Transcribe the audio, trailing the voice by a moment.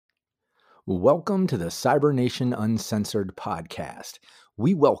Welcome to the Cybernation Uncensored podcast.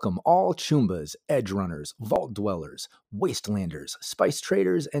 We welcome all Chumbas, Edge Runners, Vault Dwellers, Wastelanders, Spice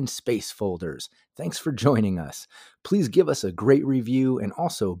Traders, and Space Folders. Thanks for joining us. Please give us a great review and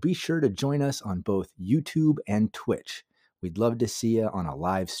also be sure to join us on both YouTube and Twitch. We'd love to see you on a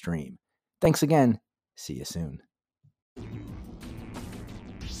live stream. Thanks again. See you soon.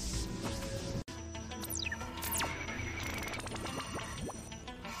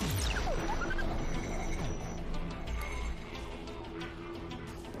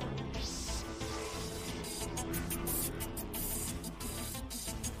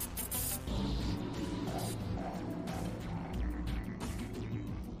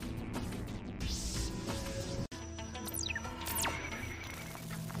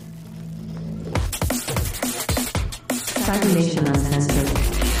 Cybernation Uncensored.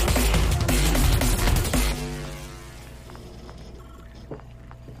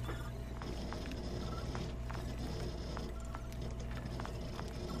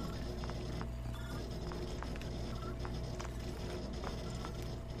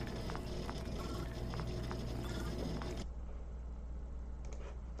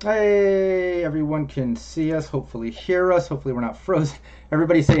 Hey, everyone can see us, hopefully hear us, hopefully we're not frozen.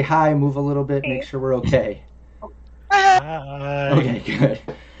 Everybody say hi, move a little bit, make sure we're okay. Hi. Okay, good.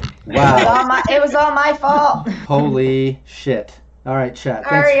 Wow. It was all my fault. Holy shit. All right, chat.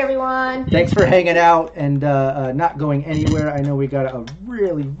 Sorry, everyone. Thanks for hanging out and not going anywhere. I know we got a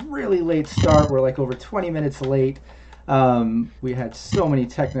really, really late start. We're like over 20 minutes late. We had so many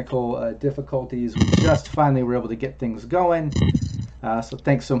technical difficulties. We just finally were able to get things going. So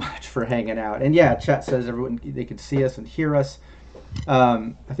thanks so much for hanging out. And yeah, chat says everyone they can see us and hear us.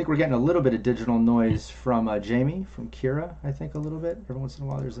 I think we're getting a little bit of digital noise from Jamie, from Kira, I think a little bit. Every once in a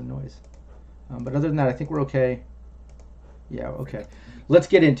while there's a noise. But other than that, I think we're okay. Yeah, okay. Let's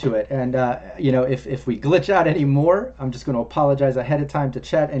get into it. And, if we glitch out any more, I'm just going to apologize ahead of time to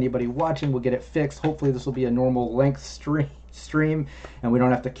chat. Anybody watching, we'll get it fixed. Hopefully this will be a normal length stream and we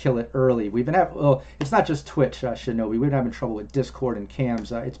don't have to kill it early. We've been it's not just Twitch, Shinobi. We've been having trouble with Discord and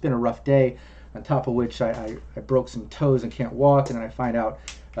cams. It's been a rough day, on top of which I broke some toes and can't walk, and then I find out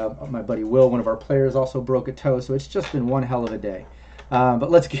my buddy Will, one of our players, also broke a toe, so it's just been one hell of a day. But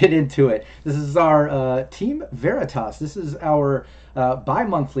let's get into it. This is our Team Veritas. This is our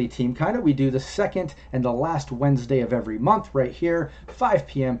bi-monthly team. We do the second and the last Wednesday of every month right here, 5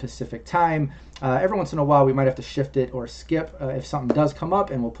 p.m. Pacific time. Every once in a while we might have to shift it or skip if something does come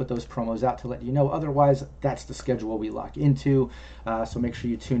up, and we'll put those promos out to let you know. Otherwise, that's the schedule we lock into. So make sure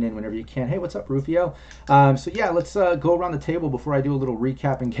you tune in whenever you can. Hey, what's up, Rufio? Let's go around the table before I do a little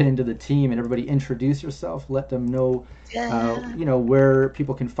recap and get into the team, and everybody introduce yourself. Let them know, where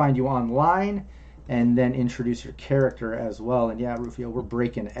people can find you online, and then introduce your character as well. And yeah, Rufio, we're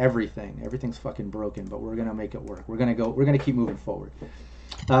breaking everything. Everything's fucking broken, but we're gonna make it work. We're gonna keep moving forward.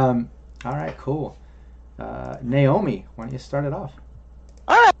 All right, cool. Naomi, why don't you start it off?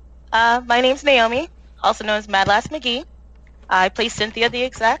 All right. My name's Naomi, also known as Mad Lass McGee. I play Cynthia the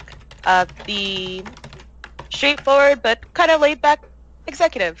exec, the straightforward but kind of laid-back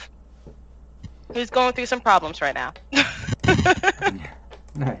executive who's going through some problems right now.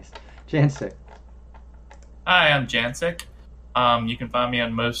 Nice. Jansik. Hi, I'm Jansik. You can find me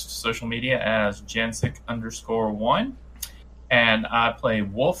on most social media as Jansik_1. And I play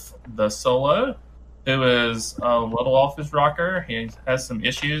Wolf the Solo, who is a little off his rocker. He has some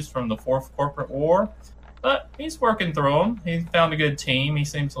issues from the Fourth Corporate War, but he's working through them. He found a good team. He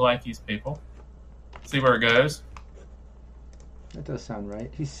seems to like these people. See where it goes. That does sound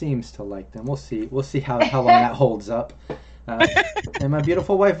right. He seems to like them. We'll see. We'll see how long that holds up. And my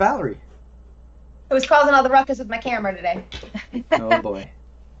beautiful wife, Valerie. It was causing all the ruckus with my camera today. Oh, boy.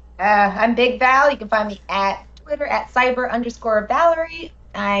 I'm Big Val. You can find me at Twitter at cyber_Valerie.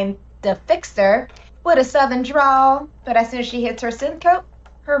 I'm the fixer with a southern drawl, but as soon as she hits her synth coat,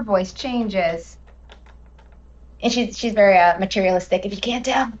 her voice changes. And she's very materialistic, if you can't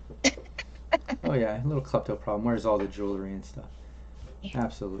tell. Oh yeah, a little klepto problem. Where's all the jewelry and stuff? Yeah.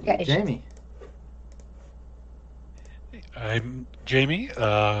 Absolutely. Got issues. Jamie. I'm Jamie,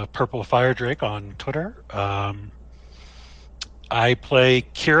 Purple Fire Drake on Twitter. I play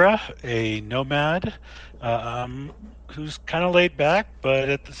Kira, a nomad, who's kind of laid back, but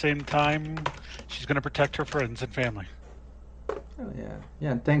at the same time, she's going to protect her friends and family. Oh yeah,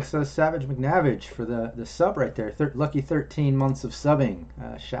 yeah. And thanks, Savage McNavage, for the sub right there. Lucky 13 months of subbing.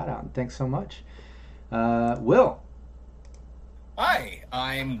 Shout out and thanks so much. Will. Hi,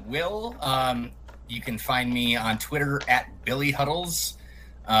 I'm Will. You can find me on Twitter at Billy Huddles.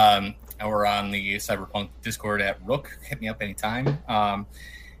 Or on the Cyberpunk Discord at Rook. Hit me up anytime.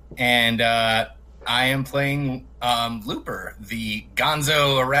 and I am playing Looper, the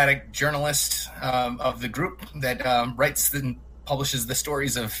gonzo erratic journalist of the group that writes and publishes the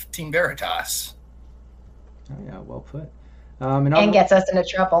stories of Team Veritas. Oh yeah, well put. And gets us into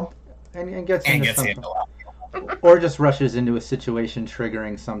trouble. And gets And into gets something. into a lot. Or just rushes into a situation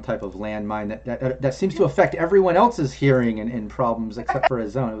triggering some type of landmine that seems to affect everyone else's hearing and problems except for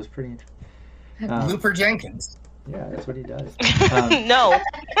his own. It was pretty interesting. Looper Jenkins. Yeah, that's what he does. No.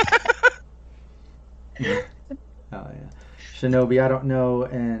 Oh yeah, Shinobi. I don't know,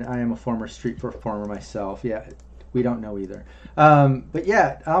 and I am a former street performer myself. Yeah, we don't know either. But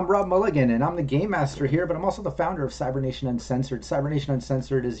yeah, I'm Rob Mulligan, and I'm the game master here. But I'm also the founder of Cybernation Uncensored. Cybernation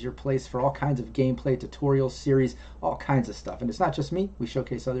Uncensored is your place for all kinds of gameplay, tutorials, series, all kinds of stuff. And it's not just me. We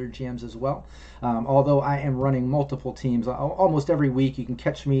showcase other GMs as well. Although I am running multiple teams almost every week. You can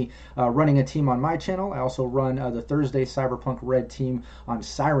catch me running a team on my channel. I also run the Thursday Cyberpunk Red team on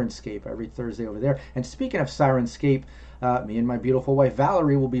Sirenscape every Thursday over there. And speaking of Sirenscape, me and my beautiful wife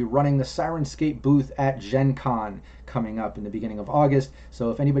Valerie will be running the Sirenscape booth at Gen Con coming up in the beginning of August. So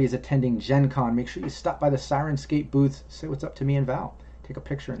if anybody's attending Gen Con, make sure you stop by the Sirenscape booth, say what's up to me and Val. Take a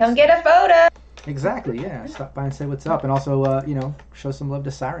picture. Come get a photo. Exactly, yeah. Stop by and say what's up, and also, show some love to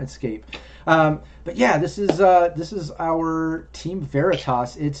Sirenscape. But yeah, this is our Team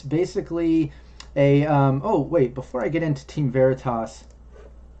Veritas. It's basically a. Before I get into Team Veritas,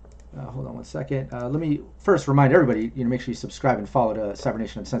 hold on one second. Let me first remind everybody, make sure you subscribe and follow to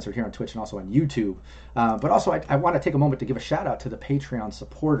Cybernation Uncensored here on Twitch and also on YouTube. But also, I want to take a moment to give a shout out to the Patreon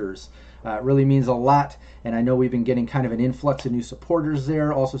supporters. It really means a lot, and I know we've been getting kind of an influx of new supporters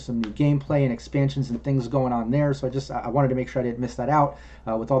there, also some new gameplay and expansions and things going on there, so I wanted to make sure I didn't miss that out.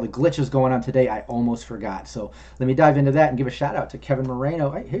 With all the glitches going on today, I almost forgot. So let me dive into that and give a shout out to Kevin Moreno,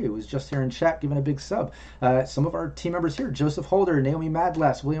 who was just here in chat giving a big sub. Some of our team members here, Joseph Holder, Naomi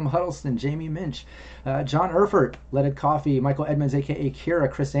Madlass, William Huddleston, Jamie Minch, John Erfurt, Leaded Coffee, Michael Edmonds, a.k.a. Kira,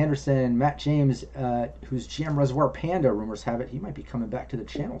 Chris Anderson, Matt James, who's GM Reservoir Panda, rumors have it he might be coming back to the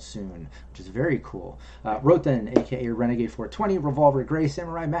channel soon, which is very cool. Roten, a.k.a. Renegade 420, Revolver Gray,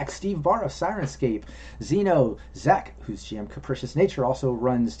 Samurai Max, Steve Barr of Sirenscape, Zeno, Zach, who's GM Capricious Nature, also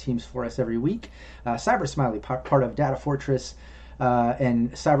runs teams for us every week, Cyber Smiley, part of Data Fortress,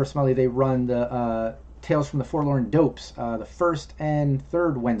 and Cyber Smiley, they run the Tales from the Forlorn Dopes, the first and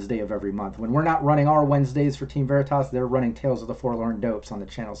third Wednesday of every month. When we're not running our Wednesdays for Team Veritas, they're running Tales of the Forlorn Dopes on the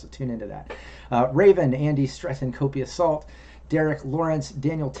channel, so tune into that. Raven, Andy, Stresson, Copious Salt, Derek, Lawrence,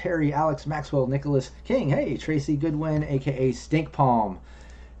 Daniel Terry, Alex Maxwell, Nicholas King, hey, Tracy Goodwin, a.k.a. Stink Palm.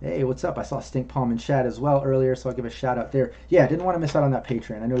 Hey, what's up? I saw Stink Palm in chat as well earlier, so I'll give a shout out there. Yeah, didn't want to miss out on that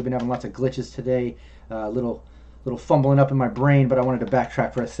Patreon. I know we've been having lots of glitches today, little fumbling up in my brain, but I wanted to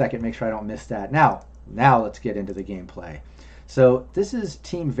backtrack for a second, make sure I don't miss that. Now let's get into the gameplay. So this is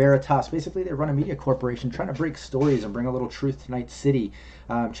Team Veritas. Basically, they run a media corporation trying to break stories and bring a little truth to Night City.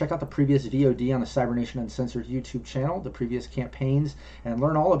 Check out the previous VOD on the Cybernation Uncensored YouTube channel, the previous campaigns, and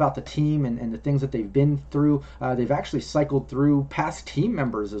learn all about the team and the things that they've been through. They've actually cycled through past team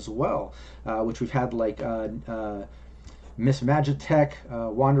members as well, which we've had like Miss Magitech,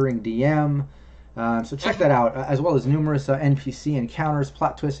 Wandering DM. So check that out, as well as numerous NPC encounters,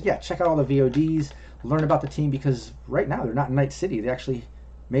 plot twists. Yeah, check out all the VODs. Learn about the team, because right now they're not in Night City. They actually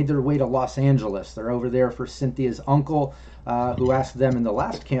made their way to Los Angeles. They're over there for Cynthia's uncle, who asked them in the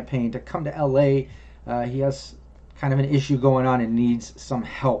last campaign to come to LA. He has kind of an issue going on and needs some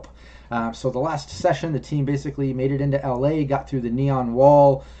help. So the last session, the team basically made it into LA, got through the Neon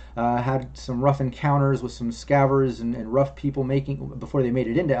Wall, had some rough encounters with some scavvers and rough people before they made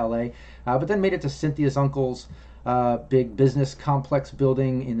it into LA, but then made it to Cynthia's uncle's big business complex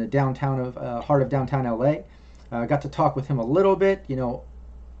building in the heart of downtown LA. Got to talk with him a little bit,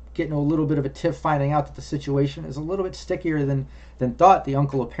 getting a little bit of a tiff, finding out that the situation is a little bit stickier than thought. The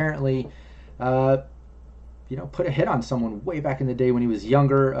uncle apparently put a hit on someone way back in the day when he was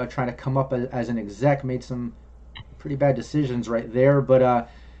younger, trying to come up as an exec, made some pretty bad decisions right there, but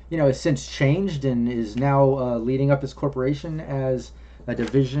has since changed and is now leading up his corporation as a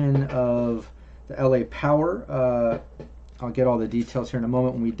division of the LA Power. I'll get all the details here in a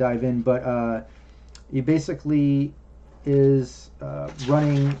moment when we dive in, but he basically is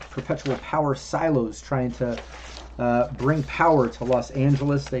running perpetual power silos, trying to bring power to Los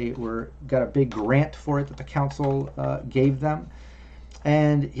Angeles. They got a big grant for it that the council gave them,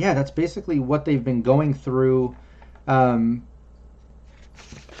 and yeah, that's basically what they've been going through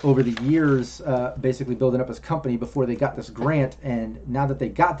over the years, basically building up his company before they got this grant. And now that they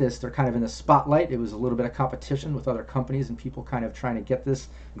got this, they're kind of in the spotlight. It was a little bit of competition with other companies and people kind of trying to get this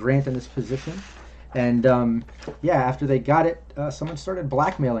grant in this position. And after they got it, someone started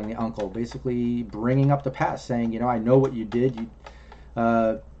blackmailing the uncle, basically bringing up the past, saying, I know what you did.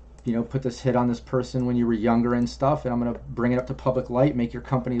 You put this hit on this person when you were younger and stuff, and I'm going to bring it up to public light, make your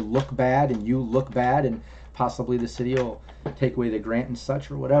company look bad, and you look bad, and possibly the city will take away the grant and such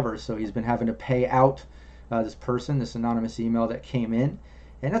or whatever. So he's been having to pay out this person, this anonymous email that came in.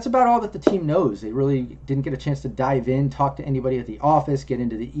 And that's about all that the team knows. They really didn't get a chance to dive in, talk to anybody at the office, get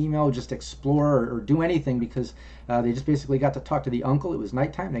into the email, just explore or do anything, because they just basically got to talk to the uncle. It was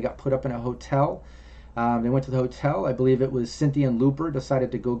nighttime. They got put up in a hotel. They went to the hotel. I believe it was Cynthia and Looper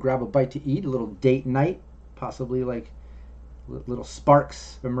decided to go grab a bite to eat, a little date night, possibly like little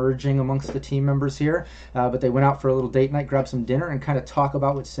sparks emerging amongst the team members here. But they went out for a little date night, grabbed some dinner, and kind of talk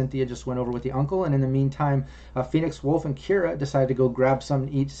about what Cynthia just went over with the uncle. And in the meantime, Phoenix, Wolf, and Kira decided to go grab some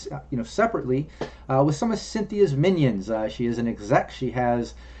to eat, separately with some of Cynthia's minions. She is an exec. She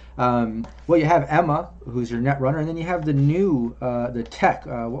has, you have Emma, who's your net runner, and then you have the new, the tech.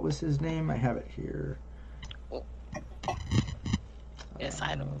 What was his name? I have it here. Yes,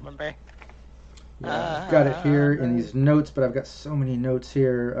 I don't remember. Yeah, I've got it here in these notes, but I've got so many notes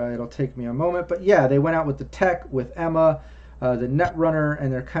here, it'll take me a moment. But yeah, they went out with the tech, with Emma, the net runner,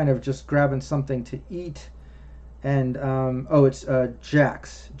 and they're kind of just grabbing something to eat. And, it's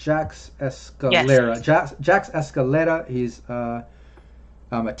Jax Escalera. Yes. Jax Escalera, he's a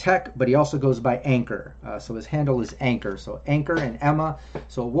tech, but he also goes by Anchor. So his handle is Anchor. So Anchor and Emma.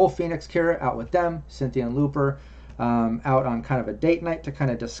 So Wolf, Phoenix, Kira out with them. Cynthia and Looper out on kind of a date night to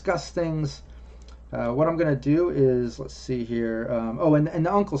kind of discuss things. What I'm going to do is, let's see here. And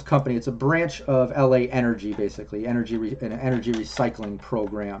the uncle's company, it's a branch of LA Energy, basically, an energy recycling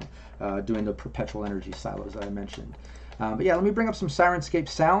program, doing the perpetual energy silos that I mentioned. Let me bring up some Sirenscape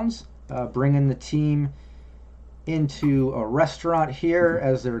sounds, bringing the team into a restaurant here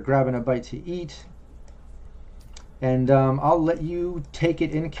as they're grabbing a bite to eat. And I'll let you take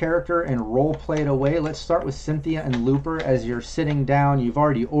it in character and role play it away. Let's start with Cynthia and Looper as you're sitting down. You've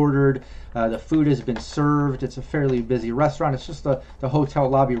already ordered. The food has been served. It's a fairly busy restaurant. It's just the hotel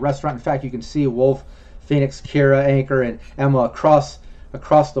lobby restaurant. In fact, you can see Wolf, Phoenix, Kira, Anchor, and Emma across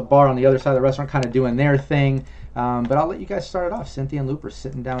the bar on the other side of the restaurant kind of doing their thing. But I'll let you guys start it off. Cynthia and Looper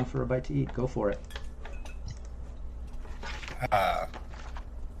sitting down for a bite to eat. Go for it.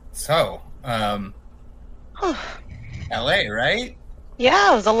 LA, right?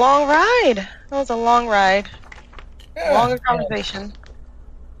 Yeah, it was a long ride. Yeah. Longer conversation.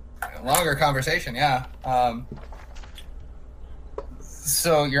 Longer conversation, yeah.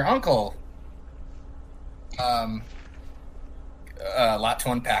 So your uncle, a lot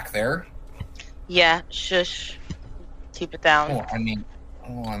to unpack there. Yeah, shush. Keep it down. I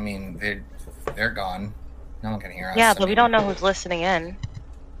mean, they're gone. No one can hear us. Yeah, but we don't know who's listening in.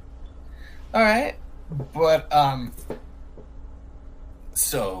 All right, but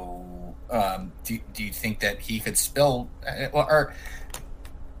do you think that he could spill, or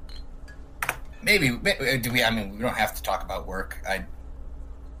maybe do we? I mean, we don't have to talk about work.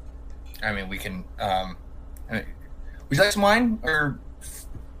 I mean, we can. Would you like some wine or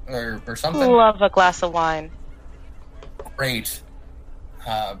something? Love a glass of wine. Great.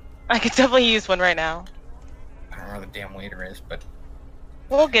 I could definitely use one right now. I don't know where the damn waiter is, but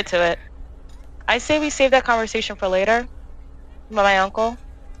we'll get to it. I say we save that conversation for later about my uncle,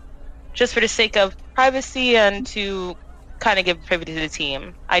 just for the sake of privacy and to kind of give privy to the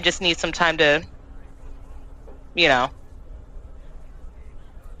team. I just need some time to, Yeah.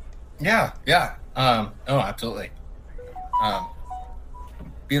 Oh, absolutely.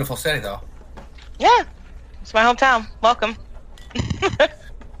 Beautiful city, though. Yeah. It's my hometown. Welcome.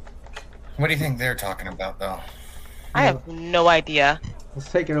 What do you think they're talking about, though? I have no idea. Let's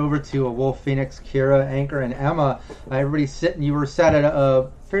take it over to Wolf, Phoenix, Kira, Anchor, and Emma. Everybody's sitting. You were sat at a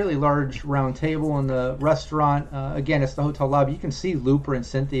fairly large round table in the restaurant. Again, it's the hotel lobby. You can see Looper and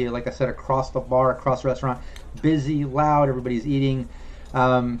Cynthia, like I said, across the bar, across the restaurant. Busy, loud, everybody's eating.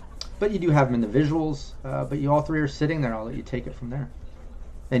 But you do have them in the visuals. But you all three are sitting there. I'll let you take it from there.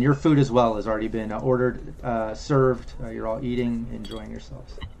 And your food as well has already been ordered, served. You're all eating, enjoying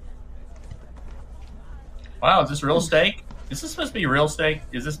yourselves. Wow, is this real steak? Is this supposed to be real steak?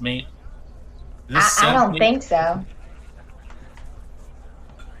 Is this meat? Is this I don't meat? think so.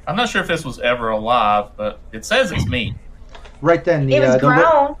 I'm not sure if this was ever alive, but it says it's meat. Right then, It was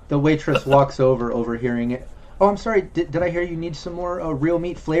grown. the waitress walks over, overhearing it. Oh, I'm sorry. Did I hear you need some more real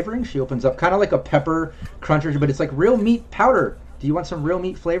meat flavoring? She opens up, kind of like a pepper cruncher, but it's like real meat powder. Do you want some real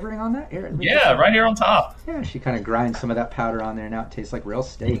meat flavoring on that? Here, Yeah, right here on top. Yeah, she kind of grinds some of that powder on there. Now it tastes like real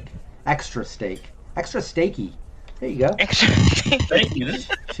steak. Extra steak. Extra steaky. There you go. Extra. Thank you. This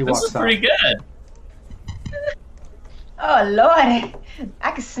She walks is pretty good. Oh Lord,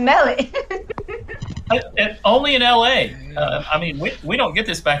 I can smell it. Only in L.A. I mean, we don't get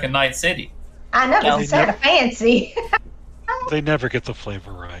this back in Night City. I know, No. this is kind of fancy. They never get the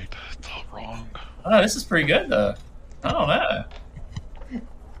flavor right. It's all wrong. Oh, this is pretty good though. I don't know.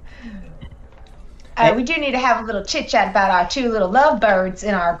 We do need to have a little chit chat about our two little lovebirds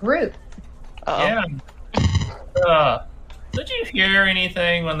in our group. Uh-oh. Yeah. Did you hear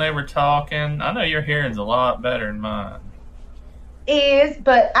anything when they were talking? I know your hearing's a lot better than mine.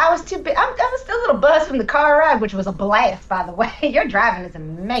 But I was too big. I was still a little buzzed from the car ride, which was a blast, by the way. Your driving is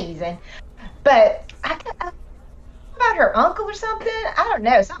amazing. But about her uncle or something? I don't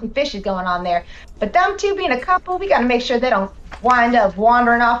know. Something fishy going on there. But them two being a couple, we got to make sure they don't wind up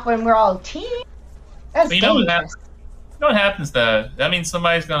wandering off when we're all a team. That's But you know dangerous. what happens though? That means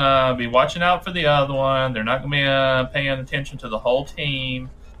somebody's gonna be watching out for the other one. They're not gonna be paying attention to the whole team.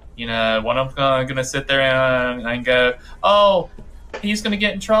 You know, one of them's gonna sit there and go, "Oh, he's gonna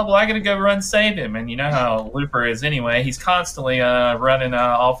get in trouble. I gotta go run save him." And you know how Looper is anyway. He's constantly running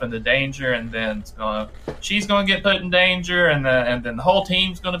off into danger, and then she's gonna get put in danger, and then the whole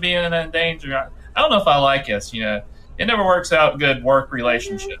team's gonna be in danger. I don't know if I like this. You know, it never works out good work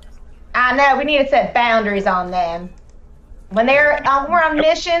relationships. I know. We need to set boundaries on them. When we're on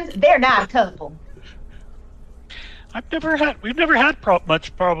missions, they're not a couple. We've never had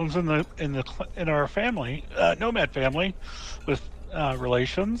much problems in our family, Nomad family, with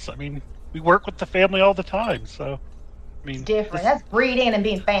relations. I mean, we work with the family all the time, so I mean, Different. That's breeding and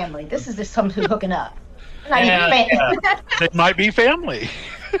being family. This is just someone who's hooking up. Not Yeah, even family. they might be family.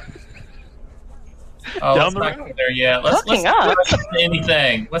 Oh, Down let's the not road. go there yet. Let's Hooking not up? rush into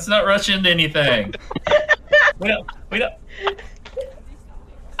anything. Let's not rush into anything. We don't.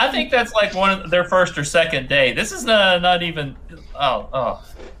 I think that's like one of their first or second date. This is not even.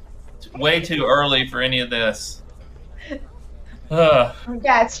 Way too early for any of this.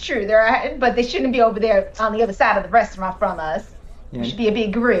 That's true. But they shouldn't be over there on the other side of the restaurant from us. Yeah. It should be a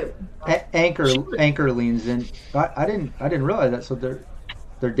big group. Anchor leans in. I didn't realize that. So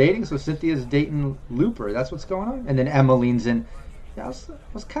they're dating. So Cynthia's dating Looper. That's what's going on. And then Emma leans in. Yeah, I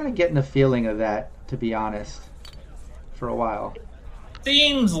was kind of getting a feeling of that, to be honest, for a while.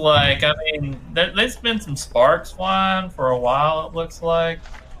 Seems like, I mean, there's been some sparks flying for a while, it looks like.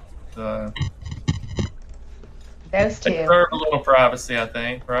 Those They two. deserve a little privacy, I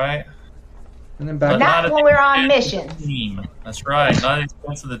think, right? And then But back Not at when the we're on expense of the missions. Team. That's right, not at the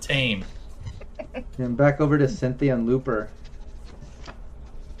expense of the team. and back over to Cynthia and Looper.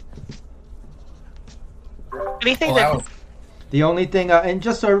 What do you think Well, that? The only thing, and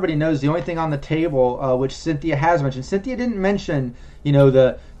just so everybody knows, the only thing on the table, which Cynthia has mentioned, Cynthia didn't mention,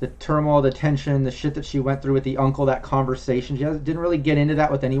 the turmoil, the tension, the shit that she went through with the uncle, that conversation. She didn't really get into that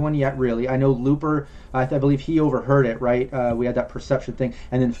with anyone yet, really. I know Looper, I believe he overheard it, right? We had that perception thing.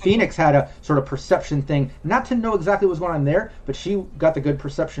 And then Phoenix had a sort of perception thing, not to know exactly what was going on there, but she got the good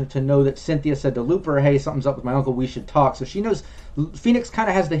perception to know that Cynthia said to Looper, hey, something's up with my uncle, we should talk. So she knows, Phoenix kind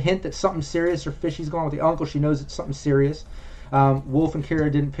of has the hint that something serious or fishy's going on with the uncle. She knows it's something serious. Wolf and Kira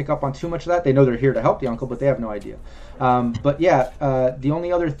didn't pick up on too much of that. They know they're here to help the uncle, but they have no idea. But yeah, the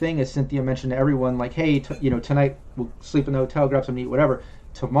only other thing is Cynthia mentioned to everyone, like, hey, tonight we'll sleep in the hotel, grab something to eat, whatever.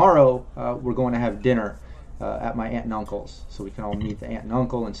 Tomorrow we're going to have dinner at my aunt and uncle's, so we can all meet the aunt and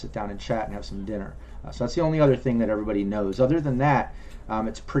uncle and sit down and chat and have some dinner. So that's the only other thing that everybody knows. Other than that,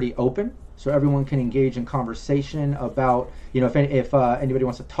 it's pretty open, so everyone can engage in conversation about, if anybody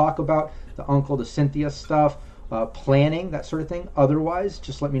wants to talk about the uncle, the Cynthia stuff. Planning, that sort of thing. Otherwise,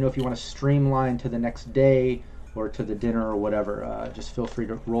 just let me know if you want to streamline to the next day or to the dinner or whatever. Just feel free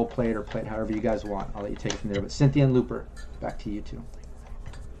to role play it or play it however you guys want. I'll let you take it from there. But Cynthia and Looper, back to you two.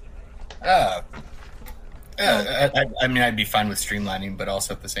 I mean, I'd be fine with streamlining, but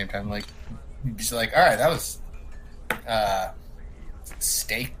also at the same time, like, you'd be like, all right, that was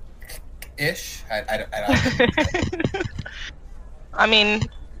steak-ish. I don't. I mean,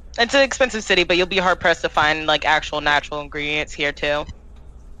 it's an expensive city, but you'll be hard pressed to find like actual natural ingredients here too.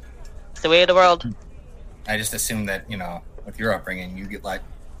 It's the way of the world. I just assume that with your upbringing, you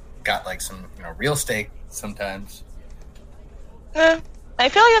got some real steak sometimes. I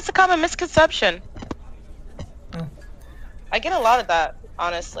feel like that's a common misconception. I get a lot of that,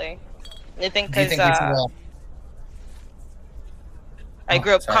 honestly. I think Do you because think we should, I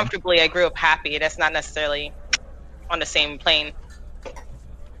grew up sorry. comfortably, I grew up happy. That's not necessarily on the same plane.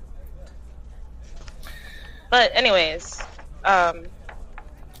 But anyways, do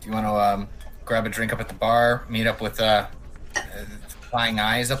you want to grab a drink up at the bar, meet up with Flying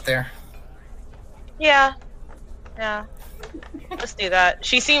Eyes up there? yeah, let's do that.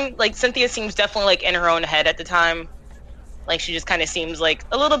 Cynthia seems definitely like in her own head at the time. Like she just kind of seems like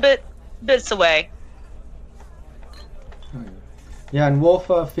a little bits away. Yeah, and Wolf,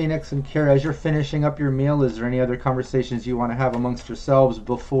 Phoenix, and Kira, as you're finishing up your meal, is there any other conversations you want to have amongst yourselves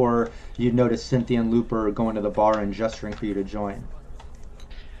before you notice Cynthia and Looper going to the bar and gesturing for you to join?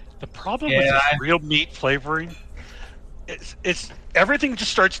 The problem with this real meat flavoring, it's everything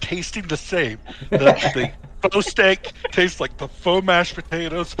just starts tasting the same. The faux steak tastes like the faux mashed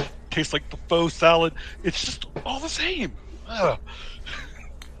potatoes, tastes like the faux salad. It's just all the same. Ugh.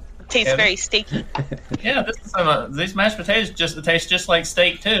 Tastes very steaky. Yeah, these mashed potatoes taste just like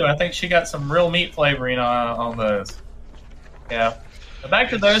steak too. I think she got some real meat flavoring on those. Yeah. But back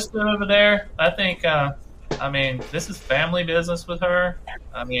to those two over there. I think, this is family business with her.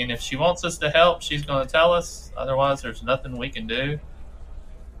 I mean, if she wants us to help, she's going to tell us. Otherwise, there's nothing we can do.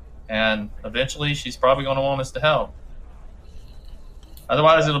 And eventually, she's probably going to want us to help.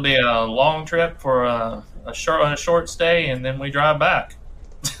 Otherwise, it'll be a long trip for a short stay, and then we drive back.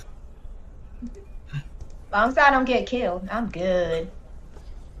 As long as I don't get killed, I'm good.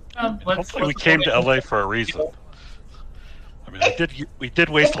 Hopefully we came to LA for a reason. I mean, we did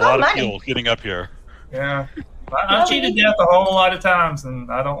waste a lot of fuel getting up here. Yeah. I've cheated death a whole lot of times, and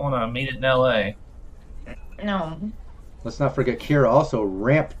I don't want to meet it in LA. No. Let's not forget Kira also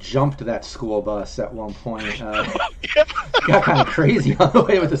ramp jumped that school bus at one point. Got kind of crazy on the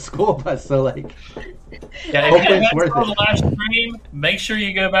way with the school bus, so like... Yeah, if you didn't watch the last stream, make sure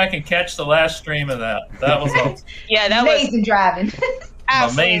you go back and catch the last stream of that. That was awesome. Yeah, that amazing driving.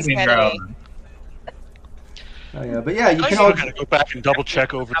 Amazing driving. Oh yeah, but yeah, you can all gotta go back and double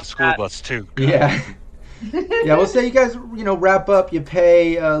check over the school bus too. Yeah. Yeah, we'll say you guys, wrap up. You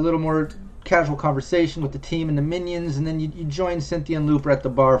pay a little more casual conversation with the team and the minions, and then you join Cynthia and Looper at the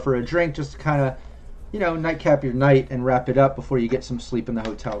bar for a drink, just to kind of, nightcap your night and wrap it up before you get some sleep in the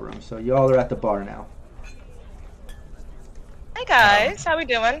hotel room. So you all are at the bar now. Hey guys, how we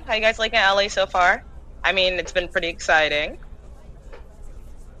doing? How you guys liking LA so far? I mean, it's been pretty exciting.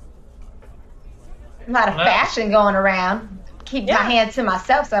 A lot of fashion going around. Keep my hands to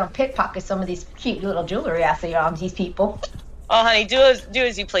myself so I don't pickpocket some of these cute little jewelry I see on these people. Oh, honey, do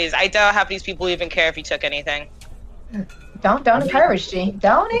as you please. I doubt half these people even care if you took anything. Don't encourage me.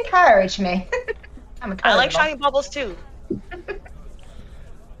 Don't encourage me. I like shiny bubbles too.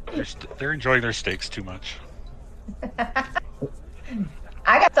 They're enjoying their steaks too much.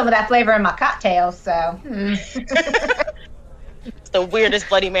 I got some of that flavor in my cocktails, so. It's the weirdest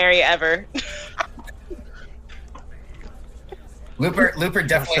Bloody Mary ever. Looper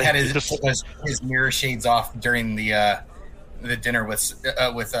definitely had his mirror shades off during the dinner with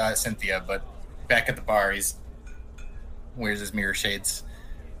Cynthia, but back at the bar, he wears his mirror shades.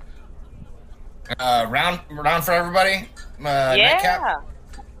 Round for everybody. Yeah.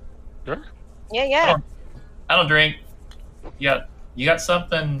 Sure. Yeah. I don't drink. You got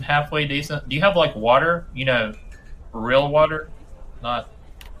something halfway decent? Do you have like water? Real water, not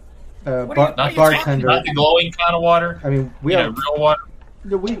bartender. Not the glowing kind of water. I mean, we have real water.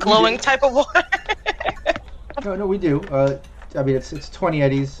 Glowing type of water. No, we do. It's 20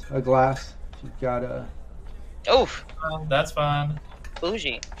 eddies a glass. You've got a. Oof. That's fine.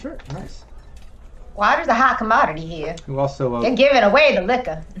 Bougie. Sure, nice. Water's a hot commodity here. You also they're giving away the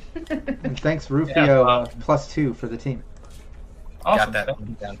liquor. And thanks, Rufio, +2 for the team. Awesome. Got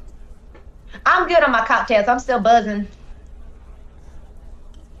that. I'm good on my cocktails. I'm still buzzing.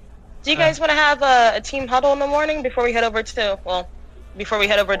 Do you guys want to have a team huddle in the morning before we head over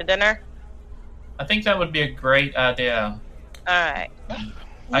to dinner? I think that would be a great idea. All right.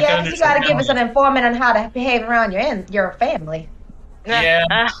 Yeah, you got to give us an informant on how to behave around your family. Yeah.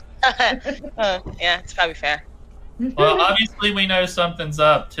 Yeah, it's probably fair. Well, obviously we know something's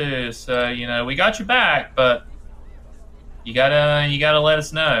up too, so we got your back, but you gotta let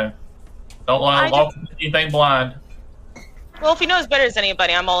us know. Don't walk anything blind. Well, if he knows better than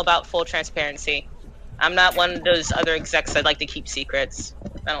anybody, I'm all about full transparency. I'm not one of those other execs that like to keep secrets.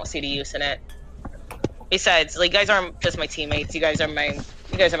 I don't see the use in it. Besides, you guys aren't just my teammates. You guys are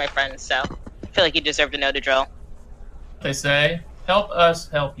my friends. So I feel like you deserve to know the drill. They say, "Help us,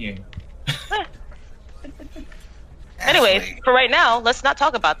 help you." Anyway, for right now, let's not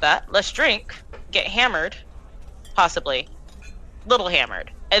talk about that. Let's drink, get hammered, possibly, little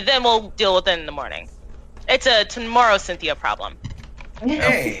hammered, and then we'll deal with it in the morning. It's a tomorrow Cynthia problem.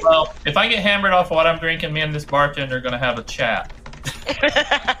 Hey. Well, if I get hammered off what I'm drinking, me and this bartender are gonna have a chat.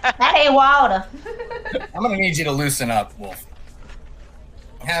 That ain't water. I'm gonna need you to loosen up, Wolf.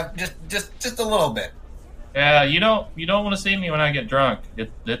 Have just a little bit. Yeah, you don't want to see me when I get drunk.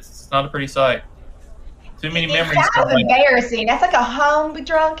 It's not a pretty sight. Too many It memories. sounds embarrassing. That's like a home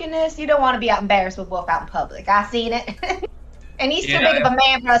drunkenness. You don't want to be out embarrassed with Wolf out in public. I seen it. And he's too big of a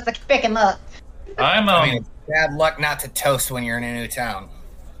man for us to pick him up. I mean, it's bad luck not to toast when you're in a new town.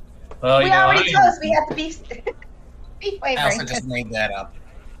 Well, We already toast. We have to be flavoring. I also just made that up.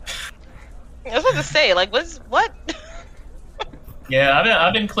 I was about to say, like, what? Yeah,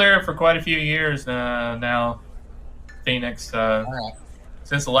 I've been clear for quite a few years now, Phoenix. All right.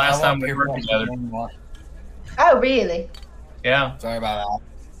 Since the last time we worked together. Oh, really? Yeah. Sorry about that.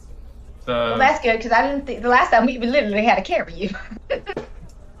 So Well, that's good because I didn't think the last time we literally had to carry you.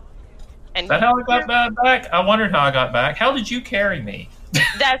 And is that how I got back? I wondered how I got back. How did you carry me?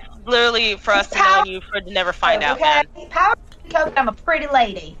 that's literally for us to know and you for to never find out, man. Power because I'm a pretty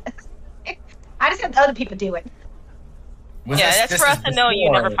lady. I just have other people do it. That's for us to know and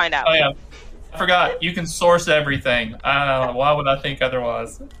you never find out. Oh yeah, I forgot. You can source everything. Why would I think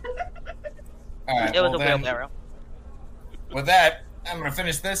otherwise? All right, It was a wheelbarrow. With that, I'm going to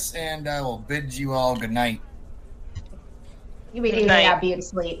finish this, and I will bid you all good night. You be Good doing night. our beauty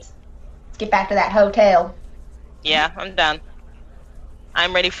sleeps. Let's get back to that hotel. Yeah, I'm done.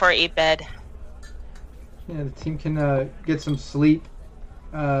 I'm ready for a bed. Yeah, the team can get some sleep.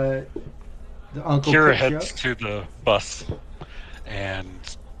 The uncle Kira picks you heads up. to the bus and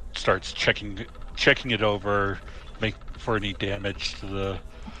starts checking it over, make for any damage to the,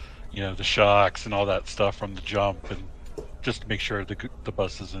 the shocks and all that stuff from the jump, and just to make sure the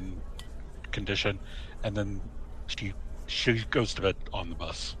bus is in condition. And then she goes to bed on the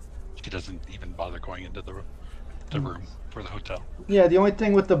bus. She doesn't even bother going into the room for the hotel. Yeah, the only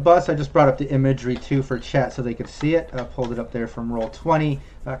thing with the bus, I just brought up the imagery too for chat so they could see it. I pulled it up there from Roll20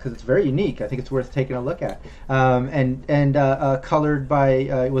 because it's very unique. I think it's worth taking a look at. And colored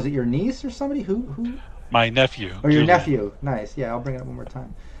by, was it your niece or somebody? Who? My nephew. Or your Julian. nephew. Nice. Yeah, I'll bring it up one more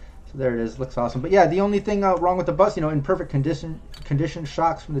time. So there it is. Looks awesome. But yeah, the only thing wrong with the bus, in perfect condition,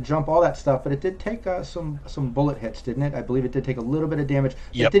 shocks from the jump, all that stuff. But it did take some bullet hits, didn't it? I believe it did take a little bit of damage.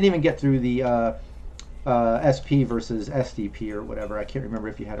 Yep. It didn't even get through the SP versus SDP or whatever. I can't remember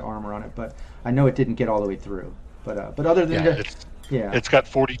if you had armor on it, but I know it didn't get all the way through. But other than It's got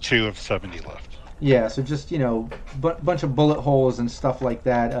 42 of 70 left. Yeah, so just bunch of bullet holes and stuff like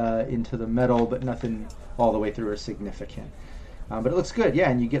that into the metal, but nothing all the way through or significant. But it looks good, yeah,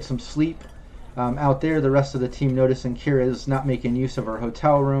 and you get some sleep out there. The rest of the team noticing Kira's not making use of her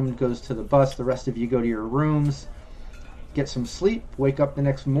hotel room, goes to the bus. The rest of you go to your rooms, get some sleep, wake up the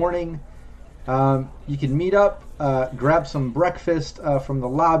next morning. You can meet up, grab some breakfast from the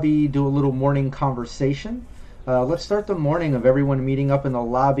lobby, do a little morning conversation. Let's start the morning of everyone meeting up in the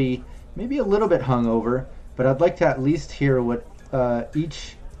lobby, maybe a little bit hungover, but I'd like to at least hear what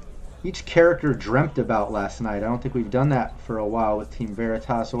each character dreamt about last night. I don't think we've done that for a while with Team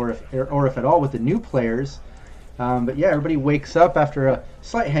Veritas, or if at all with the new players. But yeah, everybody wakes up after a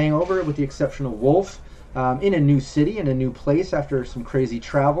slight hangover, with the exception of Wolf, in a new city, in a new place after some crazy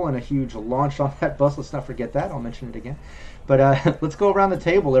travel and a huge launch on that bus. Let's not forget that. I'll mention it again. But let's go around the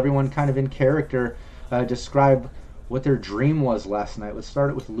table. Everyone kind of in character. Describe what their dream was last night. Let's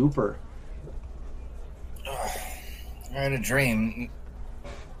start it with Looper. I had a dream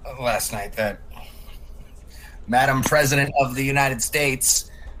last night that Madam President of the United States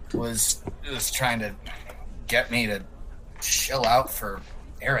was trying to get me to chill out for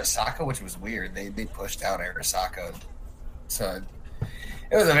Arasaka, which was weird. They pushed out Arasaka. So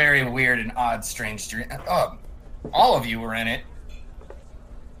it was a very weird and odd, strange dream. All of you were in it.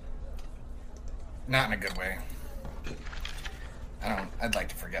 Not in a good way. I'd like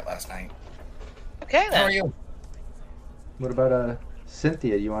to forget last night. Okay, then. How are you? What about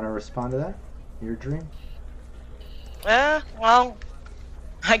Cynthia? You want to respond to that? Your dream? Well,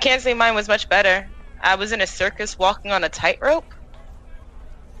 I can't say mine was much better. I was in a circus walking on a tightrope.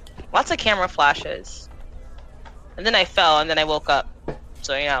 Lots of camera flashes. And then I fell, and then I woke up.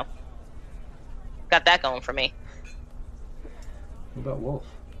 So, got that going for me. What about Wolf?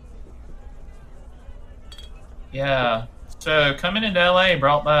 Yeah. So coming into LA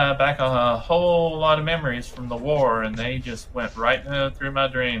brought back a whole lot of memories from the war, and they just went right through my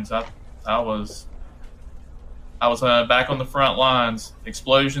dreams. I was back on the front lines.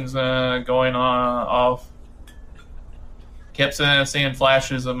 Explosions going off. Kept seeing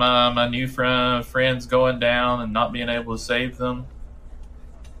flashes of my new friends going down and not being able to save them.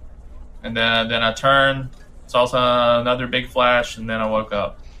 And then I turned, saw another big flash, and then I woke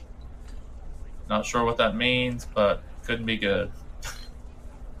up. Not sure what that means, but couldn't be good.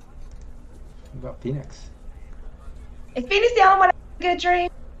 What about Phoenix? Is Phoenix the only one that had a good dream?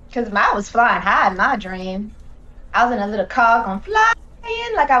 Because mine was flying high in my dream. I was in a little car going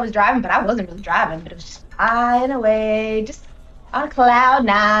flying like I was driving, but I wasn't really driving, but it was just flying away, just on cloud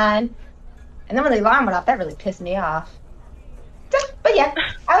 9. And then when the alarm went off, that really pissed me off. But yeah,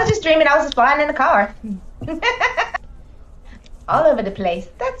 I was just dreaming I was just flying in a car. All over the place.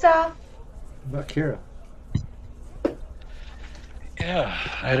 That's all. What about Kira? Yeah,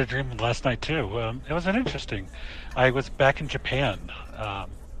 I had a dream last night too. It was interesting. I was back in Japan,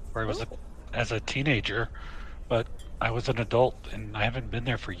 where I was as a teenager, but I was an adult, and I haven't been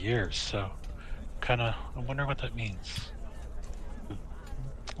there for years. So, I wonder what that means. I'll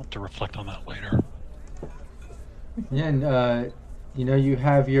have to reflect on that later. Yeah, and you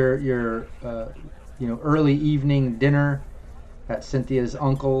have your early evening dinner at Cynthia's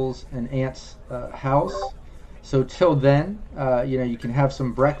uncle's and aunt's house. So till then, you can have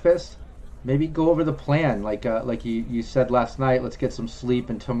some breakfast. Maybe go over the plan, like you said last night. Let's get some sleep,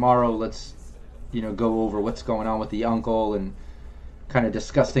 and tomorrow let's go over what's going on with the uncle and kind of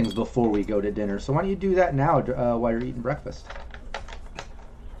discuss things before we go to dinner. So why don't you do that now while you're eating breakfast?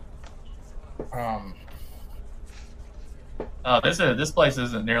 This place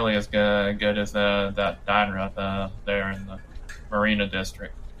isn't nearly as good as that diner up there in the Marina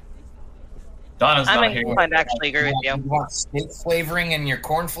District. Donna's not here. I actually agree with you. You want steak flavoring in your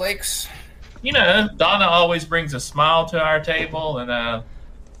cornflakes? Donna always brings a smile to our table, and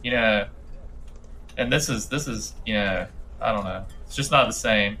and this is I don't know. It's just not the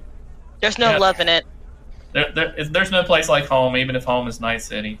same. There's no love in it. There's no place like home, even if home is Night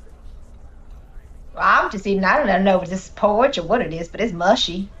City. Well, I'm just eating. I don't know if it's porridge or what it is, but it's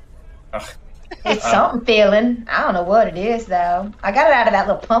mushy. It's something filling. I don't know what it is, though. I got it out of that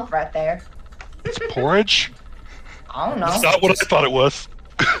little pump right there. It's porridge? I don't know. It's not what I thought it was.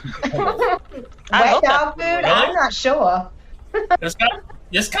 Wet dog food? Really? I'm not sure.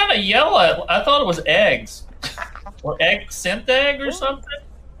 It's kind of yellow. I thought it was eggs. Or synth egg or something?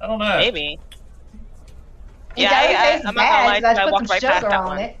 I don't know. Maybe. Yeah, I'm not gonna lie, I walked right past that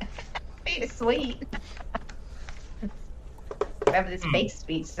one. Made it sweet. Whatever this fake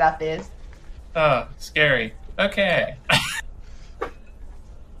sweet stuff is. Oh, scary. Okay.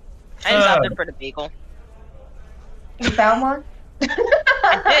 I just opted for the bagel. You found one?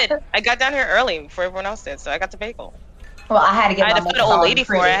 I did. I got down here early before everyone else did, so I got the bagel. Well, I had to get. I had to put an old lady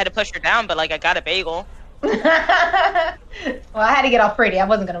for it. I had to push her down, but I got a bagel. Well, I had to get all pretty. I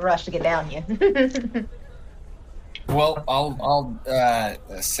wasn't gonna rush to get down here. Well, I'll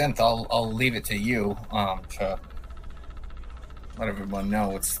Synth, I'll leave it to you to let everyone know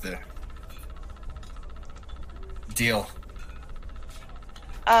what's the deal.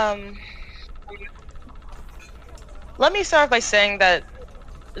 Let me start by saying that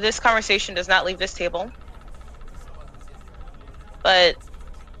this conversation does not leave this table. But,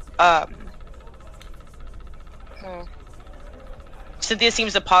 Cynthia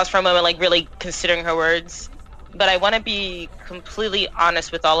seems to pause for a moment, really considering her words. But I want to be completely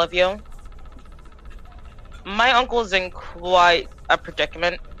honest with all of you. My uncle's in quite a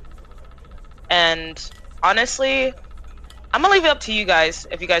predicament. And honestly, I'm going to leave it up to you guys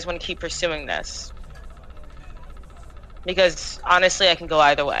if you guys want to keep pursuing this. Because honestly, I can go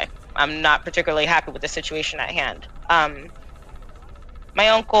either way. I'm not particularly happy with the situation at hand. My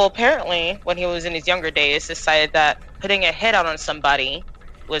uncle apparently, when he was in his younger days, decided that putting a hit out on somebody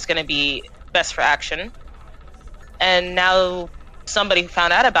was going to be best for action. And now somebody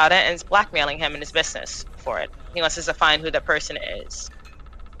found out about it and is blackmailing him in his business for it. He wants us to find who the person is.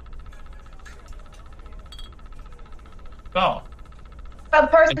 Oh. Well, the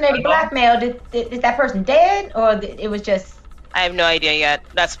person that he blackmailed, is that person dead? Or it was just... I have no idea yet.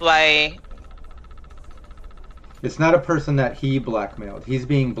 That's why... It's not a person that he blackmailed. He's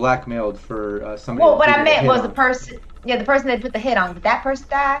being blackmailed for somebody... Well, what I meant was the person... Yeah, the person that put the hit on. Did that person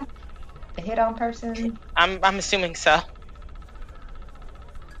die? The hit-on person? I'm assuming so.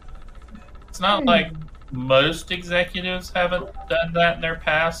 It's not like most executives haven't done that in their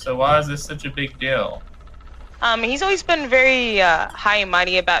past, so why is this such a big deal? He's always been very high and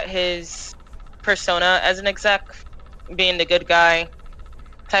mighty about his persona as an exec, being the good guy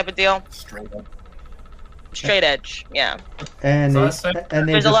type of deal. Straight edge, yeah. And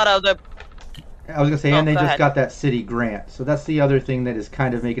there's a lot of other... I was gonna say, and they just got that city grant, so that's the other thing that is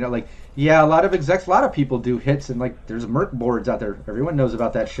kind of making it yeah, a lot of execs, a lot of people do hits, and there's Merc boards out there. Everyone knows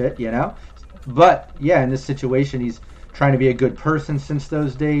about that shit, But yeah, in this situation, he's trying to be a good person since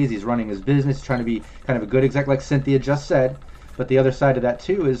those days. He's running his business, trying to be kind of a good exec, like Cynthia just said. But the other side of that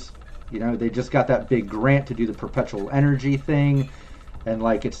too is, they just got that big grant to do the perpetual energy thing, and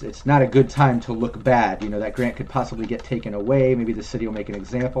it's not a good time to look bad. That grant could possibly get taken away. Maybe the city will make an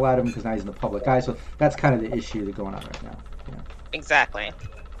example out of him because now he's in the public eye. So that's kind of the issue that's going on right now. Exactly.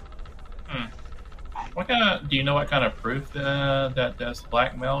 Do you know what kind of proof that this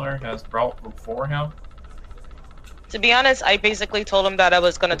blackmailer has brought before him? To be honest, I basically told him that I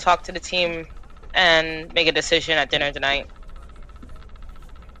was going to talk to the team and make a decision at dinner tonight.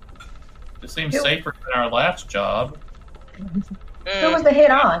 It seems safer than our last job. Who was the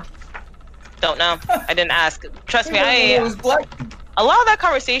hit on? Don't know. I didn't ask. Trust me, It was black. a lot of that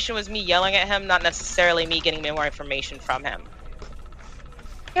conversation was me yelling at him, not necessarily me getting more information from him.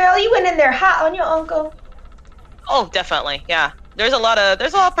 Carol, you went in there hot on your uncle. Oh, definitely, yeah. There's a lot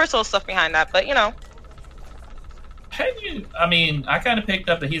of personal stuff behind that, but you know. I kind of picked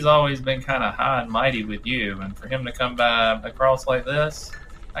up that he's always been kind of high and mighty with you, and for him to come across like this,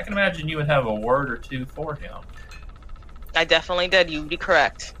 I can imagine you would have a word or two for him. I definitely did. You'd be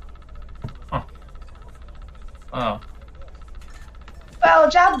correct. Huh. Oh. Well,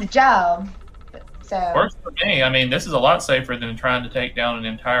 job's a job. So. Works for me. I mean, this is a lot safer than trying to take down an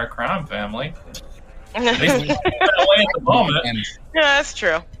entire crime family. At least we're away at the moment. Yeah, that's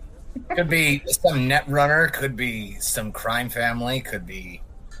true. Could be some net runner, could be some crime family, could be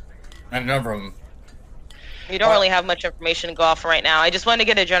a number of them. We don't really have much information to go off right now. I just wanted to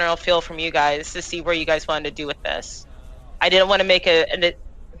get a general feel from you guys to see where you guys wanted to do with this. I didn't want to make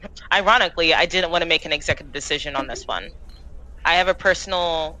ironically, I didn't want to make an executive decision on this one. I have a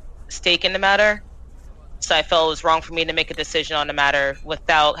personal stake in the matter, so I felt it was wrong for me to make a decision on the matter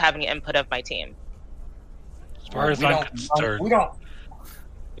without having input of my team. As far as I'm concerned, we don't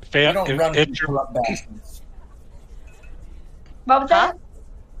run from corrupt bastards. What was that?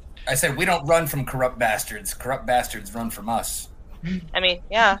 I said we don't run from corrupt bastards. Corrupt bastards run from us. I mean,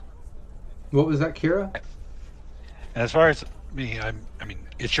 yeah. What was that, Kira? as far as me, I mean,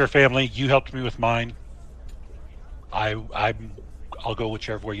 it's your family. You helped me with mine. I'll go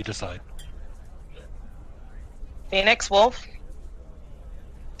whichever way you decide. Phoenix, Wolf?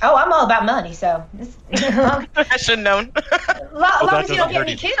 Oh, I'm all about money, so. I should have known. As long as you don't get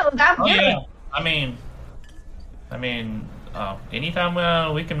me killed, I'm good. Yeah, I mean,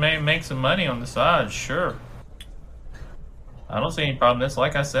 anytime we can make some money on the side, sure. I don't see any problem with this.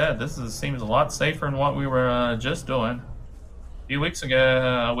 Like I said, seems a lot safer than what we were just doing. A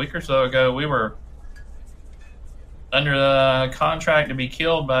week or so ago, we were under the contract to be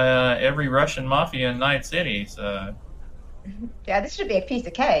killed by every Russian mafia in Night City. So, yeah, this should be a piece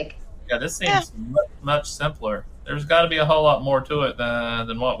of cake. Yeah, this seems much simpler. There's got to be a whole lot more to it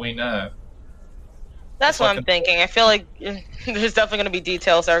than what we know. That's what I'm thinking. I feel like there's definitely going to be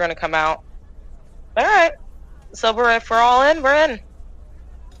details that are going to come out. All right. So if we're all in, we're in.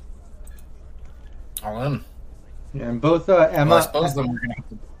 All in. Yeah, and both Emma. Well, I suppose then we're gonna have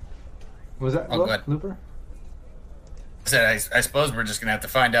to. Was that go ahead. Looper? I suppose we're just gonna have to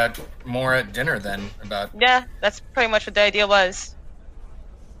find out more at dinner then about. Yeah, that's pretty much what the idea was.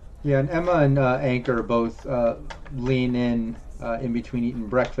 Yeah, and Emma and Anchor both lean in between eating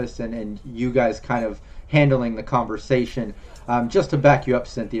breakfast and you guys kind of handling the conversation. Just to back you up,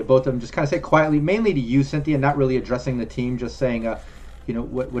 Cynthia, both of them just kind of say quietly, mainly to you, Cynthia, not really addressing the team, just saying,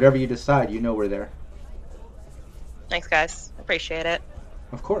 whatever you decide, we're there. Thanks, guys. Appreciate it.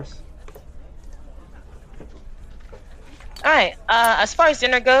 Of course. All right. As far as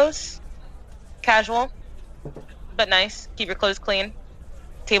dinner goes, casual, but nice. Keep your clothes clean.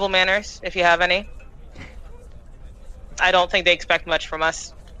 Table manners, if you have any. I don't think they expect much from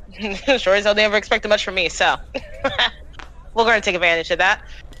us. Sure as hell they never expected much from me, so we're going to take advantage of that.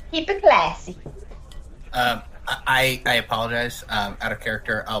 Keep it classy. I apologize. Out of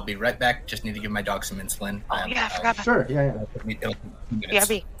character. I'll be right back. Just need to give my dog some insulin. Oh, yeah, I forgot about Sure, yeah.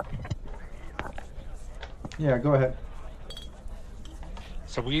 BRB. Yeah, go ahead.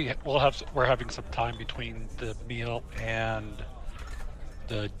 So we're having some time between the meal and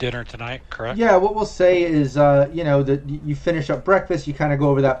the dinner tonight, correct? Yeah, what we'll say is, that you finish up breakfast, you kind of go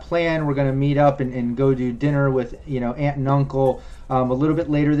over that plan. We're going to meet up and go do dinner with, aunt and uncle a little bit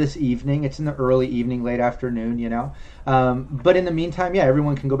later this evening. It's in the early evening, late afternoon, But in the meantime,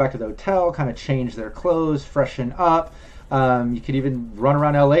 everyone can go back to the hotel, kind of change their clothes, freshen up. You could even run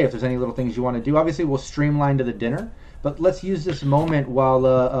around LA if there's any little things you want to do. Obviously, we'll streamline to the dinner. But let's use this moment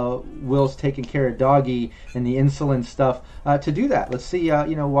while Will's taking care of Doggy and the insulin stuff to do that. Let's see,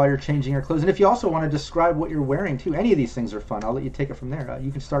 while you're changing your clothes. And if you also want to describe what you're wearing, too, any of these things are fun. I'll let you take it from there.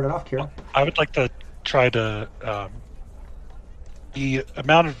 You can start it off, Kira. I would like to try to... the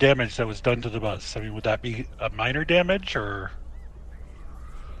amount of damage that was done to the bus, I mean, would that be a minor damage, or...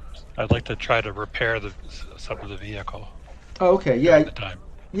 I'd like to try to repair some of the vehicle. Oh, okay, yeah. At the time.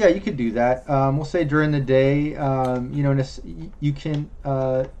 Yeah, you could do that. We'll say during the day, you can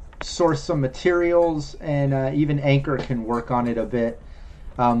source some materials, and even Anchor can work on it a bit.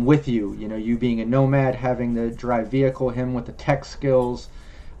 with you. You know, you being a nomad, having the drive vehicle, him with the tech skills.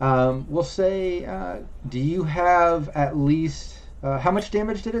 We'll say, do you have at least how much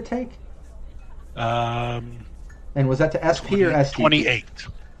damage did it take? And was that to SP or SD? 28.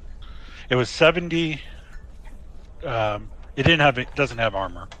 It was 70. It doesn't have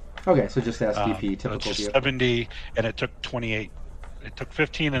armor. Okay, so just SDP, So typical it's just vehicle. 70, and it took 28. It took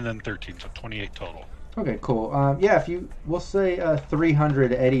 15 and then 13, so 28 total. Okay, cool. Yeah, we'll say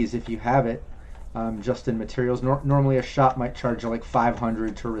 300 eddies if you have it, just in materials. Normally a shop might charge you like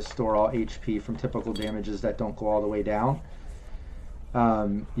 500 to restore all HP from typical damages that don't go all the way down.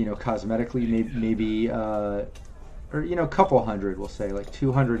 You know, cosmetically, maybe or you know, a couple hundred. We'll say like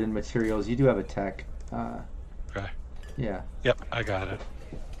 200 in materials. You do have a tech. Okay. Yeah. Yep, I got it.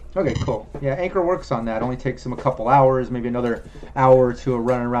 Okay, cool. Yeah, Anchor works on that. Only takes him a couple hours, maybe another hour or two of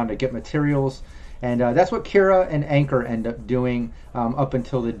running around to get materials. And that's what Kira and Anchor end up doing up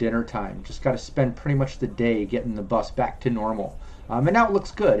until the dinner time. Just got to spend pretty much the day getting the bus back to normal. And now it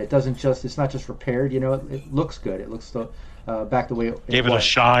looks good. It's not just repaired, you know, it looks good. It looks back the way it Gave it was. a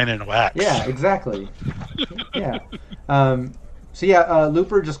shine and wax. Yeah, exactly. Yeah. So yeah,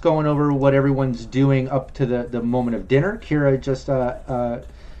 Looper just going over what everyone's doing up to the moment of dinner. Kira just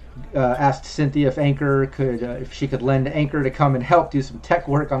asked Cynthia if she could lend Anchor to come and help do some tech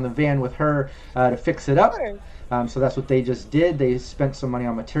work on the van with her to fix it up. So that's what they just did. They spent some money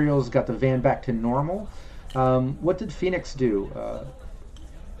on materials, got the van back to normal. What did Phoenix do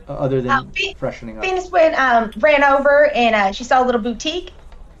other than freshening up? Phoenix ran over and she saw a little boutique,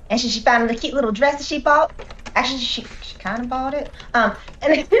 and she found a cute little dress that she bought. Actually, she kind of bought it, and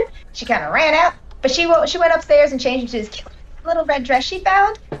then she kind of ran out. But she went upstairs and changed into this cute little red dress she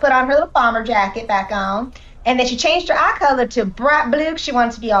found, put on her little bomber jacket back on, and then she changed her eye color to bright blue. She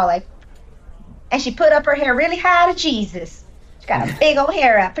wanted to be all like, and she put up her hair really high to Jesus. She got a big old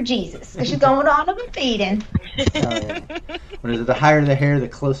hair up for Jesus, because she's going on them and feeding. Oh, yeah. What is it? The higher the hair, the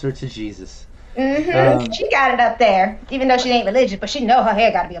closer to Jesus. Mm-hmm. She got it up there, even though she ain't religious, but she know her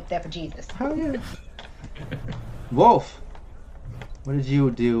hair got to be up there for Jesus. Oh yeah. Wolf, what did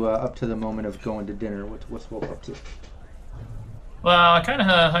you do up to the moment of going to dinner? What's Wolf up to? Well, I kind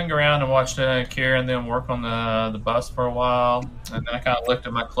of hung around and watched Kira and them work on the bus for a while, and then I kind of looked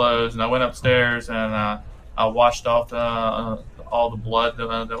at my clothes, and I went upstairs and I washed off all the blood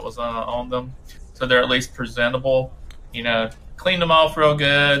that was on them, so they're at least presentable. You know, cleaned them off real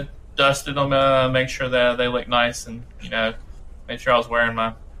good, dusted them, make sure that they look nice, and you know, made sure I was wearing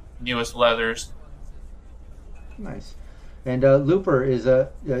my newest leathers. Nice. And Looper is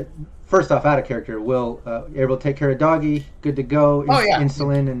first off out of character. Will able to take care of doggy? Good to go.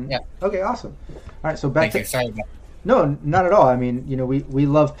 Insulin and okay, awesome. All right, so back Thank you. Sorry about No, not at all. I mean, you know, we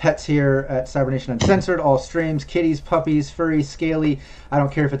love pets here at Cybernation Uncensored. All streams, kitties, puppies, furry, scaly. I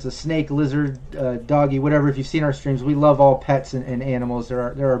don't care if it's a snake, lizard, doggy, whatever. If you've seen our streams, we love all pets and animals.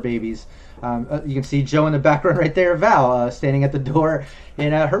 They're our babies. You can see Joe in the background right there, Val, standing at the door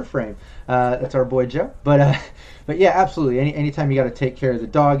in her frame. That's our boy Joe. But yeah, absolutely. Anytime you got to take care of the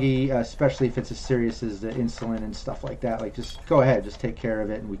doggy, especially if it's as serious as the insulin and stuff like that, like just go ahead, just take care of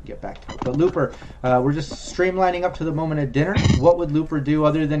it, and we can get back to it. But Looper, we're just streamlining up to the moment of dinner. What would Looper do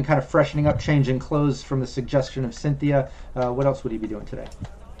other than kind of freshening up, changing clothes from the suggestion of Cynthia? What else would he be doing today?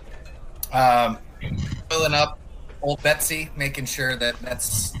 Filling up old Betsy, making sure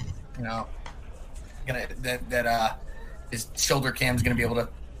that's that his shoulder cam's gonna be able to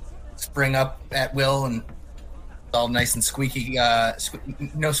spring up at will and all nice and squeaky,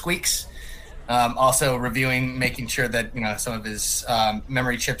 no squeaks. Also reviewing, making sure that some of his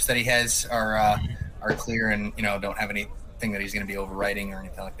memory chips that he has are clear and don't have anything that he's going to be overwriting or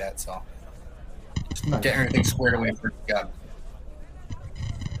anything like that. So Nice. getting everything squared away for God.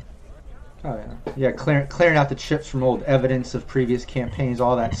 Oh yeah, clearing out the chips from old evidence of previous campaigns,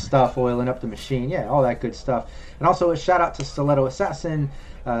 all that stuff, oiling up the machine, yeah, all that good stuff. And also a shout out to Stiletto Assassin,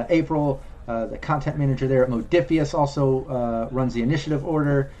 April, the content manager there at Modifius, also runs the initiative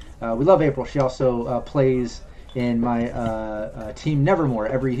order. We love April. She also plays in my team Nevermore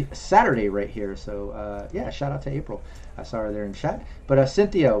every Saturday right here. So yeah, shout out to April. I saw her there in chat. But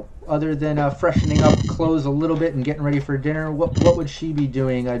Cynthia, other than freshening up clothes a little bit and getting ready for dinner, what would she be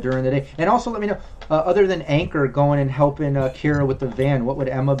doing during the day? And also let me know, other than Anchor going and helping Kira with the van, what would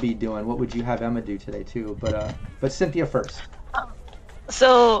Emma be doing? What would you have Emma do today too? But Cynthia first.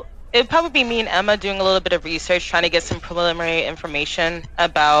 So it'd probably be me and Emma doing a little bit of research, trying to get some preliminary information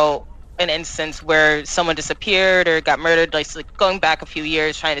about an instance where someone disappeared or got murdered, like going back a few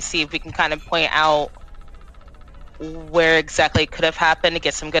years, trying to see if we can kind of point out where exactly it could have happened to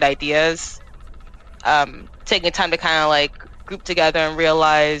get some good ideas. Taking time to kind of like group together and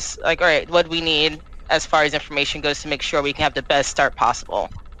realize, like, all right, what we need as far as information goes to make sure we can have the best start possible.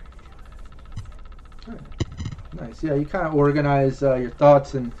 Nice. Yeah, you kind of organize your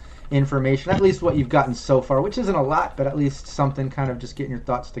thoughts and information, at least what you've gotten so far, which isn't a lot, but at least something, kind of just getting your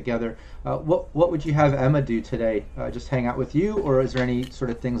thoughts together. What would you have Emma do today? Just hang out with you, or is there any sort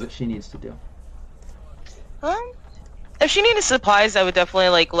of things that she needs to do? If she needed supplies, I would definitely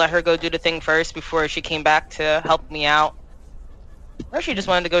like let her go do the thing first before she came back to help me out. Or if she just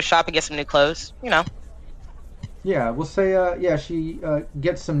wanted to go shop and get some new clothes, you know. Yeah, we'll say, she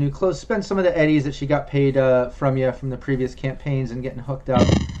gets some new clothes, spends some of the eddies that she got paid from you from the previous campaigns and getting hooked up.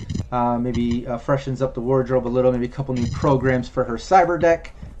 Maybe freshens up the wardrobe a little, maybe a couple new programs for her cyber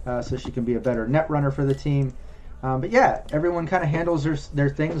deck so she can be a better net runner for the team. But yeah, everyone kind of handles their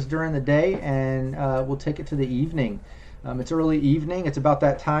things during the day, and we'll take it to the evening. It's early evening. It's about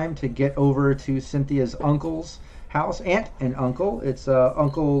that time to get over to Cynthia's uncle's house, aunt and uncle. It's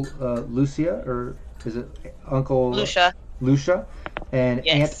Uncle Lucia, or is it Uncle Lucia? Lucia, and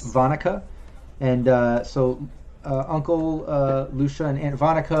yes. Aunt Vonica. And so Uncle Lucia and Aunt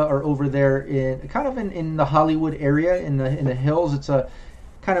Vonica are over there in the Hollywood area, in the hills. It's a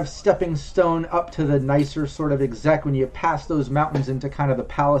kind of stepping stone up to the nicer sort of exec. When you pass those mountains into kind of the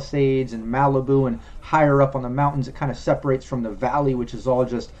Palisades and Malibu, and higher up on the mountains, it kind of separates from the valley, which is all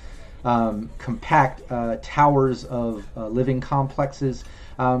just compact towers of living complexes.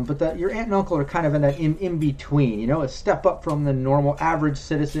 But your aunt and uncle are kind of in that in between, you know, a step up from the normal average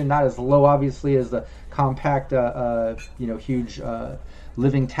citizen, not as low obviously as the compact, huge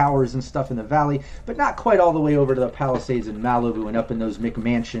living towers and stuff in the valley, but not quite all the way over to the Palisades in Malibu and up in those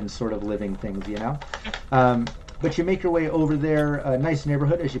McMansion sort of living things, you know. But you make your way over there, a nice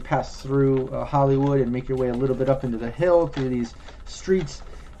neighborhood, as you pass through Hollywood, and make your way a little bit up into the hill through these streets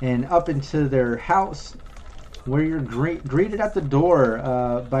and up into their house, where you're greeted at the door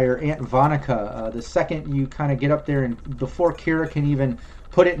by your Aunt Vonica. The second you kind of get up there, and before Kira can even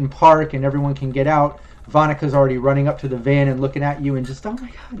put it in park and everyone can get out, Vonica's already running up to the van and looking at you and just, oh my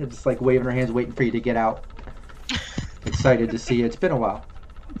God, and just like waving her hands, waiting for you to get out. Excited to see you. It's been a while.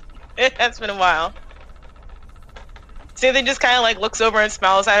 It has been a while. So then just kind of like looks over and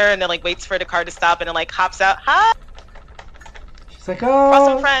smiles at her, and then like waits for the car to stop, and then like hops out. Hi. She's like, oh.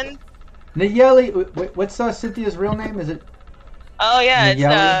 Awesome friend. Nayeli. Wait, what's Cynthia's real name? Is it? Oh yeah,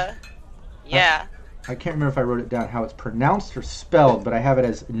 Nayeli? it's yeah. I can't remember if I wrote it down how it's pronounced or spelled, but I have it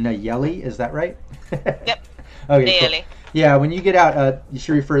as Nayeli. Is that right? Yep. Okay. Nayeli. Cool. Yeah, when you get out,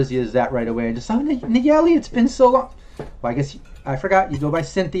 she refers to you as that right away, and just, oh, Nayeli, it's been so long. Well, I guess I forgot. You go by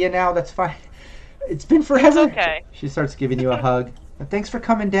Cynthia now. That's fine. It's been forever. It's okay. She starts giving you a hug. Thanks for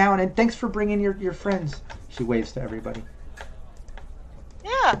coming down, and thanks for bringing your friends. She waves to everybody.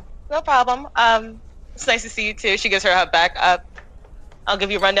 Yeah, no problem. It's nice to see you too. She gives her a hug back. I'll give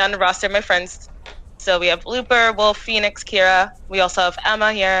you a rundown of the roster of my friends. So we have Looper, Wolf, Phoenix, Kira. We also have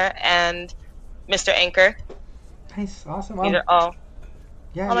Emma here and Mr. Anchor. Nice, awesome. These are all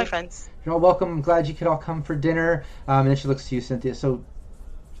my friends. You're all welcome. I'm glad you could all come for dinner. And then she looks to you, Cynthia. So,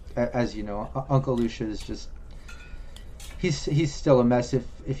 as you know, Uncle Lucia is just... He's still a mess.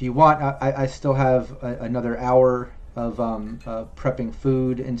 If you want, I still have another hour of prepping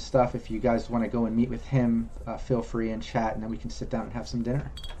food and stuff. If you guys want to go and meet with him, feel free and chat, and then we can sit down and have some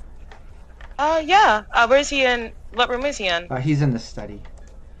dinner. Yeah. Where is he in? What room is he in? He's in the study.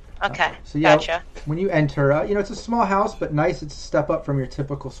 Okay. So yeah, gotcha. When you enter, it's a small house, but nice. It's a step up from your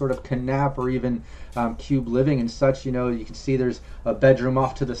typical sort of canap or even cube living and such. You can see there's a bedroom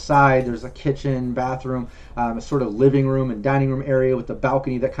off to the side. There's a kitchen, bathroom, a sort of living room and dining room area with the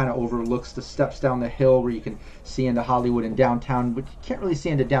balcony that kind of overlooks the steps down the hill where you can see into Hollywood and downtown, but you can't really see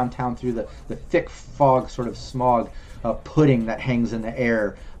into downtown through the thick fog, sort of smog pudding that hangs in the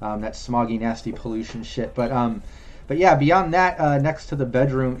air, that smoggy, nasty pollution shit. But yeah, beyond that, next to the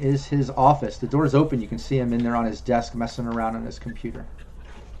bedroom is his office. The door's open. You can see him in there on his desk messing around on his computer.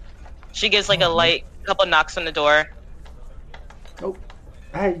 She gives like a light couple knocks on the door. Oh,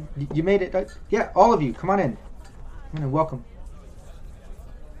 hey, you made it. Yeah, all of you, come on in. Come on in, welcome.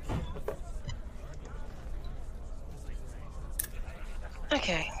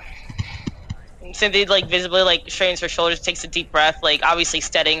 Okay. Cynthia visibly strains her shoulders, takes a deep breath, obviously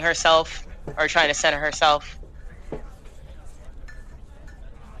steadying herself or trying to center herself.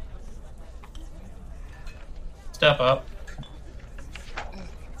 Step up.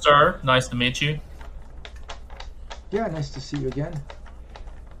 Sir, nice to meet you. Yeah, nice to see you again.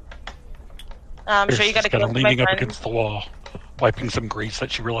 I'm sure you got to kind of my leaning up friend. against the wall, wiping some grease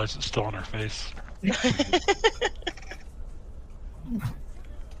that she realizes is still on her face.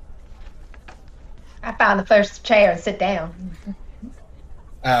 I found the first chair and sit down.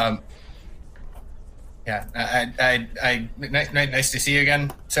 Nice to see you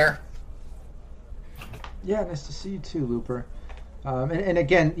again, sir. Yeah, nice to see you too, Looper. And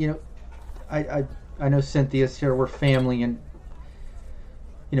again, I know Cynthia's here. We're family, and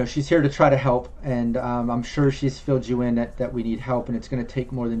she's here to try to help. And I'm sure she's filled you in that we need help, and it's going to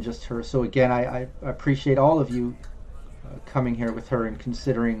take more than just her. So again, I appreciate all of you coming here with her and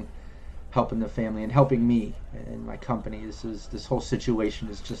considering helping the family and helping me and my company. This whole situation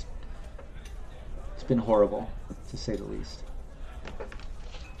is just, it's been horrible, to say the least.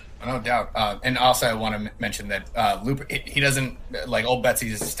 No doubt. And also I want to mention that Looper, he doesn't, like, old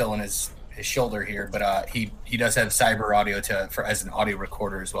Betsy's still in his shoulder here, but he does have cyber audio as an audio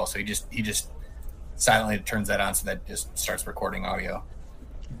recorder as well. So he just silently turns that on, so that just starts recording audio.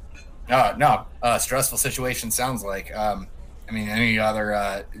 Stressful situation sounds like.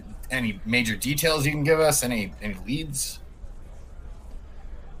 Any major details you can give us? Any leads?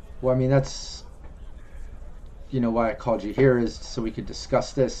 Well, that's why I called you here, is so we could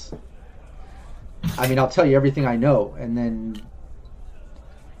discuss this. I'll tell you everything I know, and then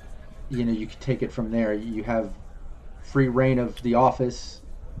you can take it from there. You have free reign of the office.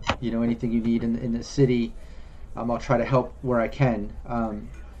 Anything you need in the city, I'll try to help where I can.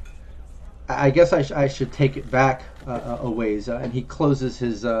 I guess I should take it back a ways, and he closes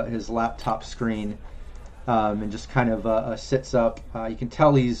his laptop screen and just kind of sits up. You can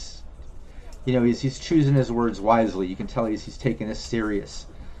tell he's choosing his words wisely. You can tell he's taking this serious.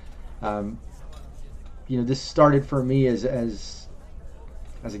 This started for me as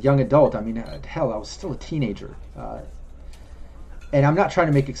a young adult. Hell, I was still a teenager. And I'm not trying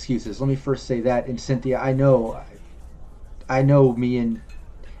to make excuses. Let me first say that. And Cynthia, I know me and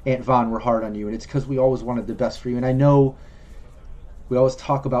Aunt Vaughn were hard on you, and it's because we always wanted the best for you. And I know we always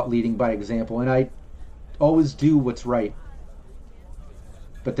talk about leading by example, and I always do what's right.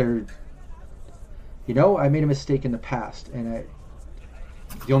 But I made a mistake in the past, and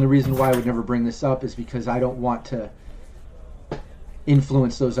the only reason why I would never bring this up is because I don't want to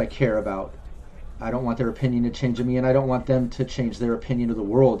influence those I care about. I don't want their opinion to change of me, and I don't want them to change their opinion of the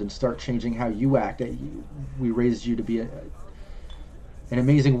world and start changing how you act. We raised you to be an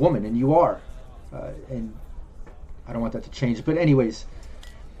amazing woman, and you are. And I don't want that to change. But anyways,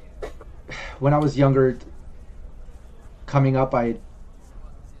 when I was younger, coming up, I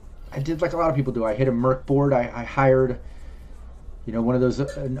did like a lot of people do. I hit a merc board. I hired, one of those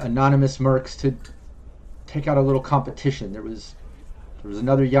anonymous mercs to take out a little competition. There was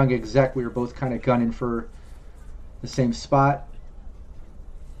another young exec. We were both kind of gunning for the same spot.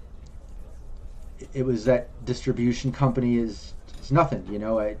 It was that distribution company is nothing.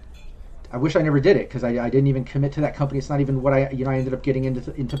 I wish I never did it, because I didn't even commit to that company. It's not even what I ended up getting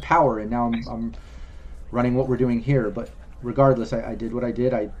into power, and now I'm running what we're doing here. But regardless, I did what I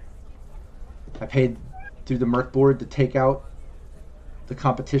did. I paid through the merc board to take out the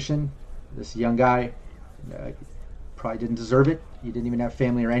competition. This young guy probably didn't deserve it. He didn't even have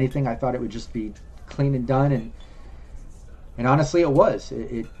family or anything. I thought it would just be clean and done, and honestly, it was.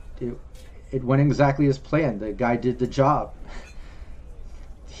 It went exactly as planned. The guy did the job.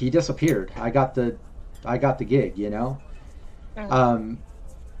 He disappeared. I got the gig, and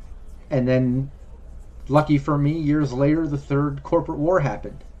then, lucky for me, years later, the third corporate war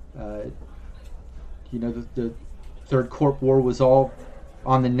happened. The third corp war was all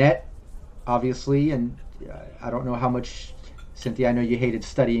on the net, obviously, and I don't know how much, Cynthia, I know you hated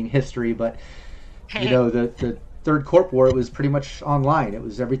studying history, but the third corp war, it was pretty much online.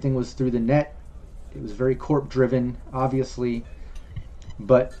 Everything was through the net. It was very corp driven, obviously,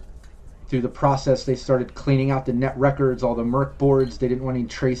 but through the process, they started cleaning out the net records, all the merc boards. They didn't want any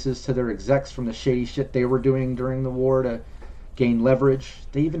traces to their execs from the shady shit they were doing during the war to gain leverage.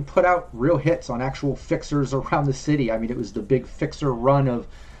 They even put out real hits on actual fixers around the city. It was the big fixer run of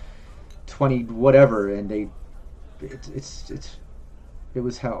 20 whatever, and it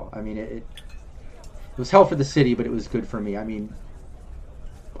was hell. It was hell for the city, but it was good for me.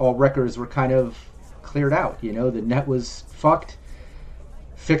 All records were kind of cleared out. The net was fucked.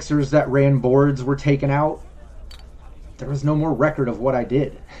 Fixers that ran boards were taken out. There was no more record of what I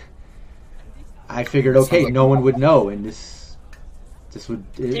did. I figured, okay, no one would know, and this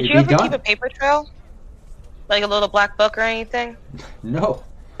would be done. Did you ever keep a paper trail? Like a little black book or anything? No,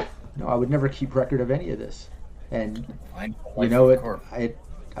 I would never keep record of any of this. And I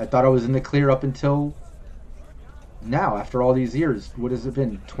thought I was in the clear up until now, after all these years. What has it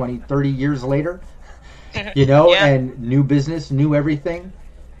been, 20, 30 years later? Yeah. And new business, new everything.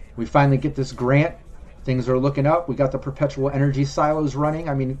 We finally get this grant. Things are looking up. We got the perpetual energy silos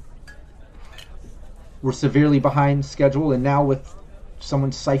running. we're severely behind schedule, and now with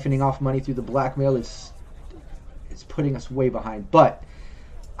someone siphoning off money through the blackmail, it's putting us way behind. But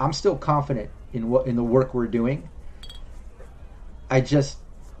I'm still confident in the work we're doing. I just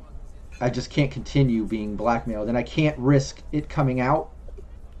can't continue being blackmailed, and I can't risk it coming out,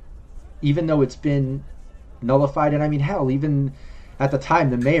 even though it's been nullified. And I mean, hell, even at the time,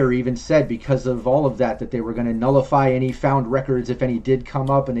 the mayor even said because of all of that they were going to nullify any found records if any did come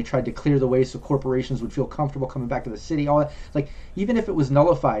up, and they tried to clear the way so corporations would feel comfortable coming back to the city. All that, like, even if it was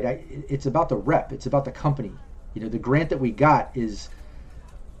nullified, it's about the rep, it's about the company. You know, the grant that we got is,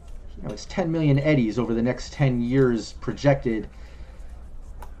 you know, it's 10 million eddies over the next 10 years projected,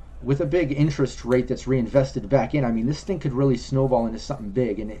 with a big interest rate that's reinvested back in. I mean, this thing could really snowball into something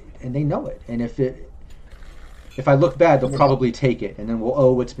big, and they know it. And if I look bad, they'll probably take it, and then we'll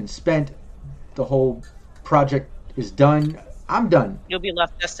owe what's been spent. The whole project is done. I'm done. You'll be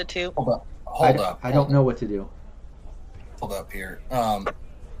left destitute. Hold up. I don't know what to do. Hold up here.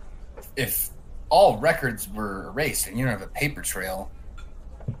 If all records were erased and you don't have a paper trail,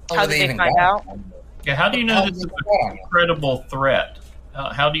 how did they find out? Yeah, how do you know this is a credible threat?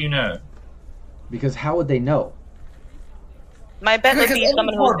 How do you know? Because how would they know? My bet would be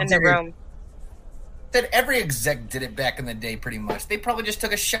someone who was in the room. That every exec did it back in the day, pretty much. They probably just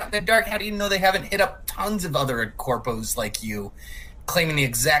took a shot in the dark. How do you know they haven't hit up tons of other corpos like you, claiming the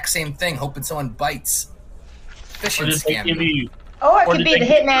exact same thing, hoping someone bites? Phishing scam. Or it could be the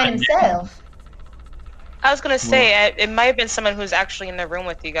hitman himself. I was gonna say it might have been someone who's actually in the room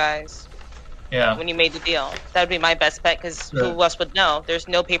with you guys. Yeah. When you made the deal, that would be my best bet, because who else would know? There's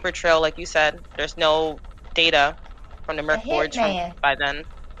no paper trail, like you said. There's no data from the Merc boards by then.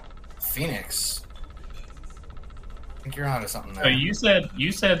 Phoenix. I think you're onto something there. So you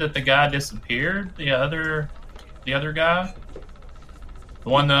said that the guy disappeared. The other guy, the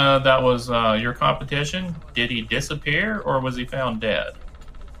one that was your competition. Did he disappear, or was he found dead?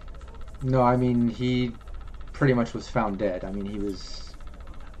 No, I mean, he pretty much was found dead. I mean, he was.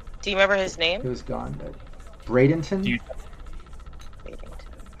 Do you remember his name? He was gone. Bradenton?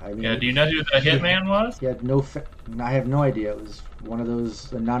 I mean, do you know who the hitman was? He had no. I have no idea. It was one of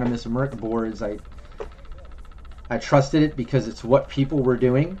those anonymous Merc boards. I trusted it because it's what people were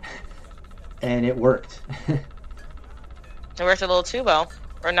doing, and it worked. It worked a little too well,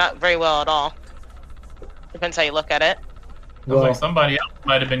 or not very well at all. Depends how you look at it. Well, like somebody else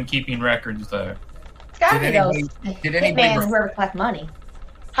might have been keeping records, though. It's gotta be those hitman and whoever collect money.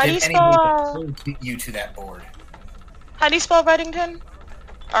 How do you spell you to that board? How do you spell Reddington?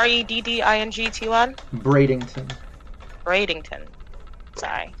 Reddington? Bradenton. Bradenton.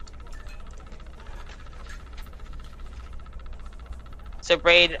 Sorry. So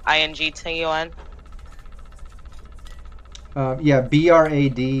Braid INGTON? Yeah,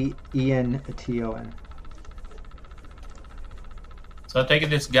 BRADENTON. So I take it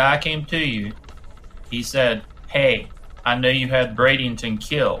this guy came to you. He said, "Hey, I know you had Bradenton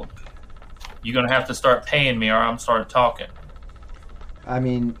killed. You're going to have to start paying me or I'm start talking." I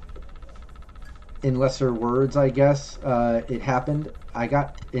mean, in lesser words, I guess, it happened. I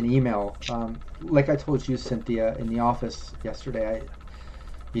got an email, like I told you, Cynthia, in the office yesterday.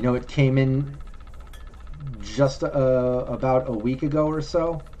 It came in just about a week ago or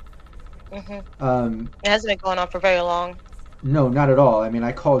so. Mm-hmm. It hasn't been going on for very long. No, not at all. I mean,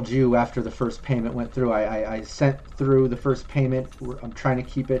 I called you after the first payment went through. I sent through the first payment. I'm trying to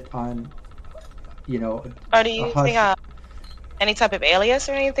keep it on, Are you using any type of alias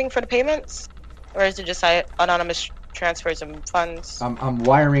or anything for the payments? Or is it just anonymous transfers of funds? I'm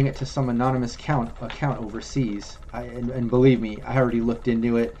wiring it to some anonymous account overseas. And believe me, I already looked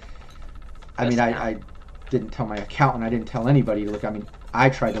into it. I mean, I didn't tell my accountant. I didn't tell anybody to look. I mean, I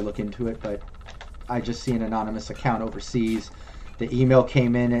tried to look into it, but I just see an anonymous account overseas. The email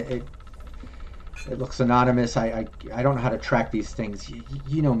came in. It looks anonymous. I don't know how to track these things.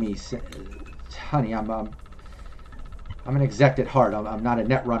 You know me, honey. I'm an exec at heart. I'm not a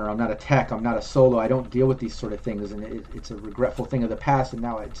net runner. I'm not a tech. I'm not a solo. I don't deal with these sort of things, and it's a regretful thing of the past. And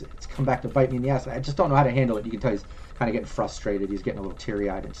now it's come back to bite me in the ass. I just don't know how to handle it. You can tell he's kind of getting frustrated. He's getting a little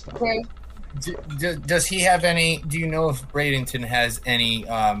teary-eyed and stuff. Okay. Does he have any? Do you know if Bradenton has any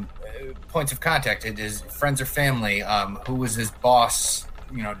points of contact? His friends or family? Who was his boss?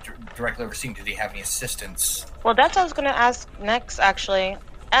 Directly overseeing. Did he have any assistants? Well, that's what I was going to ask next. Actually,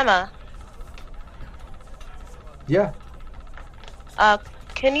 Emma. Yeah.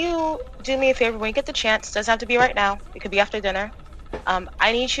 Can you do me a favor when you get the chance? Doesn't have to be right now. It could be after dinner.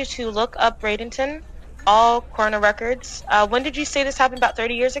 I need you to look up Bradenton, all coroner records. When did you say this happened? About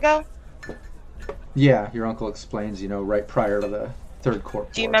 30 years ago? Yeah, your uncle explains, right prior to Third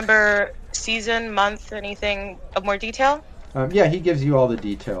Corp. Do you remember season, month, anything of more detail? Yeah, he gives you all the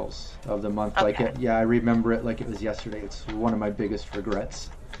details of the month. Okay. I remember it like it was yesterday. It's one of my biggest regrets.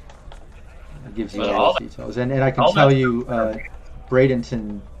 It gives you Well, all all those details. And I can all tell that- you,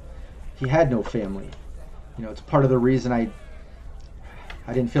 Bradenton, he had no family. You know, it's part of the reason I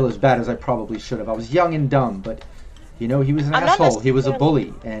didn't feel as bad as I probably should have. I was young and dumb, but, you know, he was an I'm not asshole. He was a necessarily-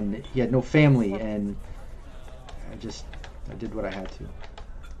 bully, and he had no family, and I did what I had to.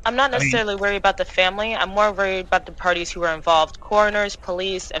 I'm not necessarily worried about the family. I'm more worried about the parties who were involved. Coroners,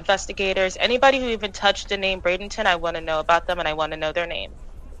 police, investigators, anybody who even touched the name Bradenton, I want to know about them and I want to know their name.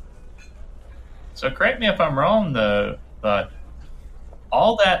 So correct me if I'm wrong, though, but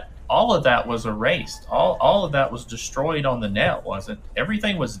all of that was erased. All of that was destroyed on the net, wasn't?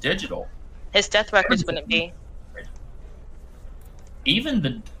 Everything was digital. His death records wouldn't be. Even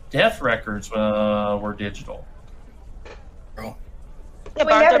the death records were digital. Bro. Yeah, We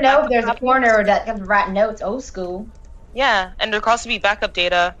but aren't never there know if backup there's a copies? corner that can write notes old school. Yeah, and there could also be backup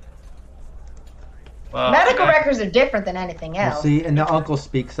data. Well, Medical okay. records are different than anything You else. see, and the uncle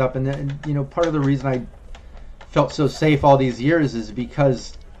speaks up, and you know, part of the reason I felt so safe all these years is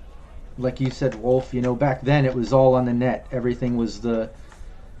because, like you said, Wolf, you know, back then it was all on the net. Everything was it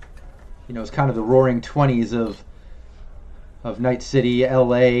was kind of the roaring 20s of Night City,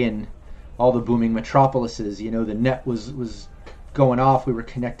 LA, and all the booming metropolises. You know, the net was going off. We were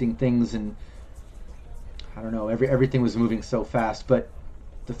connecting things, and I don't know, everything was moving so fast. But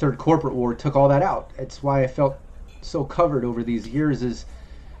the Third Corporate War took all that out. It's why I felt so covered over these years. Is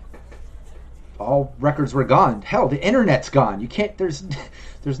all records were gone. Hell, the internet's gone. You can't. There's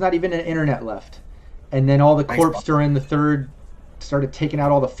not even an internet left. And then all the corps during the Third started taking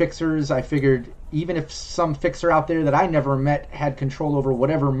out all the fixers. I figured even if some fixer out there that I never met had control over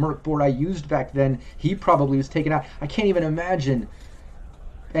whatever Merc board I used back then, he probably was taken out. I can't even imagine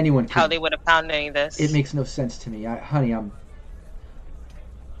anyone How could. they would have found any of this. It makes no sense to me. Honey, I'm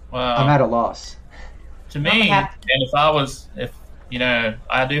Well, at a loss. to me, and if you know,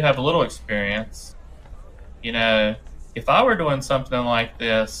 I do have a little experience. You know, if I were doing something like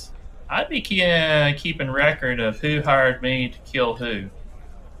this, I'd be keeping record of who hired me to kill who.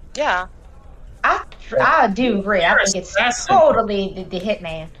 Yeah. I do agree. I think it's Assassin. totally the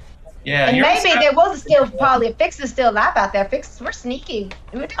hitman. Yeah, And you're maybe assassin. there was still probably a fixer still alive out there. Fixers were sneaky.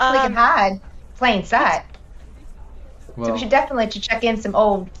 We definitely can hide plain sight. So Well, we should definitely check in some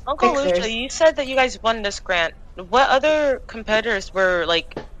old Uncle fixers. Lucia, you said that you guys won this grant. What other competitors were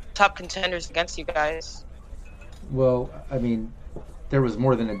like top contenders against you guys? well, I mean, there was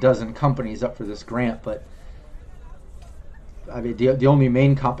more than a dozen companies up for this grant, but I mean, the only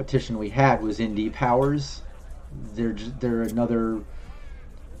main competition we had was Indie Powers. They're another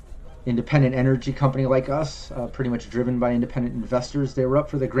independent energy company like us, pretty much driven by independent investors. They were up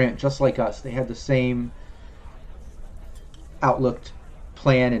for the grant just like us. They had the same outlook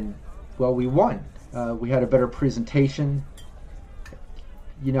plan, and well, we won. We had a better presentation.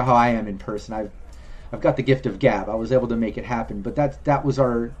 You know how I am in person. I've got the gift of gab. I was able to make it happen, but that was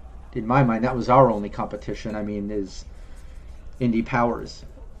in my mind, that was our only competition. I mean, is Indie Powers.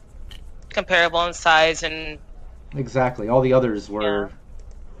 Comparable in size and Exactly. All the others were.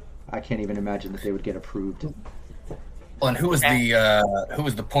 I can't even imagine that they would get approved. Well, and who was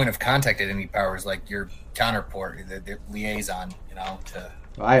the point of contact at Indie Powers, like your counterpart, the liaison, you know?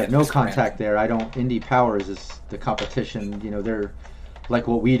 I have no this grant? contact there. I don't. Indie Powers is the competition. You know, they're like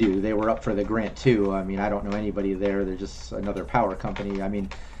what we do. They were up for the grant too. I mean, I don't know anybody there. They're just another power company. I mean,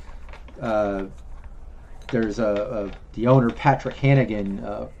 there's the owner, Patrick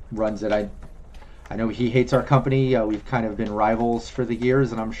Hannigan, runs it. I know he hates our company. We've kind of been rivals for the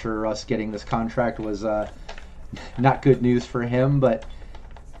years, and I'm sure us getting this contract was not good news for him. But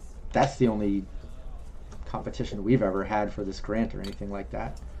that's the only competition we've ever had for this grant or anything like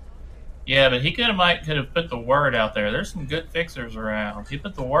that. Yeah, but he could have put the word out there. There's some good fixers around. He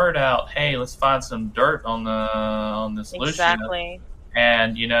put the word out. Hey, let's find some dirt on this Lucia. exactly.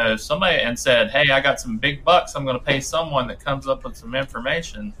 And you know, somebody and said, "Hey, I got some big bucks. I'm going to pay someone that comes up with some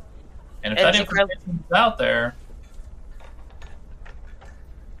information." And if that It's information is out there,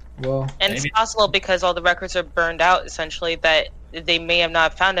 Well, And it's Maybe. possible because all the records are burned out, essentially, that they may have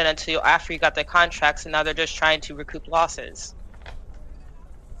not found it until after you got the contracts, and now they're just trying to recoup losses.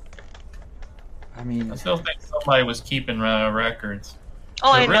 I mean, I still think somebody was keeping records.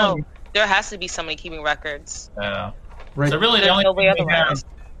 Oh, So I know. really- There has to be somebody keeping records. right. So really, the There's only no way thing we have, otherwise.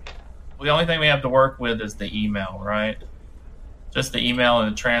 the only thing we have to work with is the email, right? Just the email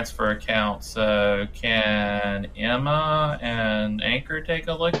and the transfer account. So can Emma and Anchor take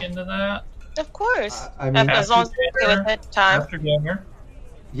a look into that? Of course. I mean, as long as we're okay with it, time. After dinner.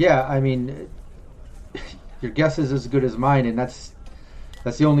 Yeah, I mean, your guess is as good as mine, and that's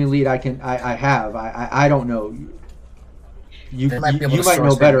the only lead I have. I don't know. You might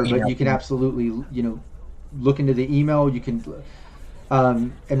know better, but you can absolutely look into the email. You can,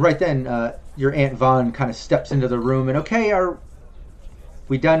 and right then your Aunt Vaughn kind of steps into the room and, okay, are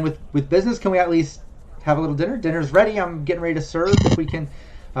we done with business? Can we at least have a little dinner? Dinner's ready. I'm getting ready to serve. If we can.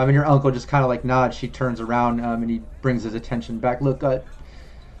 And your uncle just kind of like nods. She turns around and he brings his attention back. Look,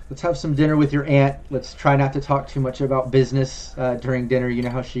 let's have some dinner with your aunt. Let's try not to talk too much about business during dinner. You know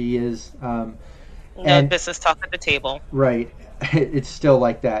how she is. No business talk at the table. Right. It's still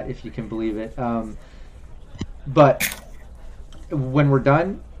like that, if you can believe it. But when we're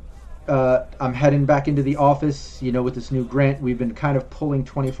done, I'm heading back into the office. With this new grant, we've been kind of pulling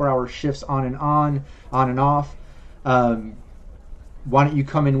 24-hour shifts on and off. Why don't you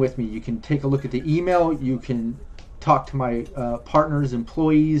come in with me? You can take a look at the email. You can talk to my partners,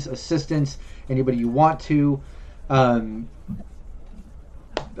 employees, assistants, anybody you want to.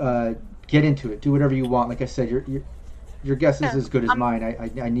 Get into it. Do whatever you want. Like I said, your guess is as good as mine.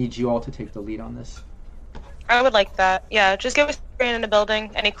 I need you all to take the lead on this. I would like that. Yeah, just give us a screen in the building,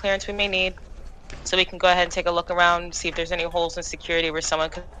 any clearance we may need, so we can go ahead and take a look around, see if there's any holes in security where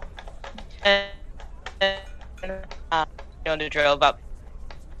someone could the drill about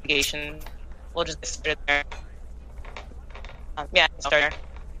investigation. We'll just start there. Start there.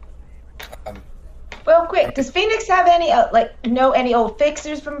 Real quick, does Phoenix have any know any old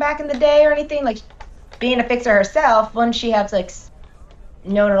fixers from back in the day or anything? Like, being a fixer herself, wouldn't she have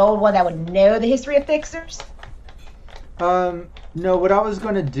known an old one that would know the history of fixers? No. What I was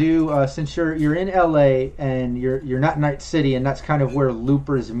going to do, since you're in LA and you're not Night City, and that's kind of where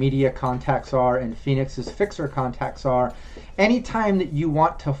Looper's media contacts are and Phoenix's fixer contacts are. Anytime that you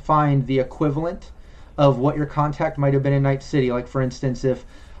want to find the equivalent of what your contact might have been in Night City, like for instance, if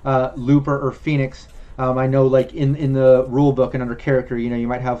Looper or Phoenix, I know like in the rule book and under character, you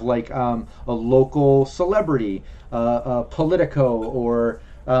might have like a local celebrity, Politico, or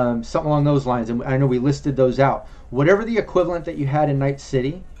something along those lines. And I know we listed those out. Whatever the equivalent that you had in Night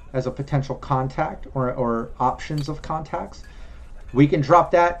City as a potential contact or options of contacts, we can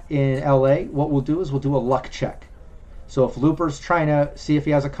drop that in LA. What we'll do is we'll do a luck check. So if Looper's trying to see if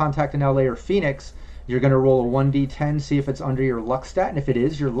he has a contact in LA or Phoenix, you're going to roll a 1d10, see if it's under your luck stat. And if it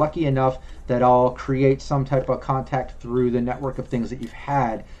is, you're lucky enough that I'll create some type of contact through the network of things that you've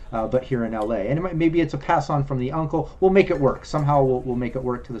had, but here in LA. And maybe it's a pass on from the uncle. We'll make it work. Somehow we'll make it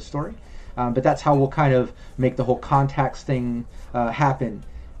work to the story. But that's how we'll kind of make the whole contacts thing happen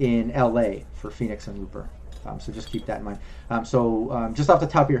in LA for Phoenix and Looper. So just keep that in mind. So just off the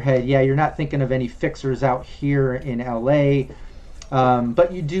top of your head, yeah, you're not thinking of any fixers out here in LA.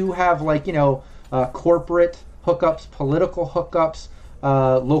 But you do have corporate hookups, political hookups,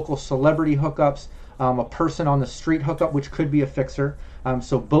 local celebrity hookups, a person on the street hookup, which could be a fixer.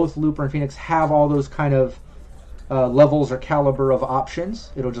 So both Looper and Phoenix have all those kind of levels or caliber of options.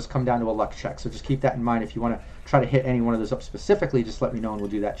 It'll just come down to a luck check. So just keep that in mind. If you want to try to hit any one of those up specifically, just let me know and we'll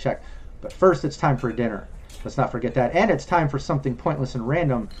do that check. But first, it's time for dinner. Let's not forget that. And it's time for something pointless and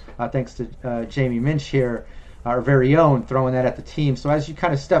random, thanks to Jamie Minch here, our very own, throwing that at the team. So as you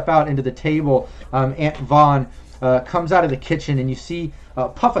kind of step out into the table, Aunt Vaughn comes out of the kitchen and you see a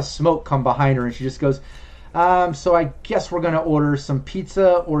puff of smoke come behind her, and she just goes, so I guess we're going to order some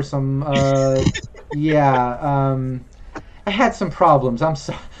pizza or some, I had some problems.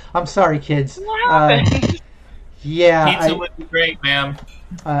 I'm sorry, kids. What happened? Pizza would be great, ma'am.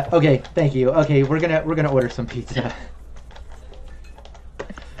 Okay, thank you. Okay, we're gonna order some pizza.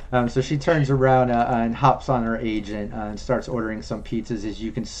 So she turns around and hops on her agent and starts ordering some pizzas. As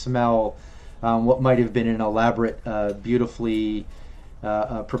you can smell what might have been an elaborate, beautifully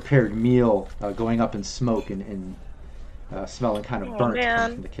prepared meal going up in smoke and smelling kind of burnt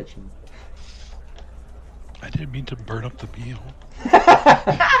coming from the kitchen. I didn't mean to burn up the meal.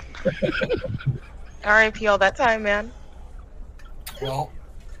 R.I.P. all that time, man. Well,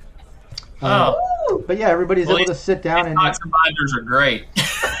 but yeah, everybody's able to sit down and binders are great.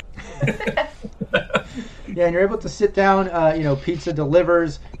 Yeah, and you're able to sit down. Pizza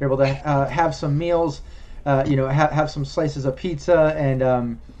delivers. You're able to have some meals. Have some slices of pizza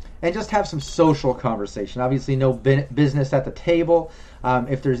and just have some social conversation. Obviously, no business at the table.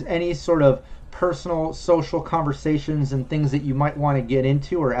 If there's any sort of personal social conversations and things that you might want to get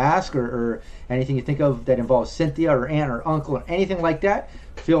into or ask or anything you think of that involves Cynthia or aunt or uncle or anything like that,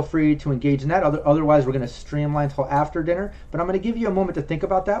 feel free to engage in that. Otherwise, we're going to streamline till after dinner. But I'm going to give you a moment to think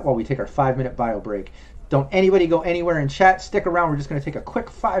about that while we take our 5-minute bio break. Don't anybody go anywhere in chat. Stick around. We're just going to take a quick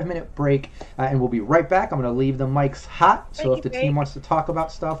 5-minute break, and we'll be right back. I'm going to leave the mics hot, so if the team wants to talk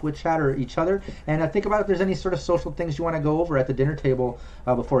about stuff with chat or each other, and think about if there's any sort of social things you want to go over at the dinner table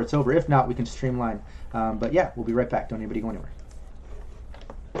before it's over. If not, we can streamline. But yeah, we'll be right back. Don't anybody go anywhere.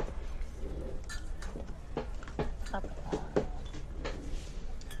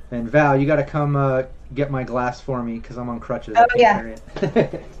 And Val, you got to come get my glass for me because I'm on crutches. Oh, yeah.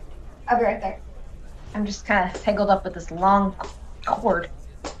 I'll be right there. I'm just kind of tangled up with this long cord.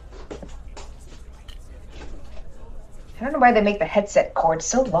 I don't know why they make the headset cord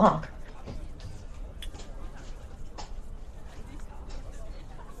so long.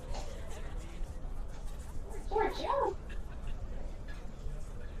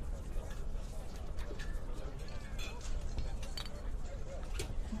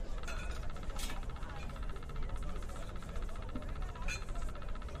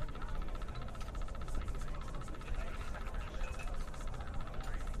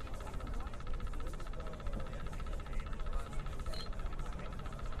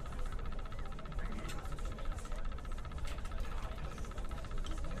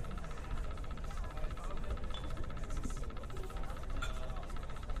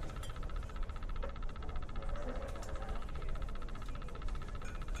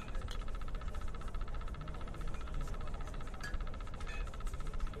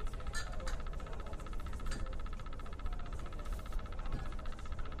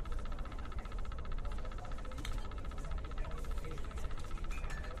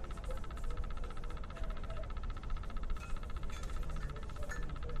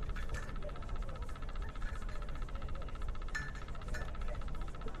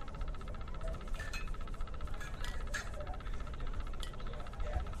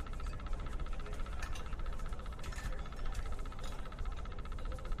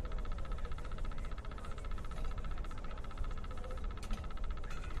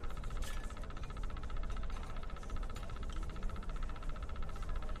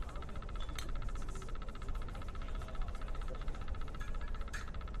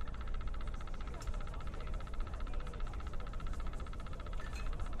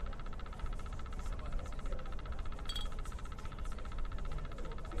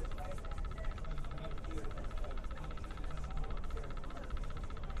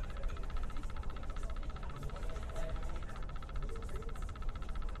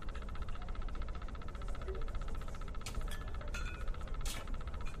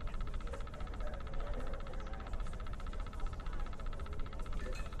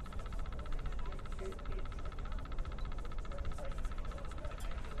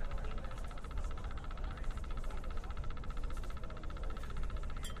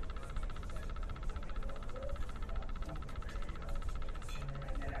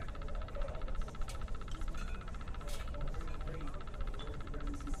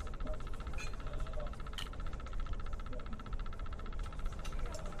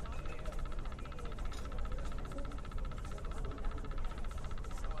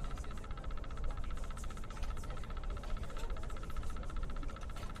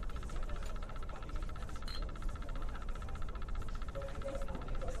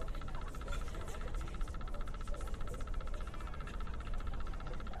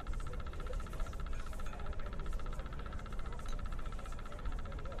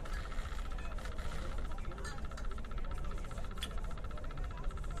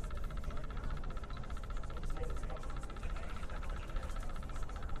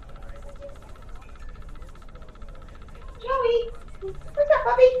 Joey, what's up,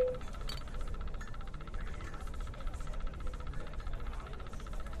 puppy?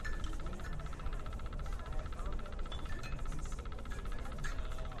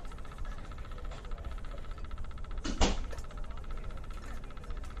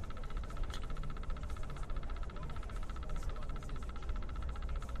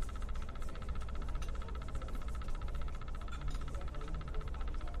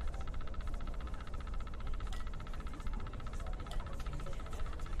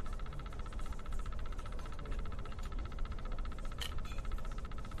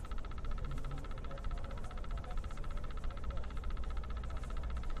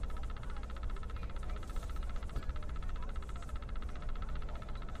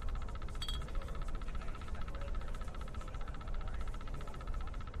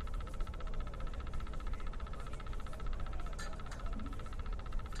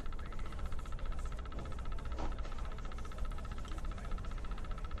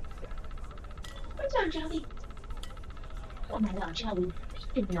 What's on, Joey? Oh my God, Joey,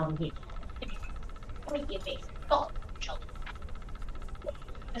 you know me. Let me get me. Oh, Joey.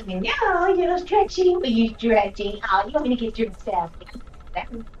 No, you're stretching. Are you stretching? Oh, you want me to get your stuff?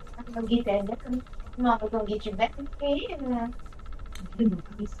 I'm gonna get that. Mama gonna get your back. Yeah.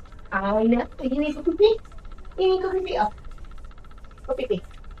 I know. You need to go pee. You need to go pee. Oh, go pee.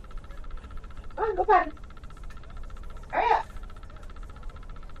 Come on, go potty. Hurry up.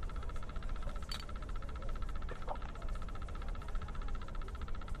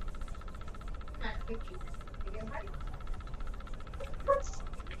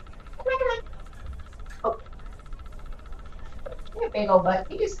 Oh, your big old butt.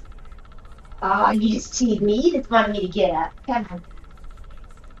 You just cheated me. You just wanted me to get up. Come on.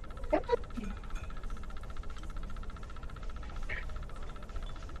 Come on.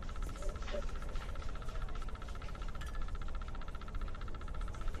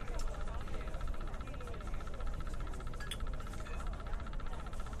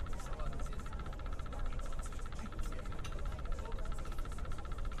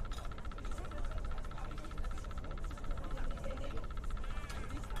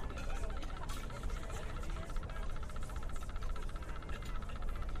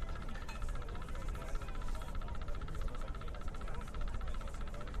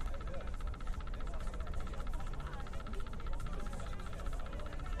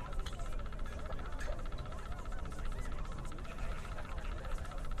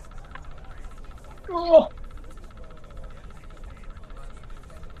 Oh.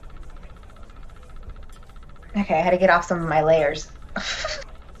 Okay, I had to get off some of my layers.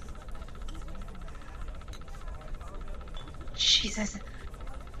 Jesus.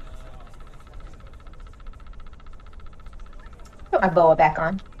 Put my boa back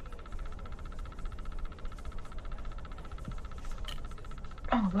on.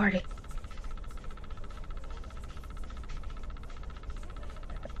 Oh, Lordy.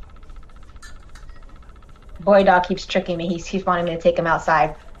 Boy dog keeps tricking me. He keeps wanting me to take him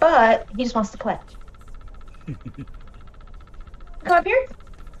outside, but he just wants to play. Come up here.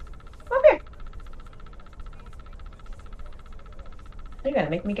 Come up here. You're gonna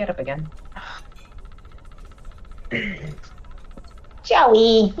make me get up again.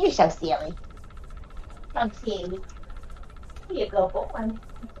 Joey, you're so silly. I'm silly. Here you go, boy.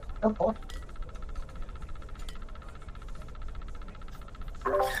 Go, boy.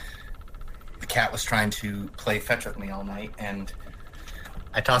 The cat was trying to play fetch with me all night, and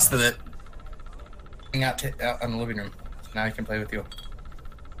I tossed the thing out in the living room. So now he can play with you.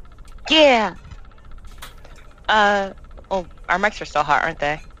 Yeah. Oh, our mics are still hot, aren't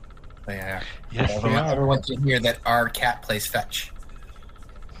they? They are. Yes, they are. Everyone can hear that our cat plays fetch.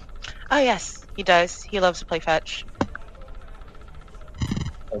 Oh yes, he does. He loves to play fetch.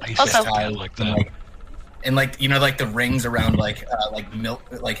 I used Also- to have a cat like that. And like, you know, like the rings around like milk,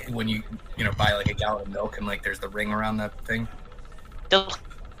 like when you buy like a gallon of milk and like there's the ring around that thing. The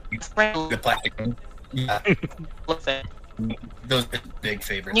The plastic ring. Yeah, listen, those are big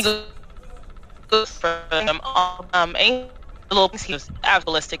favorites. you go for them. Any little things he was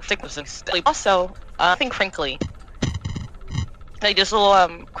ballistic. Also, I think crinkly. Like just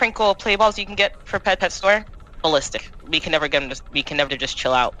little crinkle play balls you can get for pet store. Ballistic. We can never get him. We can never just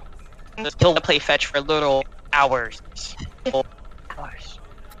chill out. He'll play fetch for little hours. Hours.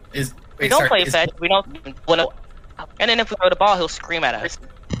 We don't play fetch. We don't. And then if we throw the ball, he'll scream at us.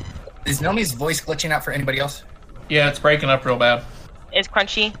 Is Nomi's voice glitching out for anybody else? Yeah, it's breaking up real bad. It's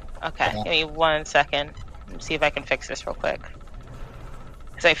crunchy. Okay, Yeah. give me 1 second. Let me see if I can fix this real quick.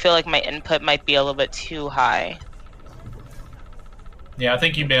 Because I feel like my input might be a little bit too high. Yeah, I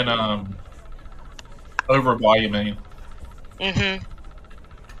think you've been over voluming Mm-hmm.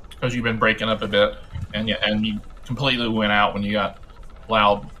 because you've been breaking up a bit, and you completely went out when you got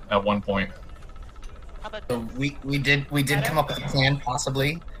loud at one point. How about So we did come up with a plan,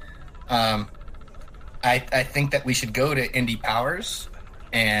 possibly. I think that we should go to Indy Powers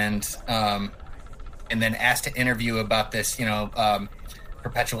and then ask to interview about this,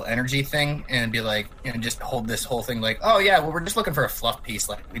 perpetual energy thing, and be like, just hold this whole thing like, oh yeah, well, we're just looking for a fluff piece.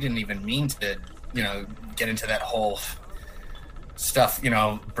 Like, we didn't even mean to, get into that whole stuff,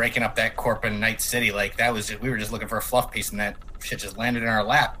 breaking up that corp in Night City. Like, that was we were just looking for a fluff piece, and that shit just landed in our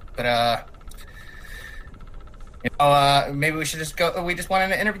lap. But maybe we should just go. We just wanted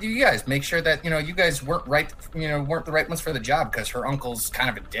to interview you guys, make sure that you guys weren't right, weren't the right ones for the job, because her uncle's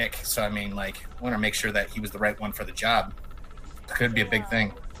kind of a dick. So I mean, like, want to make sure that he was the right one for the job. Could be a big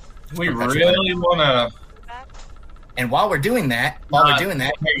thing. We really want to. And while we're doing that, I hear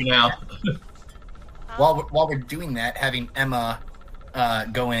you now. while we're doing that, having Emma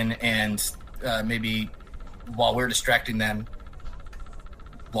go in and maybe while we're distracting them,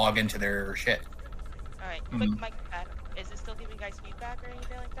 log into their shit. All right, quick mic check. Is this still giving you guys feedback or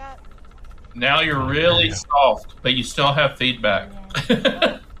anything like that? Now you're really soft, but you still have feedback.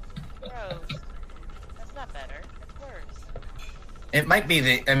 Gross. That's not better. It's worse. It might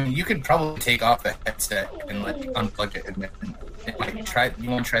be I mean, you could probably take off the headset and like unplug it, and then it might try.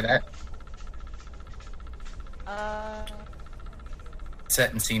 You want to try that?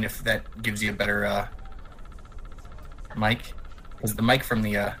 Set and seeing if that gives you a better mic, because the mic from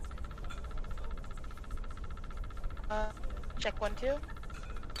the check 1, 2.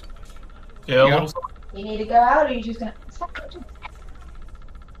 Yeah, Yeah. You need to go out, or you just gonna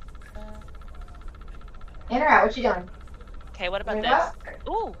in or out? What you doing? Okay, what about Wanna this?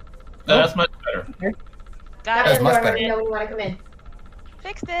 go out? Ooh, that's much better. got That's it. much better. Let me know when you want to come in.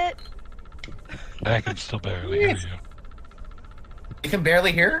 Fixed it. I can still barely hear you. you can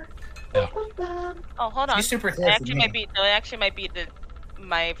barely hear. Oh, hold on. She's super It close to actually me. might be. No, it actually might be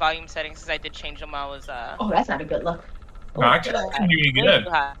my volume settings, because I did change them while I was. Oh, that's not a good look. No, I can hear you good.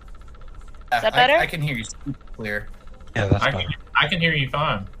 Is that better? I can hear you super clear. Yeah, that's I better. can hear you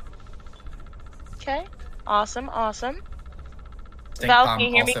fine. Okay. Awesome. Think Val, Tom can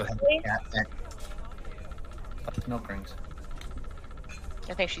you hear me also has clearly? a cat that milk rings.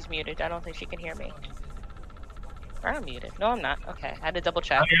 I think she's muted. I don't think she can hear me. Or I'm muted. No, I'm not. Okay, I had to double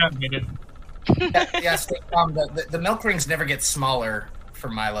check. Oh, yeah, muted. Yes, the milk rings never get smaller for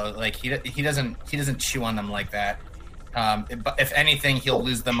Milo. Like he doesn't chew on them like that. If anything, he'll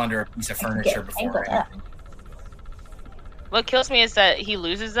lose them under a piece of furniture before anything. What kills me is that he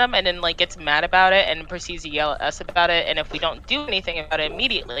loses them and then like gets mad about it and proceeds to yell at us about it. And if we don't do anything about it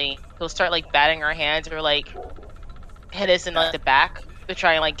immediately, he'll start like batting our hands or like hit us in like the back to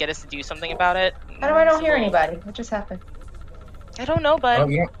try and like get us to do something about it. How do I don't hear anybody? What just happened? I don't know, bud. Oh,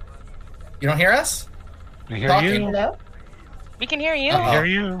 you don't hear us? We hear Talking. you. Hello? We can hear you. We hear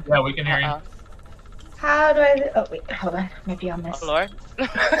you. Yeah, we can hear you. Uh-oh. How do I? Oh wait, hold on. Maybe on this. Oh Lord. We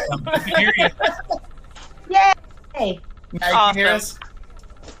can hear you. Yay! Now you can hear us?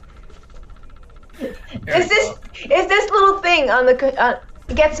 Is this little thing on the?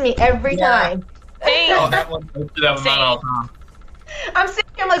 It gets me every Yeah. time. Hey. Oh, that one. I do that with mine all the time. I'm sitting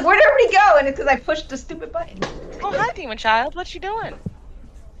here, I'm like, where'd everybody go? And it's because I pushed the stupid button. Oh hi, Demon Child. What you doing?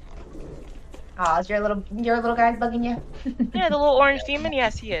 Oh, is your little guy bugging you? Yeah, the little orange demon.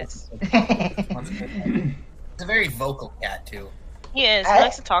 Yes, he is. It's a very vocal cat too. He is. He I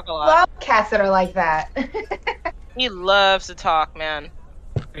likes to talk a lot. love cats that are like that. He loves to talk, man.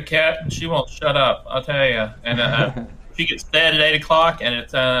 The cat, she won't shut up. I'll tell you. And she gets fed at 8 o'clock, and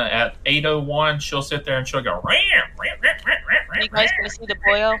it's at 8:01. She'll sit there and she'll go. Are you guys gonna see the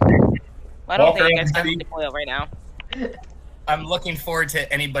boyo? I don't think you guys can see the boyo right now. I'm looking forward to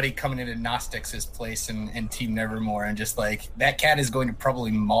anybody coming into Gnostics' place and Team Nevermore and just like that cat is going to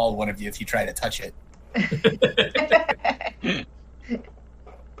probably maul one of you if you try to touch it.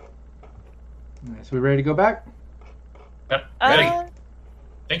 Nice. We ready to go back? Yep, ready. Uh,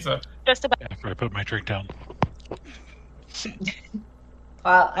 Think so. just about. After I put my drink down.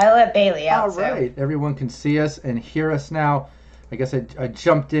 Well, I let Bailey out. All right. Everyone can see us and hear us now. I guess I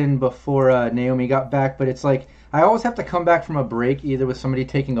jumped in before Naomi got back, but it's like I always have to come back from a break either with somebody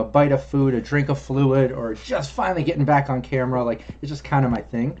taking a bite of food, a drink of fluid, or just finally getting back on camera. Like, it's just kind of my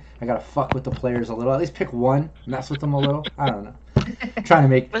thing. I got to fuck with the players a little. At least pick one, mess with them a little. I don't know. Trying to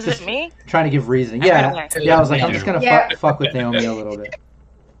make... Was just it me? Trying to give reason. I Yeah. don't know. Yeah, I was like, I'm just going to Yeah. fuck with Naomi a little bit.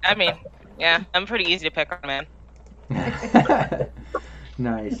 I mean, yeah, I'm pretty easy to pick on, man.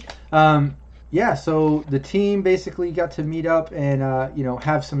 Nice. Yeah, so the team basically got to meet up and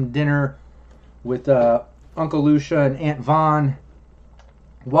have some dinner with Uncle Lucia and Aunt Vaughn.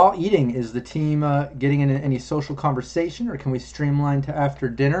 While eating, is the team getting into any social conversation, or can we streamline to after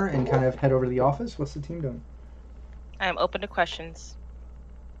dinner and kind of head over to the office? What's the team doing? I am open to questions.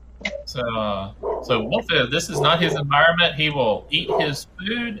 So Wolf, this is not his environment. He will eat his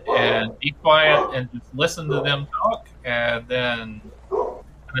food and be quiet and just listen to them talk, and then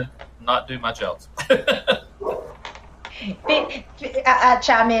not do much else.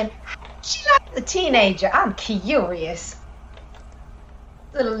 Chime in. She like the teenager. I'm curious.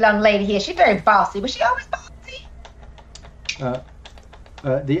 Little young lady here. She's very bossy. Was she always bossy?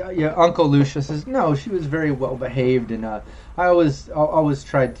 Uncle Lucia says no. She was very well behaved, and I always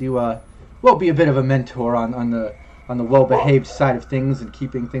tried to be a bit of a mentor on the well behaved side of things and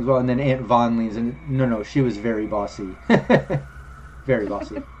keeping things well. And then Aunt Vaughn leans in. No, she was very bossy, very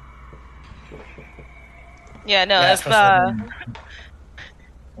bossy. Yeah, no, Yeah,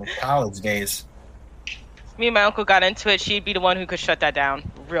 if college days. me and my uncle got into it, she'd be the one who could shut that down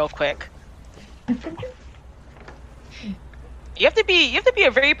real quick. You have to be a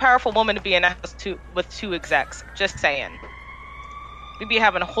very powerful woman to be in a house with two execs. Just saying. we'd be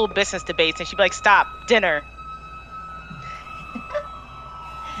having a whole business debates, and she'd be like, "Stop, dinner."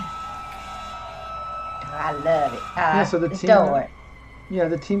 I love it. So the team, door.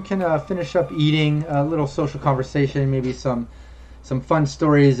 the team can finish up eating, a little social conversation, maybe some fun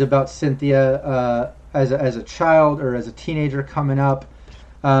stories about Cynthia as a child or as a teenager coming up,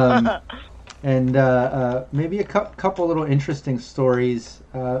 and maybe a couple little interesting stories.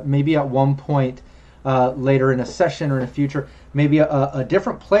 Maybe at one point later in a session or in the future, maybe a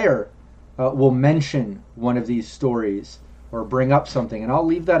different player will mention one of these stories or bring up something, and I'll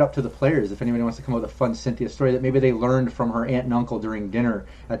leave that up to the players if anybody wants to come up with a fun Cynthia story that maybe they learned from her aunt and uncle during dinner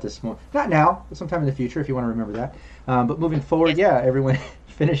at this moment. Not now, but sometime in the future if you want to remember that. But moving forward, everyone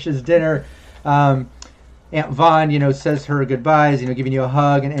finishes dinner. Aunt Vaughn, says her goodbyes, giving you a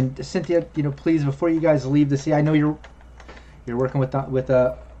hug, and Cynthia, please, before you guys leave the sea, I know you're working with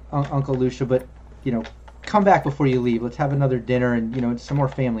Uncle Lucia, but come back before you leave. Let's have another dinner and some more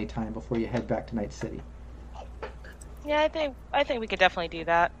family time before you head back to Night City. Yeah, I think we could definitely do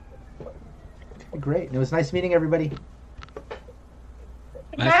that. Okay, great. And it was nice meeting everybody.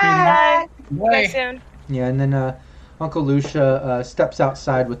 Bye. See you guys soon. Yeah, and then Uncle Lucia steps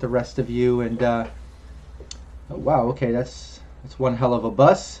outside with the rest of you, and oh, wow, okay, that's one hell of a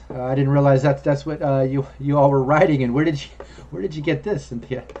bus. I didn't realize that's what you all were riding in. Where did you get this,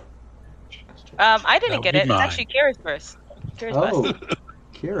 Cynthia? I didn't get it. Mine. It's actually Kira's bus. Oh,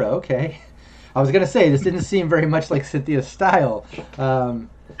 Kira, okay. I was going to say, this didn't seem very much like Cynthia's style. I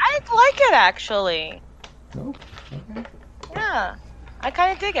like it, actually. Oh, okay. Yeah, I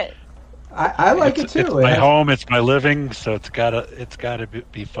kind of dig it. I like it too. It's my home, it's my living, so it's gotta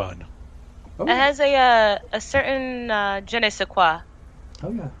be fun. Oh, It has a certain je ne sais quoi.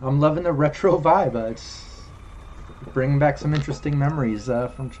 Oh yeah, I'm loving the retro vibe. It's bringing back some interesting memories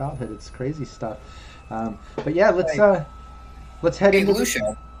from childhood. It's crazy stuff. But yeah, let's head into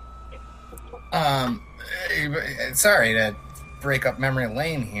Lucia. Sorry to break up memory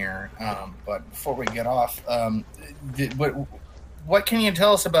lane here, but before we get off, what can you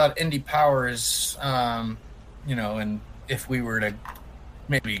tell us about Indy Powers? And if we were to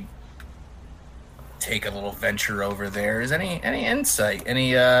maybe take a little venture over there, is any insight,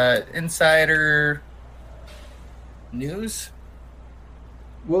 any insider news?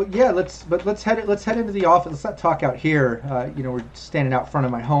 Well, yeah, let's head into the office. Let's not talk out here. We're standing out front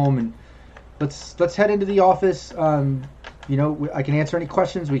of my home, and let's head into the office. I can answer any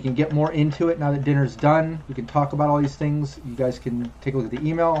questions. We can get more into it now that dinner's done. We can talk about all these things. You guys can take a look at the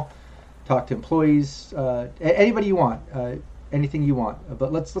email, talk to employees, anybody you want, anything you want.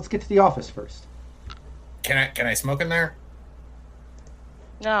 But let's get to the office first. Can I smoke in there?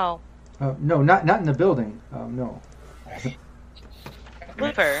 No. No, not in the building. No.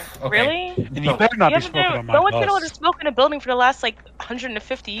 Looper, Okay. really? And you better not be smoking on my No one's bus. been able to smoke in a building for the last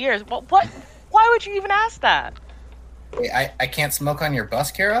 150 years. What? Why would you even ask that? Wait, I can't smoke on your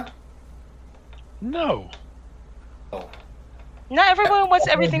bus, Kira? No. Oh. Not everyone wants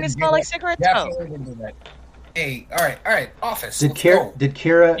everything to smell like cigarette smoke. Definitely didn't do that. Hey, all right, office. Did let's go.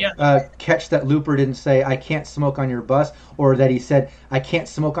 Kira catch that Looper didn't say, "I can't smoke on your bus," or that he said, "I can't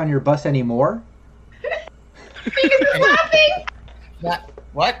smoke on your bus anymore"? Because he's laughing.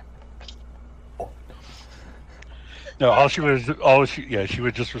 What? No, she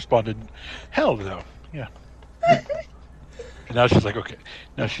would just responded, "Hell no." Yeah. And now she's like, okay.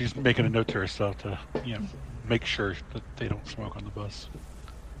 Now she's making a note to herself to, make sure that they don't smoke on the bus.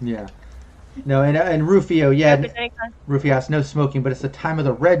 Yeah. No, and Rufio, Rufio asked no smoking, but it's the time of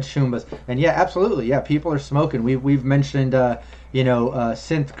the red Shumbas, and yeah, absolutely, yeah, people are smoking. We've mentioned,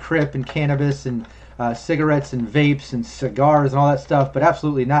 synth, crip, and cannabis, and cigarettes, and vapes, and cigars, and all that stuff, but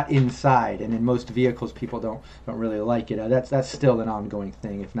absolutely not inside. And in most vehicles, people don't really like it. That's still an ongoing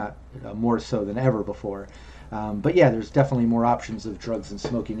thing, if not more so than ever before. But yeah, there's definitely more options of drugs and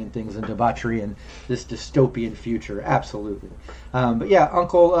smoking and things and debauchery in this dystopian future. Absolutely. But yeah,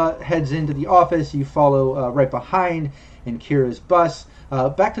 Uncle heads into the office. You follow right behind in Kira's bus.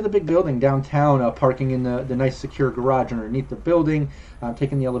 Back to the big building downtown, parking in the nice secure garage underneath the building,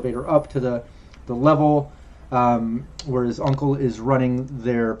 taking the elevator up to the level where his uncle is running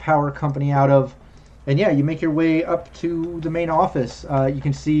their power company out of. And yeah, you make your way up to the main office. You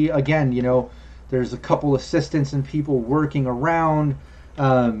can see, again, there's a couple assistants and people working around.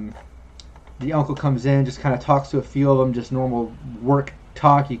 The uncle comes in, just kind of talks to a few of them, just normal work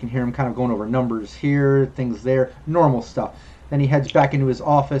talk. You can hear him kind of going over numbers here, things there, normal stuff. Then he heads back into his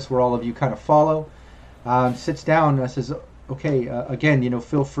office where all of you kind of follow. Sits down, says, okay, again,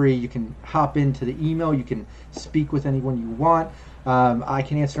 feel free. You can hop into the email. You can speak with anyone you want. I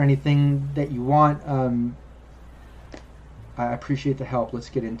can answer anything that you want. I appreciate the help. Let's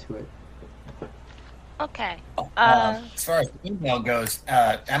get into it. Okay. As far as the email goes,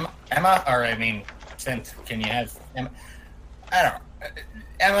 Emma, or I mean, Synth, can you have Emma? I don't know.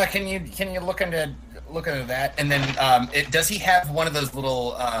 Emma, can you look into that? And then, does he have one of those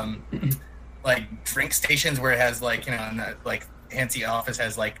little like drink stations where it has like like Hansi office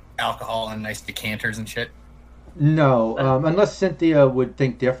has like alcohol and nice decanters and shit? No, unless Cynthia would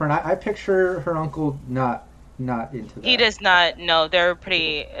think different. I picture her uncle not into that. He does not. No, they are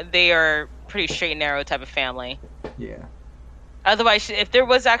pretty straight and narrow type of family. Yeah. Otherwise, if there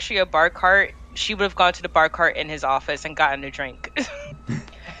was actually a bar cart, she would have gone to the bar cart in his office and gotten a drink.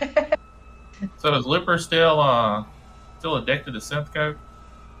 So is Looper still addicted to synth coke?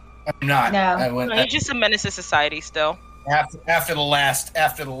 I'm not. No. He's just a menace to society still. After the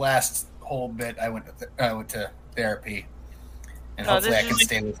last whole bit, I went to therapy, and hopefully I can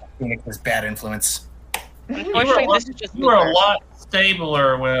stay with Phoenix's bad influence. Unfortunately, this is just you were a lot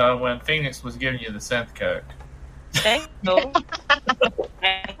stabler when Phoenix was giving you the synth coke. Thank you. I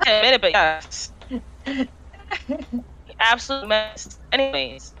can't admit it, but yes. Absolute mess.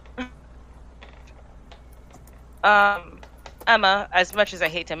 Anyways. Emma, as much as I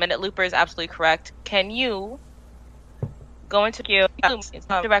hate to admit it, Looper is absolutely correct. Can you go into the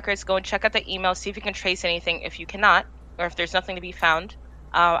records, go and check out the email, see if you can trace anything. If you cannot, or if there's nothing to be found,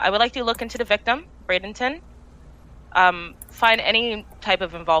 I would like to look into the victim, Bradenton. Find any type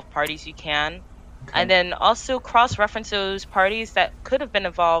of involved parties you can. Okay. And then also cross-reference those parties that could have been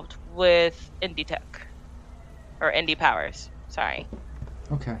involved with Indie Tech. Or Indie Powers, sorry.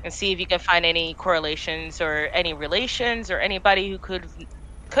 Okay. And see if you can find any correlations or any relations or anybody who could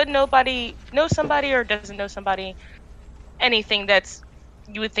know somebody or doesn't know somebody. Anything that's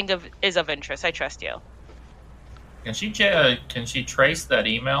you would think of is of interest. I trust you. Can she trace that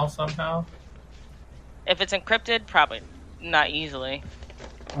email somehow? If it's encrypted, probably not easily.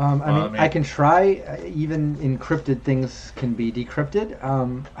 I mean, I can try. Even encrypted things can be decrypted.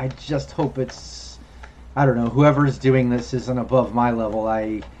 I just hope it's, I don't know, whoever is doing this isn't above my level.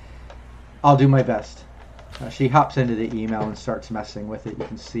 I'll do my best. She hops into the email and starts messing with it. You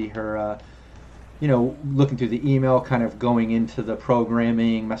can see her, looking through the email, kind of going into the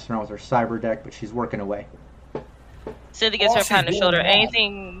programming, messing around with her cyber deck, but she's working away. Cynthia gives her a pound on the shoulder.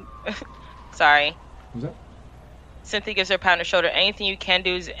 Anything... Sorry. Who's that? Cynthia gives her a pound on the shoulder. Anything you can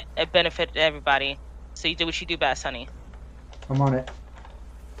do is a benefit to everybody. So you do what you do best, honey. I'm on it.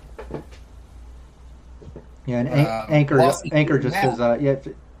 Yeah, and Anchor just says,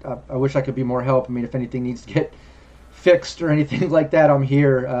 I wish I could be more help. I mean, if anything needs to get fixed or anything like that, I'm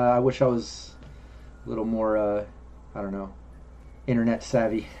here. I wish I was a little more, internet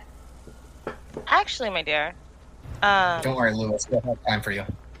savvy. Actually, my dear. Don't worry, Lewis. We'll have time for you.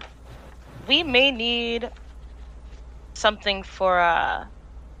 We may need something for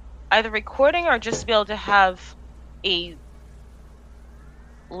either recording or just to be able to have a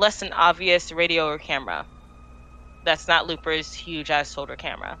less than obvious radio or camera. That's not Looper's huge-ass shoulder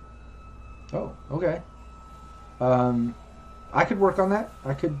camera. Oh, okay. I could work on that.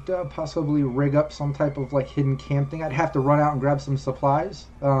 I could possibly rig up some type of hidden cam thing. I'd have to run out and grab some supplies.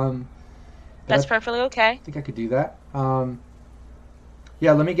 That's perfectly okay. I think I could do that.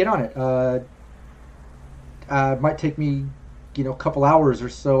 Yeah, let me get on it. It might take me, a couple hours or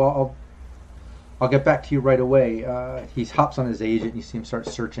so. I'll get back to you right away. He hops on his agent. You see him start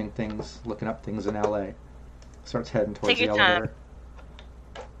searching things, looking up things in LA. Starts heading towards the elevator.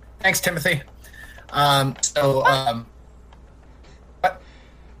 Time. Thanks, Timothy. What?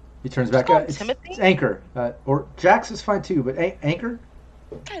 He turns back. It's Anchor. Or Jax is fine too, but Anchor?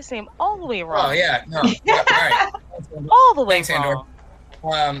 Got his name all the way wrong. Oh yeah, no, yeah, all right. All the way Thanks, wrong.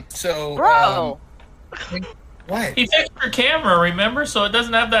 Andor. Bro. What? He fixed your camera, remember? So it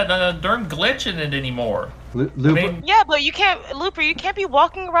doesn't have that darn glitch in it anymore. Yeah, but you can't, Looper, you can't be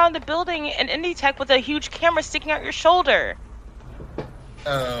walking around the building in Indie Tech with a huge camera sticking out your shoulder.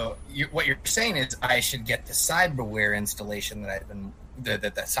 What you're saying is I should get the cyberware installation that I've been, the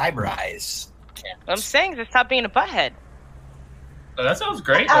Cyber Eyes cameras. I'm saying to stop being a butthead. Oh, that sounds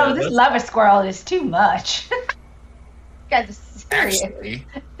great. Oh, this lover squirrel is too much. You guys are serious. Actually,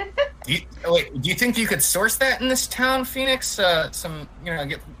 do you think you could source that in this town, Phoenix? Get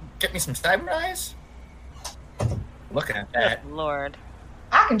me some Cyber Eyes? Looking at that. Good Lord.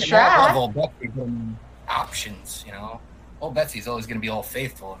 I can try. Old Betsy's options, Old Betsy's always going to be all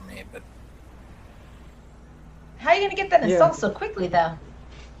faithful to me, but... How are you going to get that installed so quickly, though?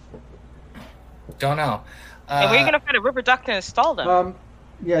 Don't know. And where are you going to find a rubber duck to install them?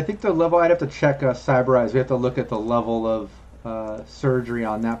 Yeah, I think the level, I'd have to check Cyber Eyes. We have to look at the level of surgery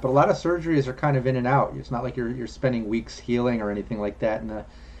on that. But a lot of surgeries are kind of in and out. It's not like you're spending weeks healing or anything like that in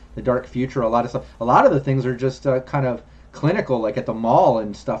the dark future. A lot of the things are just kind of clinical, like at the mall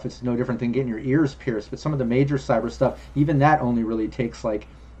and stuff. It's no different than getting your ears pierced. But some of the major cyber stuff, even that only really takes like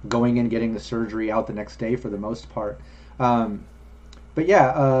going in, getting the surgery, out the next day for the most part. But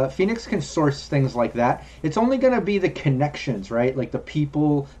yeah, Phoenix can source things like that. It's only going to be the connections, right? Like the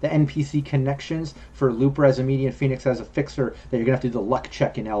people, the NPC connections for Looper as a medium, Phoenix as a fixer, that you're going to have to do the luck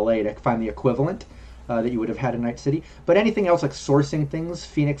check in LA to find the equivalent that you would have had in Night City. But anything else like sourcing things,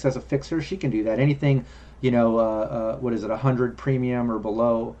 Phoenix as a fixer, she can do that. Anything, what is it, 100 premium or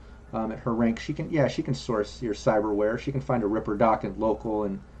below at her rank, she can source your cyberware. She can find a Ripper dock and local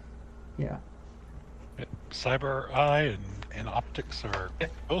and yeah. Cyber Eye and Optics are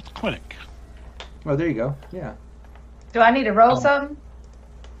both clinic. Oh, there you go. Yeah. Do I need to roll something?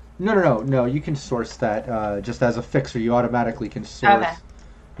 No. You can source that just as a fixer. You automatically can source. Okay.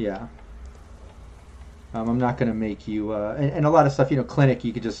 Yeah. I'm not going to make you and a lot of stuff. Clinic.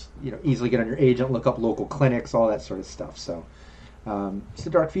 You could just easily get on your agent, look up local clinics, all that sort of stuff. So it's a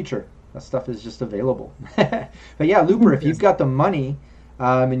dark future. That stuff is just available. But yeah, Looper, if you've got the money.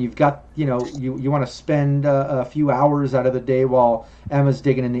 And you've got, you want to spend a few hours out of the day while Emma's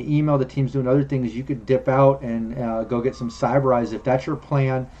digging in the email, the team's doing other things, you could dip out and go get some Cyber Eyes if that's your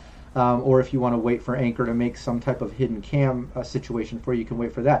plan. Or if you want to wait for Anchor to make some type of hidden cam situation for you, you can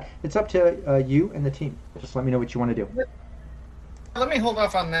wait for that. It's up to you and the team. Just let me know what you want to do. Let me hold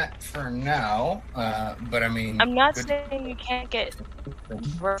off on that for now. But I mean... I'm not saying you can't get...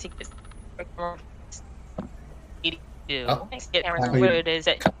 where it is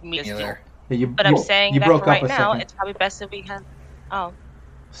that but I'm saying that for right now, it's probably best that we have. Oh,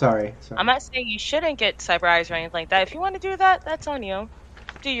 sorry. I'm not saying you shouldn't get Cyber Eyes or anything like that. If you want to do that, that's on you.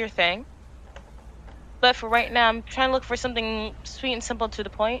 Do your thing. But for right now, I'm trying to look for something sweet and simple to the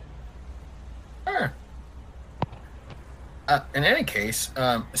point. Sure. In any case,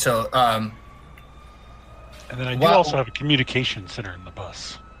 and then I do also have a communication center in the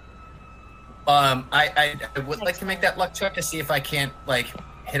bus. I would like to make that luck check to see if I can't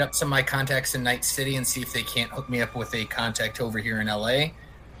hit up some of my contacts in Night City and see if they can't hook me up with a contact over here in LA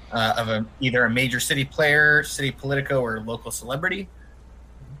of either a major city player, city politico, or local celebrity.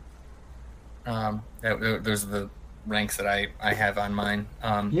 Those are the ranks that I have on mine.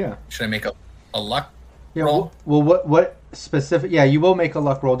 Yeah. Should I make a luck Yeah, roll? well, what specific? Yeah, you will make a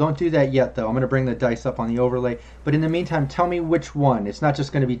luck roll. Don't do that yet, though. I'm going to bring the dice up on the overlay. But in the meantime, tell me which one. It's not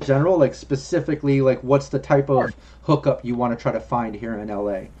just going to be general. Like specifically, like what's the type of hookup you want to try to find here in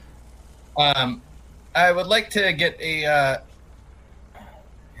LA? I would like to get a.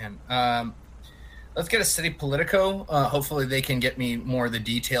 Let's get a city politico. Hopefully, they can get me more of the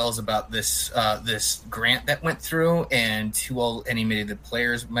details about this this grant that went through and who all any maybe the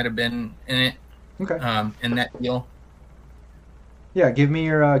players might have been in it. Okay. In that deal. Yeah, give me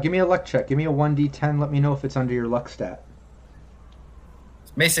a luck check. Give me a 1d10. Let me know if it's under your luck stat.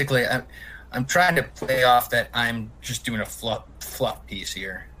 Basically, I'm trying to play off that I'm just doing a fluff piece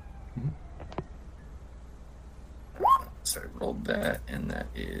here. Mm-hmm. So I rolled that, and that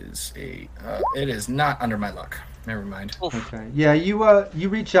is a. It is not under my luck. Never mind. Okay. Yeah, you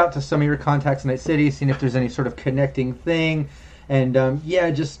reach out to some of your contacts in Night City, seeing if there's any sort of connecting thing, and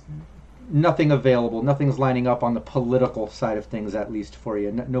just nothing available. Nothing's lining up on the political side of things, at least for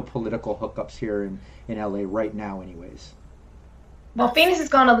you. No political hookups here in LA right now, anyways. Well, Phoenix is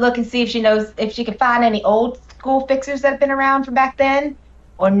going to look and see if she knows if she can find any old school fixers that have been around from back then,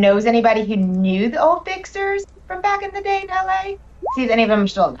 or knows anybody who knew the old fixers from back in the day in LA. See if any of them are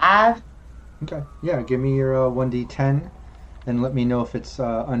still alive. Okay. Yeah, give me your 1d10 and let me know if it's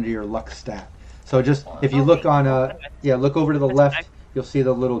under your luck stat. So just if you look on look over to the left, you'll see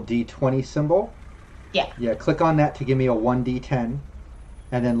the little D20 symbol. Yeah. Yeah, click on that to give me a 1d10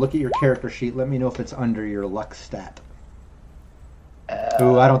 and then look at your character sheet. Let me know if it's under your luck stat.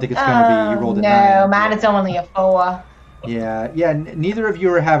 Ooh, I don't think it's going to be. You rolled a 9. No, mine is only a 4. Yeah. Neither of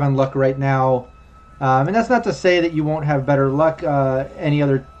you are having luck right now. And that's not to say that you won't have better luck any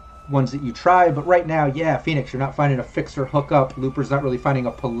other ones that you try. But right now, yeah, Phoenix, you're not finding a fixer hookup. Looper's not really finding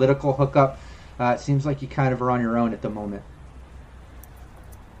a political hookup. It seems like you kind of are on your own at the moment.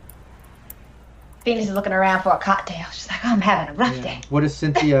 Phoenix is looking around for a cocktail. She's like, I'm having a rough day. What's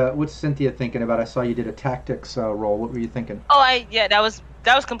Cynthia thinking about? I saw you did a tactics roll. What were you thinking? Oh, that was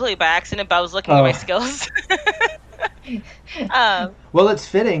completely by accident, but I was looking at my skills. Well, it's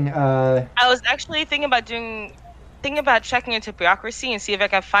fitting. I was actually thinking about checking into bureaucracy and see if I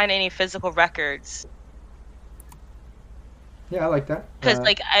can find any physical records. Yeah, I like that. Because,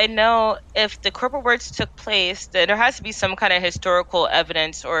 I know if the corporate wars took place, then there has to be some kind of historical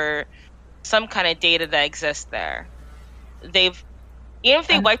evidence or some kind of data that exists there. Even if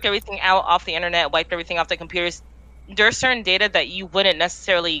they wiped everything out off the internet, wiped everything off the computers, there's certain data that you wouldn't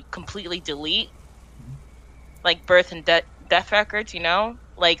necessarily completely delete, like birth and death records,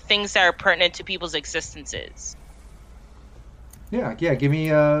 like things that are pertinent to people's existences. Yeah. Give me,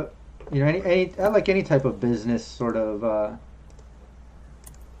 any I like any type of business sort of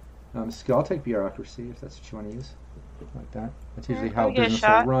skill. I'll take bureaucracy if that's what you want to use. Like that. That's usually how business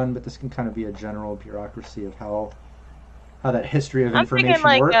are run, but this can kind of be a general bureaucracy of how that history of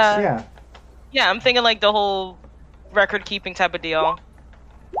information works. Yeah, I'm thinking like the whole record keeping type of deal.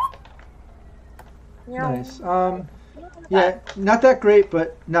 Nice. Yeah, not that great,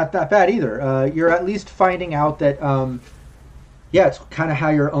 but not that bad either. You're at least finding out that, it's kind of how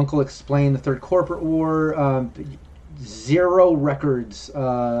your uncle explained the Third Corporate War. Zero records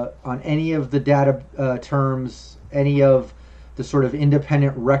on any of the data terms, any of the sort of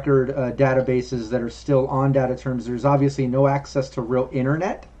independent record databases that are still on data terms. There's obviously no access to real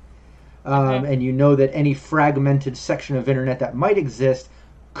internet. And you know that any fragmented section of internet that might exist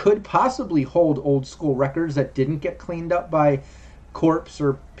could possibly hold old school records that didn't get cleaned up by corps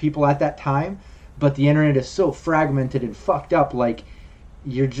or people at that time. But the internet is so fragmented and fucked up, like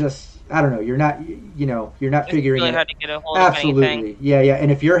you're just, I don't know, you're not figuring really it hard to get a hold Absolutely. of anything. Yeah.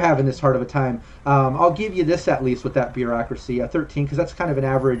 And if you're having this hard of a time, I'll give you this at least with that bureaucracy, 13, because that's kind of an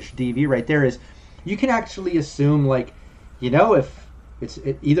average DV right there, is you can actually assume, like, if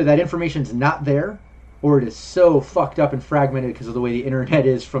either that information's not there or it is so fucked up and fragmented because of the way the internet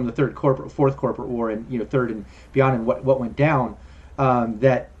is from the Fourth Corporate War and, Third and beyond and what went down,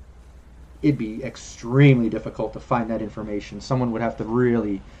 that it'd be extremely difficult to find that information. Someone would have to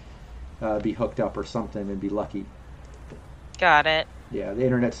really be hooked up or something and be lucky. Got it. Yeah, the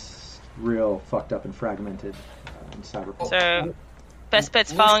internet's real fucked up and fragmented in cyberpunk. So, best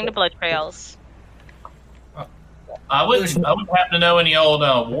bet's following the blood trails. I wouldn't happen to know any old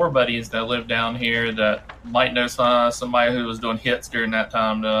war buddies that live down here that might know somebody who was doing hits during that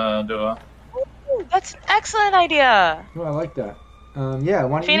time to do a... Ooh, that's an excellent idea. Oh, I like that. Why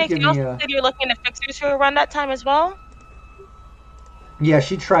don't Phoenix, you give you me also said you were looking at fixers who were around that time as well? Yeah,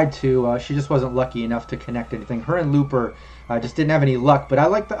 she tried to. She just wasn't lucky enough to connect anything. Her and Looper just didn't have any luck. But I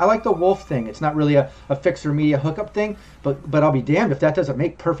like the wolf thing. It's not really a fixer media hookup thing. But I'll be damned if that doesn't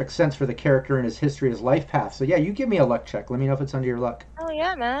make perfect sense for the character and his history, his life path. So yeah, you give me a luck check. Let me know if it's under your luck. Oh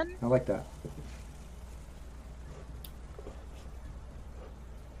yeah, man. I like that.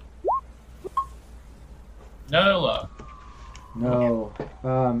 No luck. No.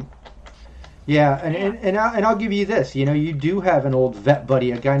 Yeah, and I'll give you this. You do have an old vet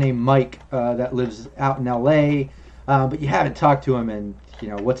buddy, a guy named Mike, that lives out in L.A., but you haven't talked to him in,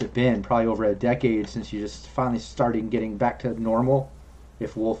 what's it been? Probably over a decade since you just finally started getting back to normal,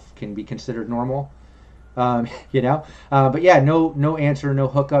 if wolf can be considered normal. But yeah, no answer, no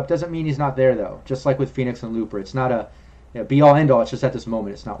hookup. Doesn't mean he's not there, though. Just like with Phoenix and Looper. It's not a be-all, end-all. It's just at this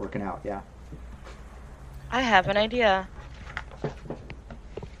moment it's not working out, yeah. I have an idea.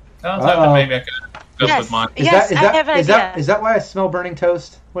 I was hoping maybe I could go with mine. I have an idea. Is that why I smell burning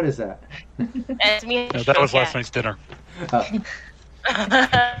toast? What is that? It's me. No, that was last night's dinner.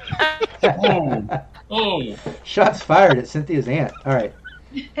 Oh. Shots fired at Cynthia's aunt. All right.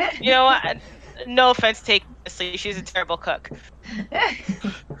 You know what? No offense taken. She's a terrible cook. I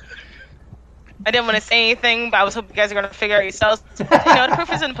didn't want to say anything, but I was hoping you guys are going to figure out yourselves. The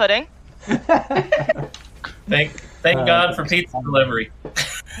proof is in the pudding. Thank God for pizza delivery.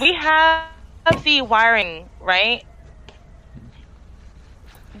 We have the wiring, right?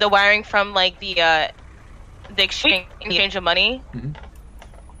 The wiring from like the exchange of money. Mm-hmm.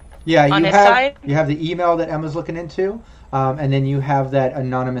 Yeah, on his side? You have the email that Emma's looking into, and then you have that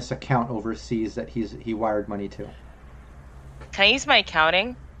anonymous account overseas that he wired money to. Can I use my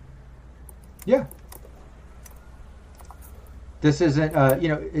accounting? Yeah. This isn't,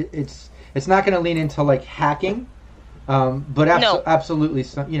 it's not going to lean into like hacking, but absolutely,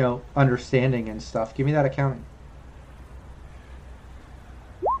 understanding and stuff. Give me that accounting.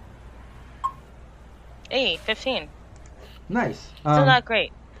 Hey, 15. Nice. Still not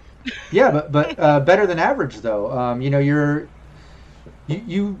great. Yeah, but better than average though.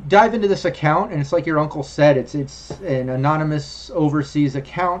 You dive into this account and it's like your uncle said. It's an anonymous overseas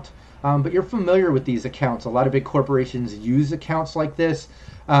account, but you're familiar with these accounts. A lot of big corporations use accounts like this.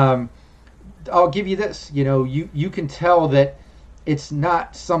 I'll give you this. You can tell that it's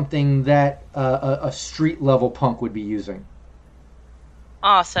not something that a street level punk would be using.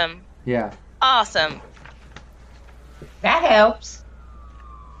 Awesome. Yeah. Awesome. That helps.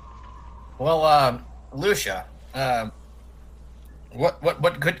 Well, Lucia,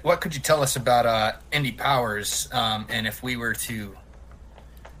 what could you tell us about Indy Powers? And if we were to,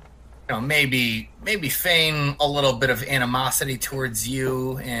 maybe feign a little bit of animosity towards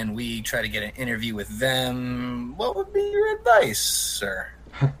you, and we try to get an interview with them, what would be your advice, sir?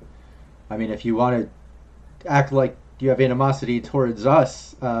 I mean, if you want to act like you have animosity towards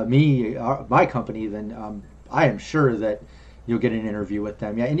us, my company, then I am sure that you'll get an interview with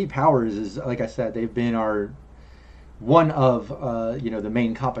them. Yeah, Indy Powers is, like I said, they've been one of the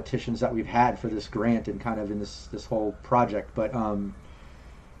main competitions that we've had for this grant and kind of in this whole project. But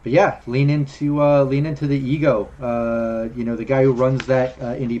yeah, lean into the ego. The guy who runs that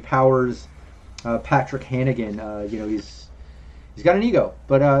Indy Powers, Patrick Hannigan. He's got an ego,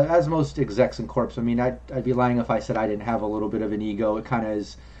 but as most execs in corps, I mean, I'd be lying if I said I didn't have a little bit of an ego. It kind of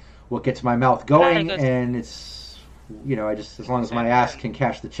is what gets my mouth going, and it's, I just, as long as my ass can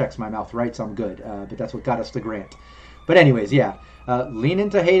cash the checks my mouth writes, I'm good. But that's what got us the grant. But anyways, yeah, lean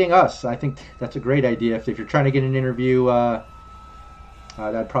into hating us. I think that's a great idea. If you're trying to get an interview,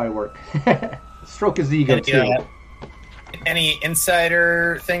 that'd probably work. Stroke his ego too. Any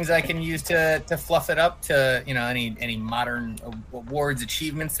insider things I can use to fluff it up to, any modern awards,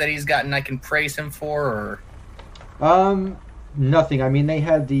 achievements that he's gotten I can praise him for, or? Nothing. I mean, they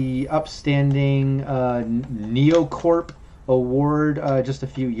had the upstanding Neocorp award just a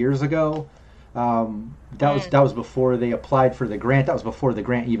few years ago. That was before they applied for the grant. That was before the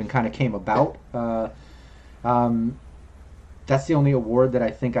grant even kind of came about. That's the only award that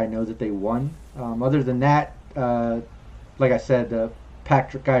I think I know that they won. Other than that, like I said, the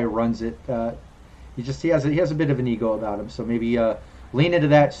Patrick guy who runs it, he has a bit of an ego about him. So maybe lean into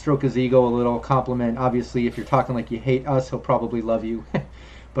that, stroke his ego a little, compliment. Obviously, if you're talking like you hate us, he'll probably love you.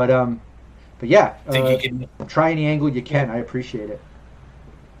 but yeah, try any angle you can. I appreciate it.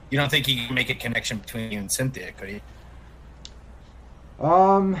 You don't think you can make a connection between you and Cynthia, could you?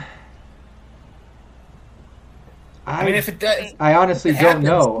 I mean, if it does, I honestly don't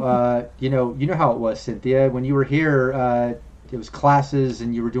know. You know how it was, Cynthia. When you were here, it was classes,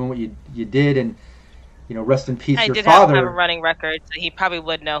 and you were doing what you did, and rest in peace, your father. I did have a running record, so he probably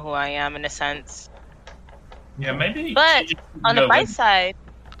would know who I am in a sense. Yeah, maybe. But on the bright side,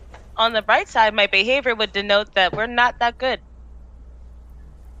 my behavior would denote that we're not that good.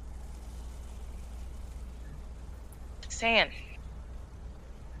 Saying.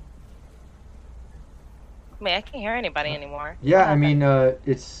 I can't hear anybody anymore. Yeah, I mean,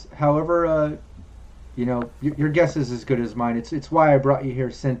 it's however, your guess is as good as mine. It's why I brought you here,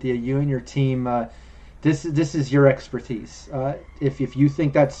 Cynthia. You and your team. This is your expertise. If you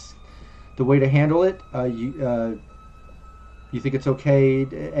think that's the way to handle it, you think it's okay.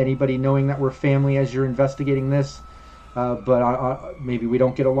 Anybody knowing that we're family as you're investigating this, but maybe we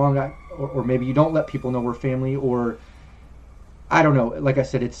don't get along, or maybe you don't let people know we're family, or I don't know. Like I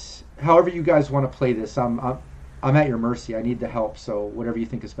said, it's however you guys want to play this. I'm at your mercy. I need the help, so whatever you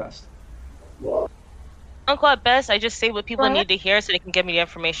think is best. Uncle, at best, I just say what people need to hear so they can give me the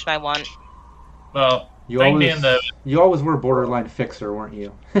information I want. Well, you always were borderline fixer, weren't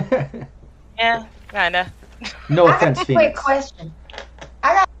you? Yeah, kinda. No offense, I Phoenix.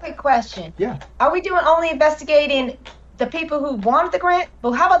 I got a quick question. Yeah. Are we doing only investigating the people who wanted the grant?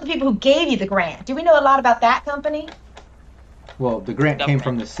 Well, how about the people who gave you the grant? Do we know a lot about that company? Well, the grant came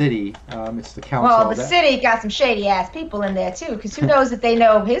from the city. It's the council. Well, the city got some shady-ass people in there, too, because who knows if they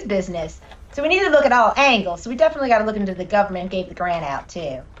know his business. So we need to look at all angles. So we definitely got to look into the government who gave the grant out,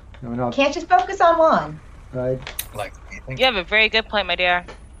 too. No. Can't just focus on one. You have a very good point, my dear.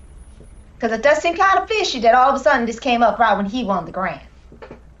 Because it does seem kind of fishy that all of a sudden this came up right when he won the grant.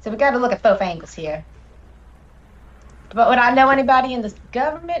 So we got to look at both angles here. But would I know anybody in the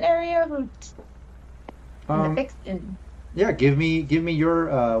government area who... Yeah, give me your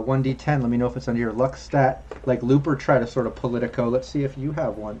 1d10. Let me know if it's under your luck stat. Like Looper, try to sort of Politico. Let's see if you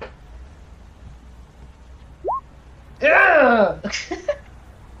have one.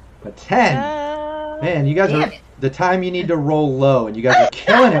 A 10. Man, you guys are the time you need to roll low, and you guys are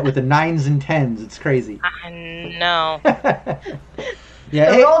killing it with the 9s and 10s. It's crazy. I know.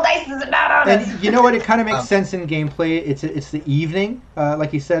 Yeah, the roll dice is not on us. And you know what? It kind of makes sense in gameplay. It's the evening.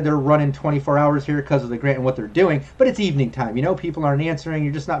 Like you said, they're running 24 hours here because of the grant and what they're doing. But it's evening time. People aren't answering.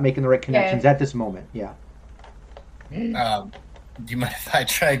 You're just not making the right connections at this moment. Yeah. Do you mind if I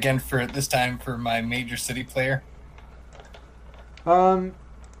try again for this time for my major city player?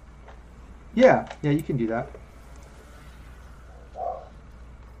 Yeah, you can do that.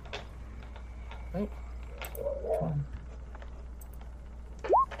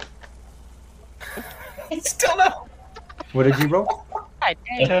 Still no. What did you roll?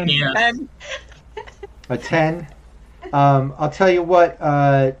 Yeah. A 10. I'll tell you what,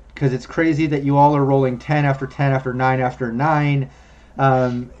 because it's crazy that you all are rolling 10 after 10 after 9 after 9.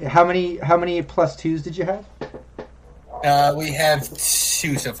 How many plus 2s did you have? We have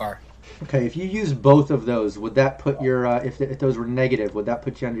 2 so far. Okay, if you use both of those, would that put your if those were negative, would that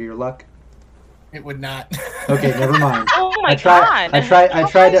put you under your luck? It would not. Okay, never mind. Oh my god! I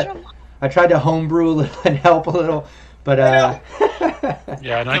tried to homebrew a little and help a little, but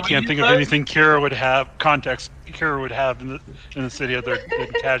Yeah, and I can't think of anything Kira would have in the city other than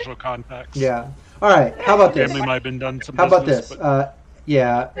casual contacts. Yeah. All right. How about this? Family might have been done some. How about business, this? but-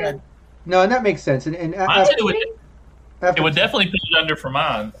 Yeah. No, and that makes sense. And It would definitely put it under for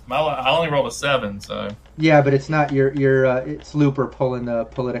mine. I only rolled a 7, so. Yeah, but it's not your it's Looper pulling the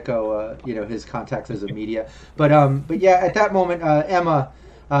Politico, his contacts as a media. But yeah, at that moment, Emma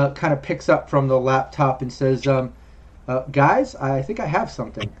kind of picks up from the laptop and says, "Guys, I think I have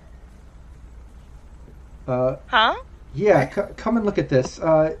something." Huh? Yeah, come and look at this.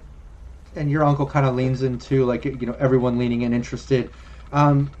 And your uncle kind of leans into, like, everyone leaning in, interested.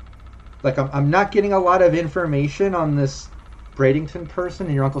 Like, I'm not getting a lot of information on this Bradenton person.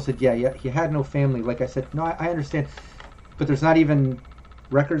 And your uncle said, yeah, he had no family. Like I said, no, I understand. But there's not even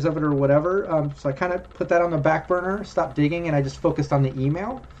records of it or whatever. So I kind of put that on the back burner, stopped digging, and I just focused on the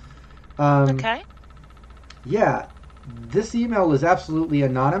email. Okay. Yeah, this email is absolutely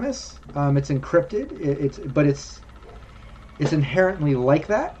anonymous. It's encrypted. But it's inherently like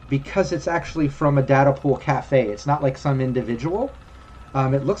that because it's actually from a data pool cafe. It's not like some individual.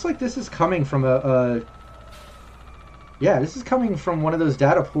 It looks like this is coming from this is coming from one of those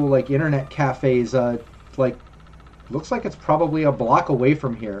data pool, like, internet cafes. Looks like it's probably a block away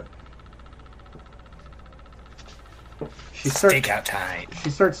from here. Stakeout time. She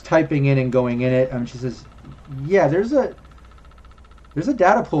starts typing in and going in it. She says, yeah, there's a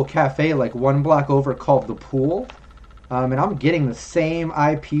data pool cafe like 1 block over called The Pool. And I'm getting the same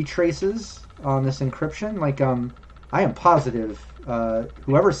IP traces on this encryption. Like, I am positive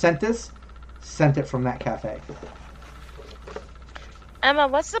whoever sent this sent it from that cafe. Emma,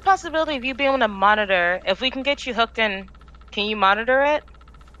 what's the possibility of you being able to monitor? If we can get you hooked in, can you monitor it?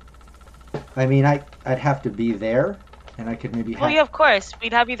 I mean, I'd have to be there, and I could maybe. Well, yeah, of course.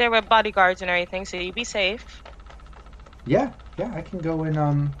 We'd have you there with bodyguards and everything, so you'd be safe. Yeah, I can go in.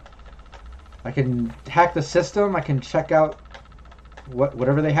 I can hack the system. I can check out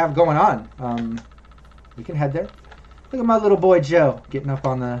whatever they have going on. We can head there. Look at my little boy Joe getting up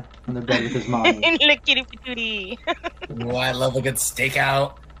on the bed with his mommy. Oh, I love a good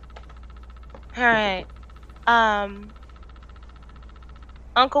stakeout. All right.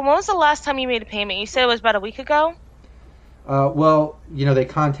 Uncle, when was the last time you made a payment? You said it was about a week ago? Well, they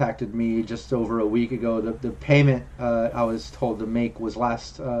contacted me just over a week ago. The payment I was told to make was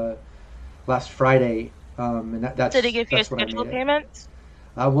last Friday. And that's. Did they give you a scheduled payment?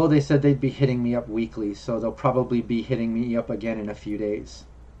 Well, they said they'd be hitting me up weekly, so they'll probably be hitting me up again in a few days.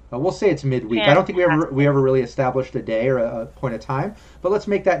 We'll say it's midweek. Yeah. I don't think we ever really established a day or a point of time, but let's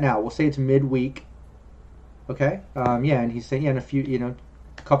make that now. We'll say it's midweek. Okay. And he's saying in a few, a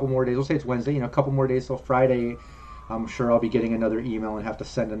couple more days. We'll say it's Wednesday. A couple more days till Friday. I'm sure I'll be getting another email and have to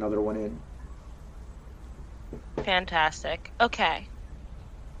send another one in. Fantastic. Okay.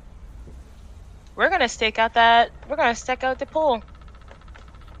 We're gonna stake out the pool.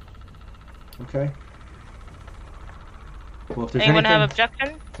 Okay. Well, if there's anyone have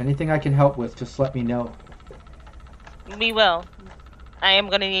objection? Anything I can help with, just let me know. We will. I am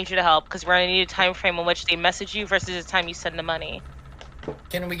going to need you to help because we're going to need a time frame in which they message you versus the time you send the money.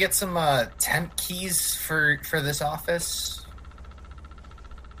 Can we get some temp keys for this office?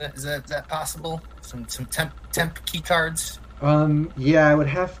 Is that possible? Some temp key cards? Yeah, I would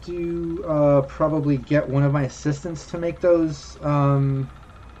have to probably get one of my assistants to make those.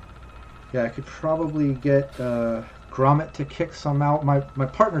 Yeah, I could probably get Gromit to kick some out. My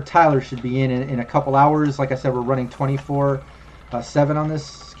partner Tyler should be in a couple hours. Like I said, we're running 24/7 on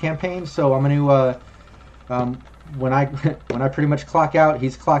this campaign, so I'm going to when I pretty much clock out,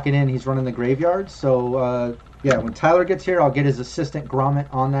 he's clocking in. He's running the graveyard. So yeah, when Tyler gets here, I'll get his assistant Gromit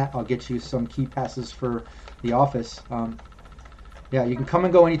on that. I'll get you some key passes for the office. Yeah, you can come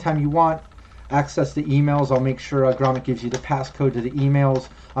and go anytime you want. Access the emails. I'll make sure Gromit gives you the passcode to the emails.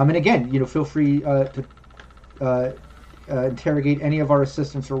 And again, feel free to interrogate any of our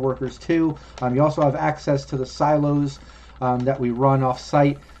assistants or workers too. You also have access to the silos that we run off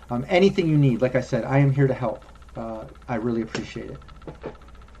site. Anything you need, like I said, I am here to help. I really appreciate it.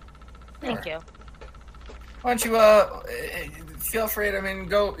 Thank you. Why don't you feel free to, I mean,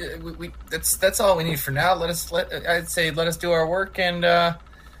 go. That's all we need for now. I'd say let us do our work, and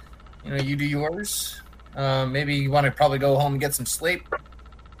you do yours. Maybe you want to probably go home and get some sleep.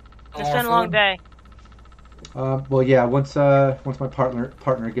 It's been a long day. Well, yeah. Once my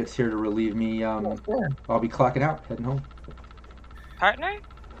partner gets here to relieve me, I'll be clocking out, heading home. Partner?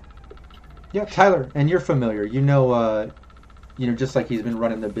 Yeah, Tyler, and you're familiar. Just like he's been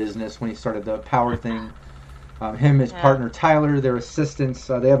running the business when he started the power thing. Him, his partner Tyler, their assistants.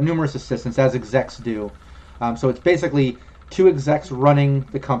 They have numerous assistants, as execs do. So it's basically 2 execs running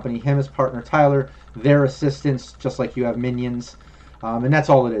the company. Him, his partner Tyler, their assistants, just like you have minions, and that's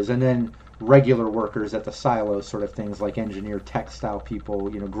all it is. And then regular workers at the silo, sort of things like engineer, textile people,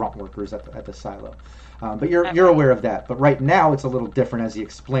 grunt workers at the silo. But you're aware of that. But right now it's a little different, as you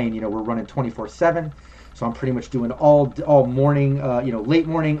explained. We're running 24/7, so I'm pretty much doing all morning, late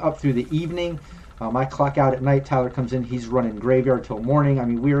morning up through the evening. I clock out at night. Tyler comes in. He's running graveyard till morning. I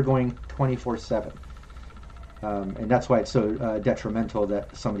mean, we are going 24/7, and that's why it's so detrimental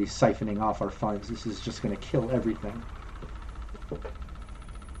that somebody's siphoning off our funds. This is just going to kill everything.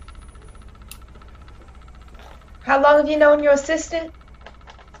 How long have you known your assistant?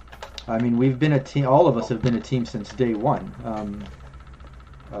 I mean, we've been a team. All of us have been a team since day one.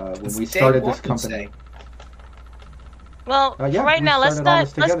 When we started this company. Well, for right now, let's not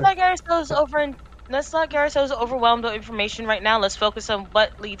get ourselves overwhelmed with information right now. Let's focus on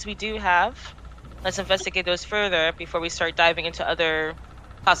what leads we do have. Let's investigate those further before we start diving into other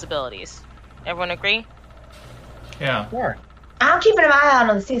possibilities. Everyone agree? Yeah. Sure. I'm keeping an eye out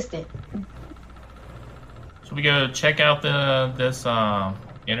on the assistant. So we go check out this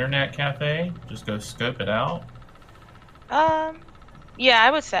internet cafe. Just go scope it out. Yeah, I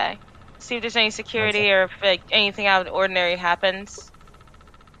would say. See if there's any security or if anything out of the ordinary happens.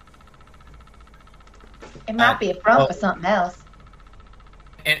 It might be a front for something else.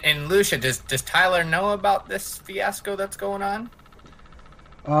 And Lucia, does Tyler know about this fiasco that's going on?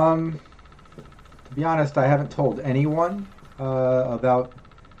 To be honest, I haven't told anyone about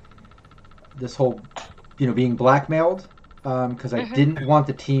this whole, being blackmailed. Because I didn't want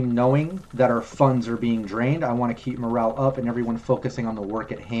the team knowing that our funds are being drained. I want to keep morale up and everyone focusing on the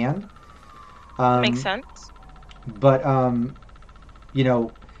work at hand. Makes sense. But,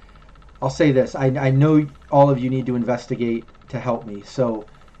 I'll say this. I know all of you need to investigate to help me. So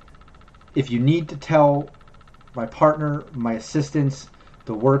if you need to tell my partner, my assistants,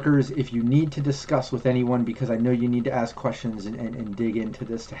 the workers, if you need to discuss with anyone, because I know you need to ask questions and dig into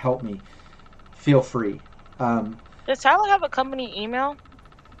this to help me, feel free. Does Tyler have a company email?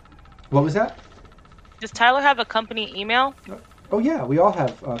 What was that? Does Tyler have a company email? Oh, yeah. We all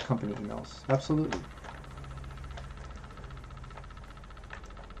have company emails. Absolutely.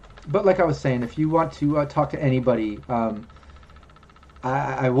 But like I was saying, if you want to talk to anybody,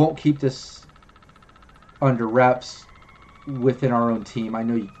 I won't keep this under wraps within our own team. I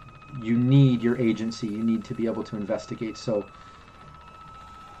know you need your agency. You need to be able to investigate. So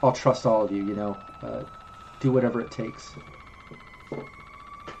I'll trust all of you, do whatever it takes.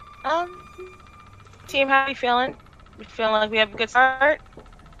 Team, how are you feeling? You feeling like we have a good start?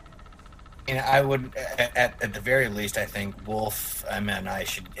 I would, at the very least, I think Wolf, Emma, and I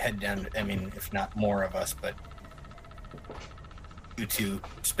should head down. I mean, if not more of us, but you two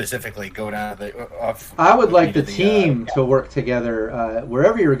specifically go down to the. I would like the team to work together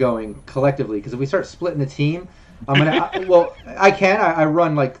wherever you're going collectively, because if we start splitting the team, I'm gonna. I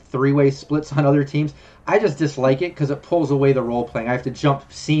run like 3-way splits on other teams. I just dislike it because it pulls away the role playing. I have to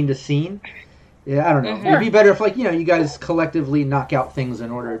jump scene to scene. Yeah, I don't know. It'd be better if, you guys collectively knock out things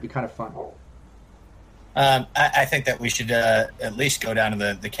in order. It'd be kind of fun. I think that we should at least go down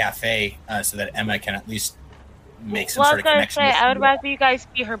to the cafe so that Emma can at least make some sort of connection. I would rather you guys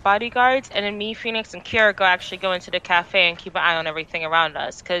be her bodyguards, and then me, Phoenix, and Kira go into the cafe and keep an eye on everything around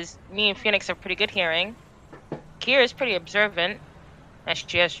us. Because me and Phoenix have pretty good hearing. Kira's pretty observant, and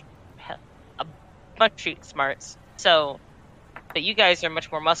she has a bunch of street smarts. So, but you guys are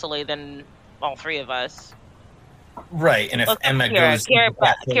much more muscly than all 3 of us. Right, and if Emma goes... Kira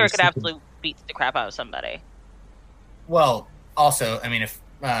could absolutely beat the crap out of somebody. Well, also, I mean, if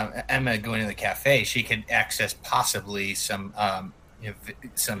Emma going to the cafe, she could access possibly some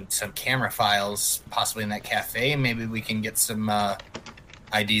camera files, possibly in that cafe. Maybe we can get some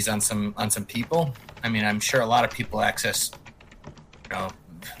IDs on some people. I mean, I'm sure a lot of people access, their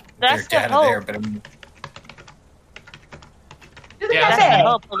data there, but I mean...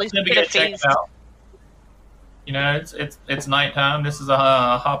 It's nighttime. This is a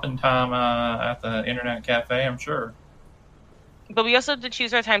hopping time at the internet cafe, I'm sure. But we also have to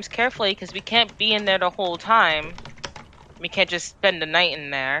choose our times carefully because we can't be in there the whole time. We can't just spend the night in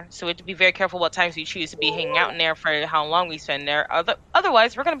there. So we have to be very careful what times we choose to be hanging out in there for how long we spend there.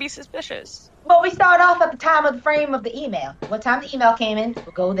 Otherwise, we're going to be suspicious. Well, we start off at the time of the frame of the email. What time the email came in,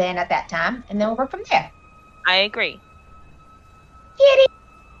 we'll go then at that time, and then we'll work from there. I agree. Kitty!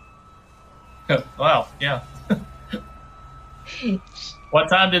 Wow, yeah. What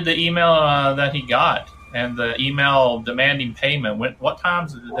time did the email that he got and the email demanding payment, what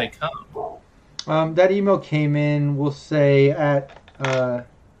times did they come? That email came in, we'll say, at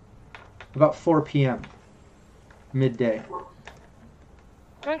about 4 p.m. midday.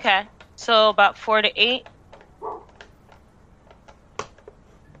 Okay. So about 4 to 8?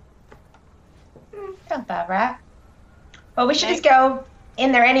 Sounds about right. Well, we should just go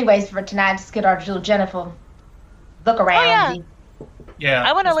in there anyways for tonight. Just get our little Jennifer look around. Oh, yeah. Yeah.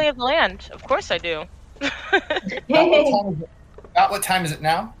 I want to lay of the land. Of course I do. About what time is it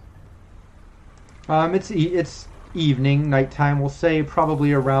now? It's evening, nighttime. We'll say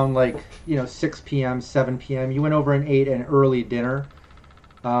probably around 6 p.m., 7 p.m. You went over and ate an early dinner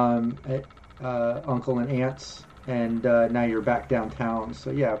at Uncle and Aunt's, and now you're back downtown.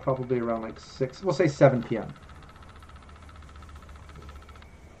 So yeah, probably around 6. We'll say 7 p.m.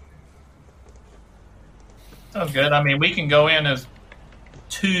 Sounds good. I mean, we can go in as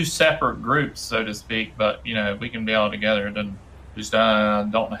 2 separate groups, so to speak, but we can be all together. It doesn't just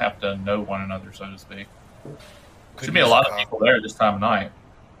don't have to know one another, so to speak. Should be a lot of people there this time of night.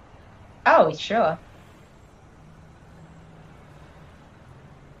 Oh, sure.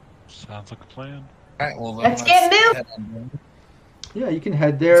 Sounds like a plan. All right, well, Let's get milk. Yeah, you can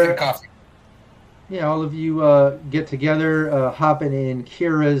head Let's there. get coffee. Yeah, all of you get together, hopping in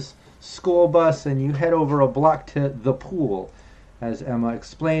Kira's school bus, and you head over a block to the pool, as Emma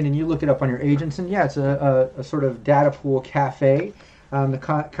explained, and you look it up on your agents, and yeah, it's a sort of data pool cafe, the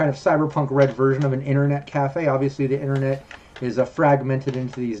kind of cyberpunk red version of an internet cafe. Obviously, the internet is fragmented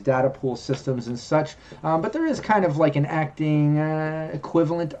into these data pool systems and such, but there is kind of like an acting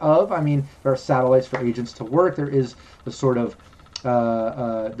equivalent of, I mean, there are satellites for agents to work, there is the sort of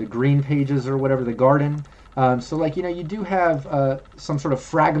the green pages or whatever, the garden. So you do have some sort of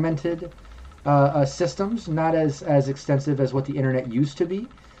fragmented systems, not as extensive as what the internet used to be,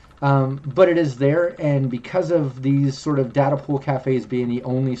 but it is there, and because of these sort of data pool cafes being the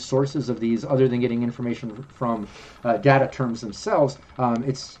only sources of these, other than getting information from data terms themselves,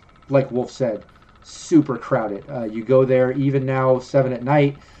 it's, like Wolf said, super crowded. You go there even now, 7 at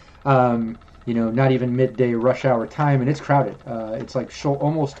night, not even midday rush hour time, and it's crowded. It's like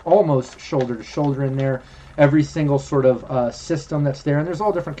almost shoulder to shoulder in there. Every single sort of system that's there, and there's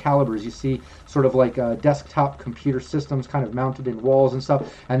all different calibers. You see sort of like desktop computer systems kind of mounted in walls and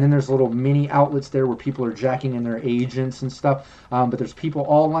stuff, and then there's little mini outlets there where people are jacking in their agents and stuff, but there's people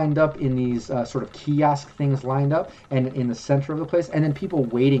all lined up in these sort of kiosk things lined up and in the center of the place, and then people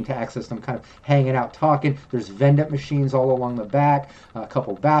waiting to access them, kind of hanging out, talking. There's vending machines all along the back, a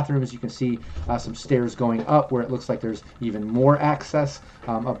couple bathrooms. You can see some stairs going up where it looks like there's even more access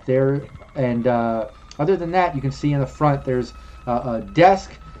up there, and other than that, you can see in the front there's a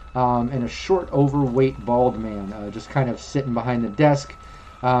desk and a short, overweight, bald man just kind of sitting behind the desk.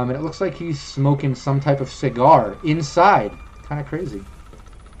 And it looks like he's smoking some type of cigar inside. Kind of crazy.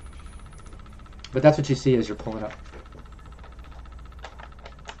 But that's what you see as you're pulling up.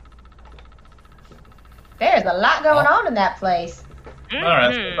 There's a lot going on in that place. All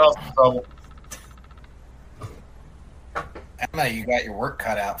right, let's cause some trouble. Emma, you got your work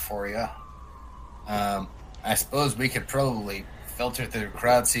cut out for you. I suppose we could probably filter through the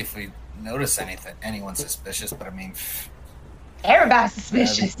crowd, see if we notice anyone suspicious, but I mean... Everybody's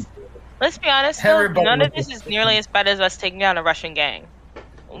suspicious. Let's be honest, though, none of this is nearly as bad as us taking down a Russian gang.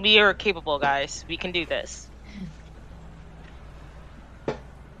 We are capable, guys. We can do this.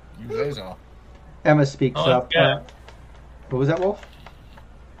 You guys all. Emma speaks up. Yeah. What was that, Wolf?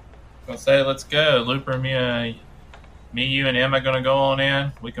 I'll say, let's go. Looper, me, you, and Emma going to go on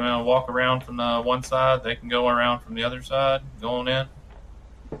in. We can walk around from the one side. They can go around from the other side. Go on in.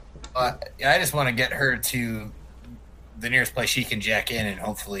 I just want to get her to the nearest place she can jack in, and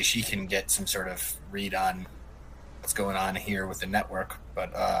hopefully she can get some sort of read on what's going on here with the network.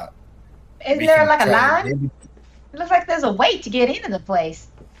 But isn't there like a line? It looks like there's a wait to get into the place.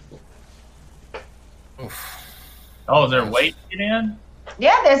 Oof. Oh, is there a wait to get in?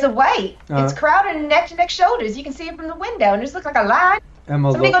 Yeah, there's a wait. It's crowded and neck to neck shoulders. You can see it from the window, and it just looks like a line.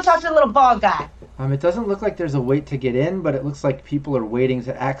 Somebody go talk to the little bald guy. It doesn't look like there's a wait to get in, but it looks like people are waiting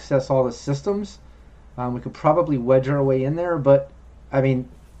to access all the systems. We could probably wedge our way in there, but I mean,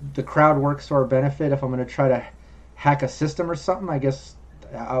 the crowd works to our benefit. If I'm going to try to hack a system or something, I guess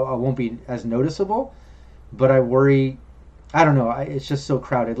I won't be as noticeable. But I worry. I don't know. It's just so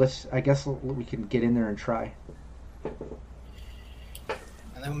crowded. I guess we can get in there and try. And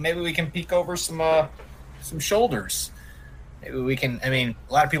then maybe we can peek over some shoulders. Maybe we can. I mean,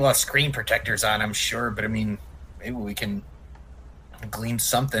 a lot of people have screen protectors on, I'm sure, but I mean, maybe we can glean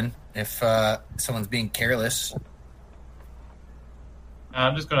something if someone's being careless.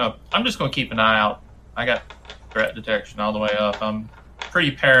 I'm just gonna keep an eye out. I got threat detection all the way up. I'm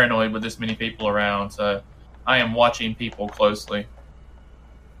pretty paranoid with this many people around, so I am watching people closely,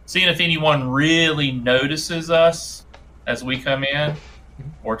 seeing if anyone really notices us as we come in,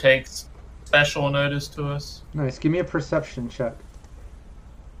 or takes special notice to us. Nice. Give me a perception check.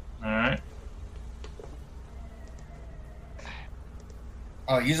 All right.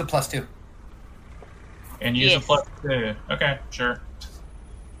 Oh, use a +2. And use a +2. Okay, sure.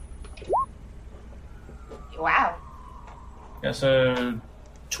 Wow. Yeah, so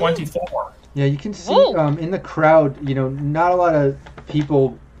 24. Yeah, you can see in the crowd, not a lot of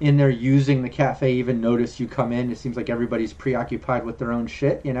people in there using the cafe even notice you come in. It seems like everybody's preoccupied with their own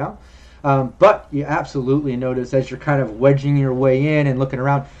shit, But you absolutely notice as you're kind of wedging your way in and looking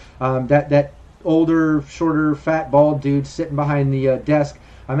around, that older, shorter, fat, bald dude sitting behind the desk.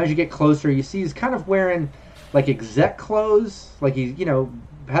 As you get closer, you see he's kind of wearing like exec clothes, like he,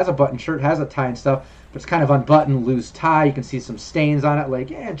 has a button shirt, has a tie and stuff, but it's kind of unbuttoned, loose tie. You can see some stains on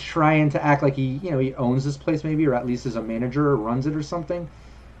it, trying to act like he owns this place maybe, or at least is a manager or runs it or something.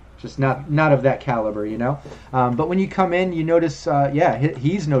 Just not of that caliber, But when you come in, you notice,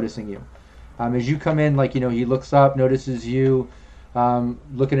 he's noticing you. As you come in, he looks up, notices you,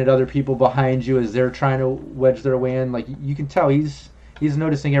 looking at other people behind you as they're trying to wedge their way in. You can tell he's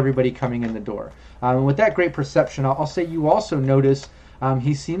noticing everybody coming in the door. With that great perception, I'll say you also notice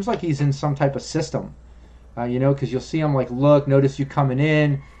he seems like he's in some type of system, because you'll see him notice you coming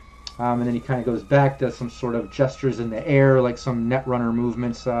in, and then he kind of goes back, does some sort of gestures in the air, like some Netrunner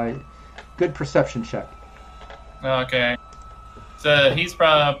movements. Good perception check. Okay. So he's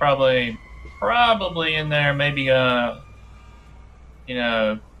probably in there, maybe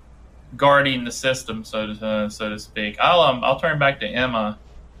guarding the system, so to speak. I'll turn back to Emma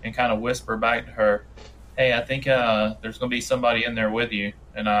and kind of whisper back to her, "Hey, I think there's going to be somebody in there with you."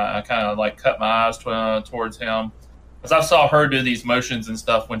 And I kind of cut my eyes towards him, because I saw her do these motions and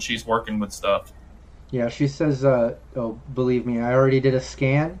stuff when she's working with stuff. Yeah, she says, believe me, I already did a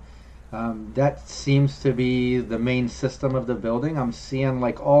scan. That seems to be the main system of the building. I'm seeing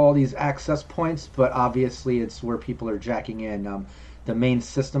all these access points, but obviously it's where people are jacking in. The main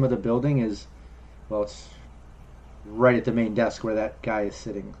system of the building is, it's right at the main desk where that guy is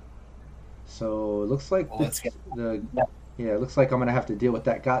sitting. So it looks like it looks like I'm gonna have to deal with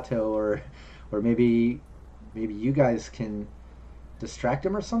that Gato, or maybe you guys can distract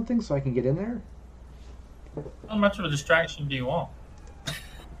him or something so I can get in there. How much of a distraction do you want?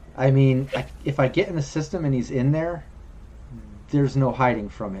 I mean, if I get in the system and he's in there, there's no hiding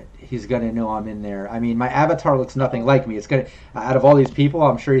from it. He's gonna know I'm in there. I mean, my avatar looks nothing like me. It's gonna, out of all these people,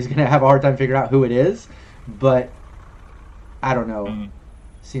 I'm sure he's gonna have a hard time figuring out who it is. But I don't know. Mm-hmm.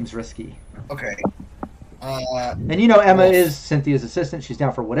 Seems risky. Okay. And Emma is Cynthia's assistant. She's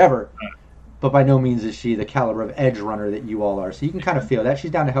down for whatever. But by no means is she the caliber of edge runner that you all are. So you can kind of feel that.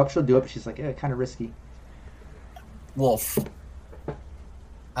 She's down to help. She'll do it, but she's kind of risky. Wolf,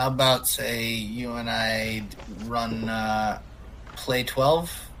 how about, say, you and I run play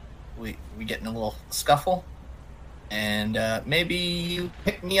 12? We get in a little scuffle, and maybe you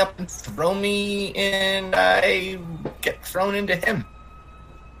pick me up and throw me, and I get thrown into him.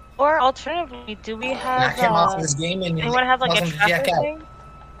 Or alternatively, do we have knock him off his game and anyone have a tracker thing?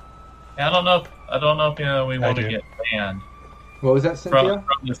 Yeah, I don't know if we want to get banned. What was that, Cynthia?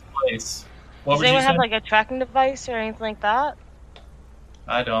 From this place. What Does anyone have a tracking device or anything like that?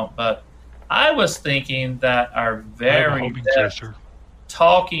 I don't, but I was thinking that our very best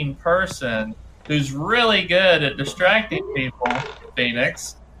talking person, who's really good at distracting people,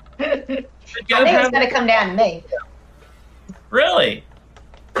 Phoenix. I think it's going to come down to me. Really?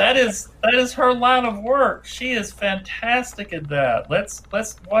 That is her line of work. She is fantastic at that. Let's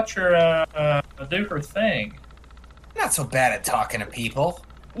watch her do her thing. Not so bad at talking to people.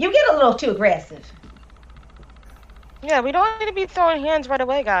 You get a little too aggressive. Yeah, we don't need to be throwing hands right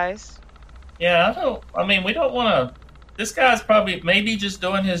away, guys. Yeah, we don't want to. This guy's maybe just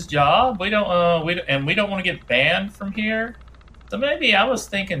doing his job. We don't want to get banned from here. So maybe I was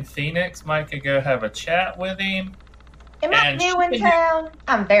thinking Phoenix might could go have a chat with him. Am I new in town?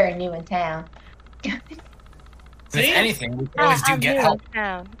 I'm very new in town. If anything, we can always do get help.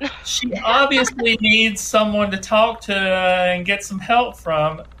 She obviously needs someone to talk to and get some help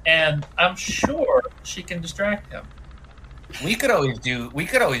from, and I'm sure she can distract him. We could always do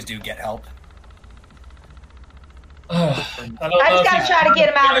get help. I just gotta try to get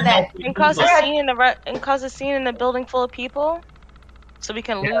him out of that. And cause a scene in a building full of people, so we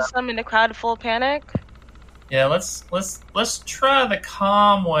can lose them in the crowd full of panic. Yeah, let's try the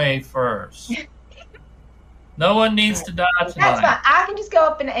calm way first. No one needs to die tonight. That's fine. I can just go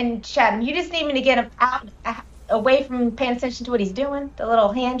up and chat him. You just need me to get him out, away from paying attention to what he's doing, the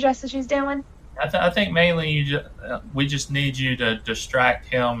little hand gestures he's doing. I think mainly we just need you to distract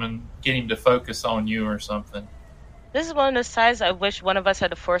him and get him to focus on you or something. This is one of those times I wish one of us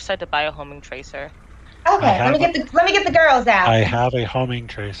had the foresight to buy a homing tracer. Okay, let me get the girls out. I have a homing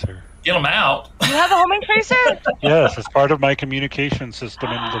tracer. Get them out. You have a homing tracer? Yes, it's part of my communication system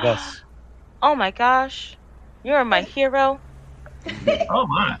in the bus. Oh my gosh. You're my hero. Oh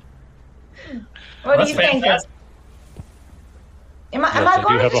my. What do you think? Am I I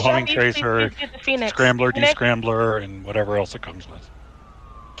going do have to a homing Please tracer, give it to Phoenix. scrambler, Phoenix, descrambler, and whatever else it comes with.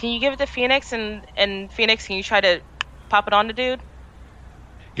 Can you give it to Phoenix and Phoenix, can you try to pop it on the dude?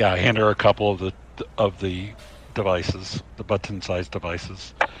 Yeah, I hand her a couple of the devices, the button-sized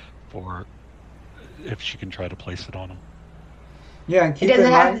devices, for if she can try to place it on him. Yeah, and keep in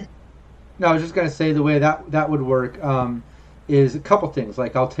mind. No, I was just gonna say the way that would work is a couple things.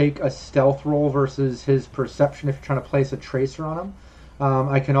 Like I'll take a stealth roll versus his perception if you're trying to place a tracer on him.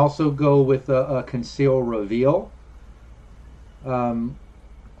 I can also go with a conceal reveal. No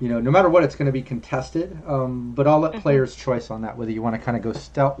matter what, it's going to be contested. But I'll let players' choice on that, whether you want to kind of go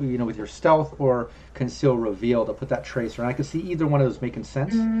stealth, with your stealth or conceal reveal to put that tracer. And I can see either one of those making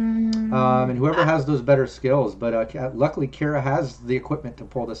sense. And whoever has those better skills. But luckily, Kira has the equipment to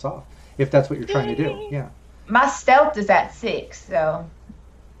pull this off, if that's what you're trying to do. Yeah. My stealth is at 6, so.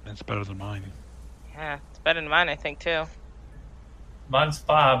 That's better than mine. Yeah, it's better than mine, I think, too. Mine's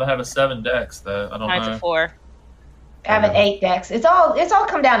 5. I have a 7 dex, though. I don't know. Mine's a 4. I have an 8 dex. It's all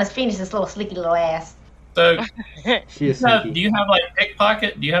come down as Phoenix's little sleeky little ass. So, she is sneaky. do you have like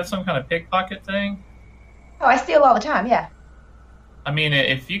pickpocket? Do you have some kind of pickpocket thing? Oh, I steal all the time. Yeah. I mean,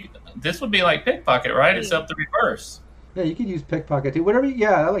 this would be like pickpocket, right? Except the reverse. Yeah, you could use pickpocket too. Whatever.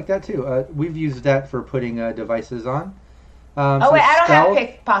 Yeah, I like that too. We've used that for putting devices on. I don't have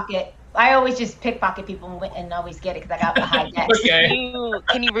pickpocket. I always just pickpocket people and always get it because I got the high dex. Okay.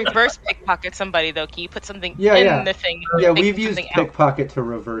 Can you reverse pickpocket somebody though? Can you put something in the thing? Yeah, we've used pickpocket to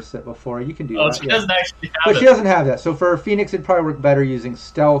reverse it before. You can do that. She doesn't actually have But she doesn't have that. So for Phoenix, it'd probably work better using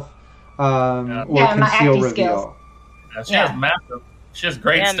stealth or conceal reveal. Yeah, she has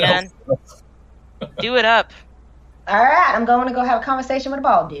great stealth. Do it up. All right, I'm going to go have a conversation with a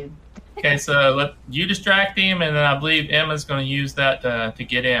bald dude. Okay, so let you distract him, and then I believe Emma's going to use that to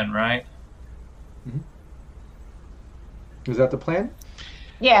get in, right? Is that the plan?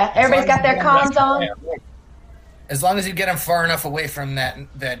 Yeah, everybody's got their comms on. As long as you get him far enough away from that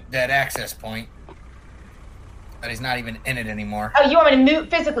access point that he's not even in it anymore. Oh, you want me to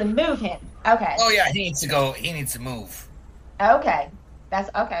physically move him? Okay. Oh yeah, he needs to go. He needs to move. Okay, that's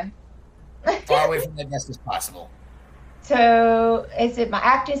okay. Far away from the nest as possible. So, is it my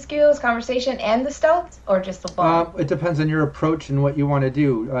acting skills, conversation, and the stealth, or just the bomb? It depends on your approach and what you want to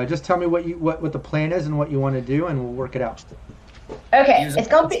do. Just tell me what the plan is and what you want to do, and we'll work it out. Okay, I'm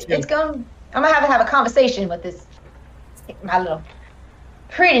gonna have a conversation with this, my little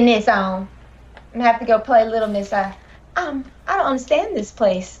prettiness on. I'm gonna have to go play Little Miss. I don't understand this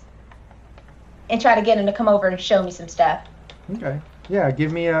place, and try to get him to come over and show me some stuff. Okay. Yeah,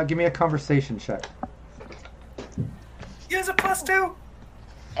 give me a conversation check. He has a +2.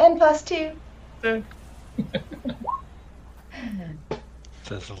 And +2.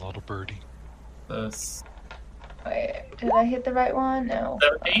 Says a little birdie. Wait, did I hit the right one? No.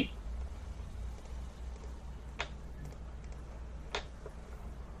 17.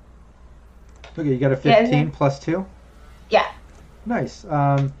 Okay, you got a 15 +2? Yeah. Nice.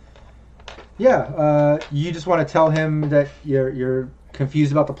 You just want to tell him that you're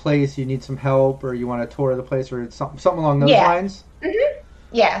confused about the place, you need some help, or you want to tour the place, or something along those lines? Mm-hmm.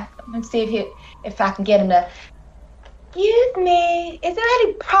 Yeah. Let's see if I can get him to... Excuse me. Is there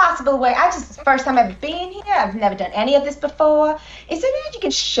any possible way... It's the first time I've been here. I've never done any of this before. Is there any way you can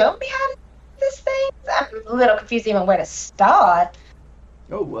show me how to do this thing? I'm a little confused even where to start.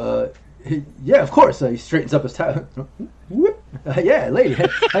 Yeah, of course. He straightens up his tie. Yeah, lady,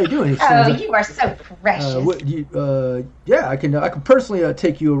 how you doing? You are so precious. I can personally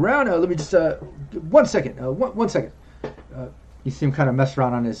take you around. Let me just 1 second. 1 second. You see him kind of mess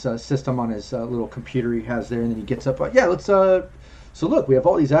around on his system, on his little computer he has there, and then he gets up. Yeah, let's. So look, we have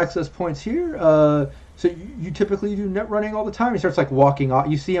all these access points here. So you typically do net running all the time? He starts like walking off.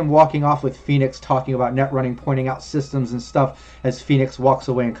 You see him walking off with Phoenix, talking about net running, pointing out systems and stuff. As Phoenix walks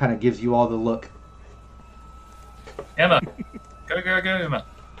away and kind of gives you all the look. Emma, go, Emma.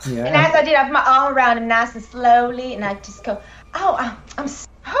 And Yeah. as I did, I put my arm around him nice and slowly, and I just go, "Oh, I'm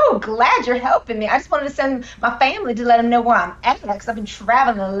so glad you're helping me. I just wanted to send my family to let them know where I'm at, because I've been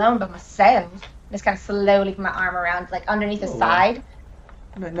traveling alone by myself." Just kind of slowly put my arm around, like underneath his side.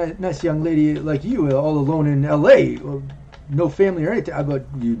 Nice young lady like you, all alone in L.A. No family or anything. But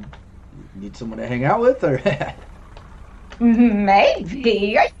you need someone to hang out with, or?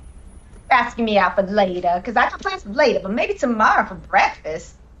 Maybe. Are you asking me out for later? Because I got plans for later, but maybe tomorrow for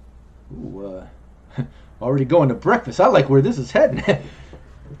breakfast. Ooh, already going to breakfast. I like where this is heading. Yeah,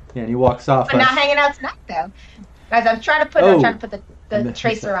 and he walks off. But not hanging out tonight, though. Guys, I'm trying to put the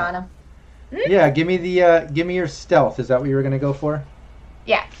tracer on him. Yeah, give me your stealth. Is that what you were going to go for?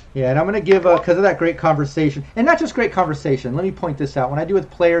 Yeah. Yeah, and I'm going to give, because of that great conversation, and not just great conversation, let me point this out. When I do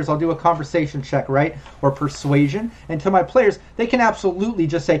with players, I'll do a conversation check, right? Or persuasion. And to my players, they can absolutely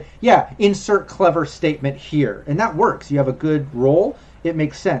just say, yeah, insert clever statement here. And that works. You have a good roll. It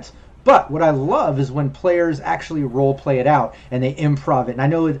makes sense. But what I love is when players actually role play it out and they improv it. And I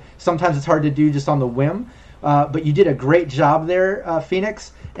know sometimes it's hard to do just on the whim, but you did a great job there,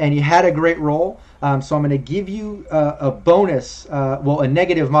 Phoenix, and you had a great role. So I'm going to give you a bonus, a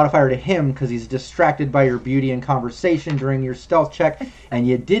negative modifier to him because he's distracted by your beauty and conversation during your stealth check, and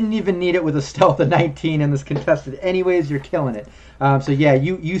you didn't even need it with a stealth of 19 in this contested. Anyways, you're killing it. So yeah,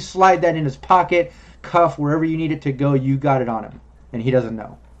 you slide that in his pocket, cuff, wherever you need it to go, you got it on him, and he doesn't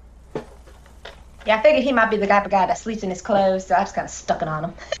know. Yeah, I figured he might be the type of guy that sleeps in his clothes, so I just kind of stuck it on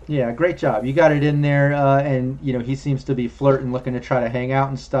him. Yeah, great job. You got it in there, and he seems to be flirting, looking to try to hang out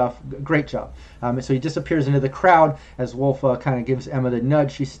and stuff. Great job. So he disappears into the crowd as Wolf kind of gives Emma the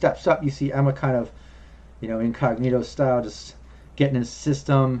nudge. She steps up. You see Emma kind of, incognito style, just getting in his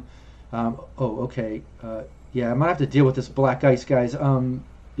system. Okay. Yeah, I might have to deal with this black ice, guys.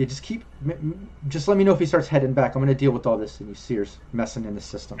 Yeah, just let me know if he starts heading back. I'm going to deal with all this. And you see her messing in the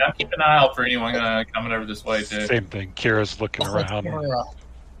system. I'm keeping an eye out for anyone coming over this way, too. Same thing. Kira's looking around.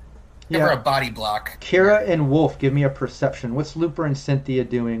 Give her a body block. Kira and Wolf, give me a perception. What's Looper and Cynthia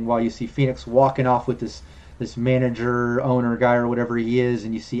doing while you see Phoenix walking off with this manager, owner guy, or whatever he is,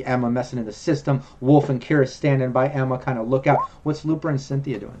 and you see Emma messing in the system? Wolf and Kira standing by Emma, kind of look out. What's Looper and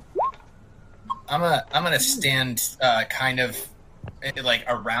Cynthia doing? I'm gonna stand kind of like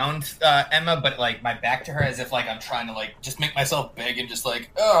around Emma, but like my back to her, as if like I'm trying to like just make myself big and just like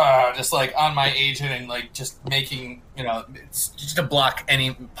on my agent and like just making just to block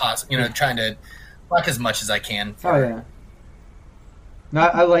any trying to block as much as I can. Oh yeah. No,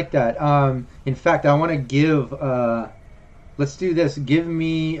 I like that. In fact, I want to give. Let's do this. Give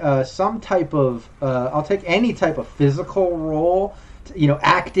me some type of. I'll take any type of physical role.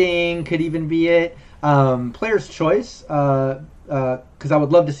 Acting could even be it. Player's choice. Because I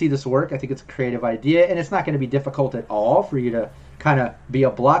would love to see this work. I think it's a creative idea, and it's not going to be difficult at all for you to kind of be a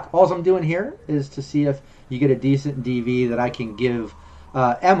block. All I'm doing here is to see if you get a decent DV that I can give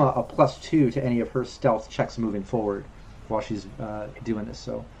Emma a +2 to any of her stealth checks moving forward while she's doing this.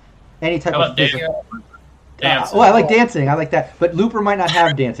 So any type of physical. Dancing. I like dancing. I like that. But Looper might not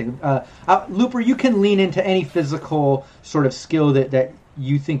have dancing. Looper, you can lean into any physical sort of skill that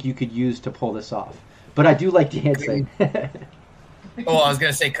you think you could use to pull this off. But I do like dancing. I was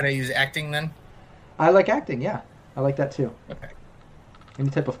going to say, could I use acting then? I like acting, yeah. I like that too. Okay. Any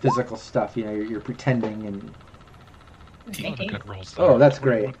type of physical stuff, you're pretending and... Good rolls Oh, that's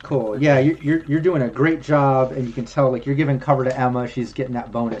great. Cool. Yeah, you're doing a great job, and you can tell like you're giving cover to Emma. She's getting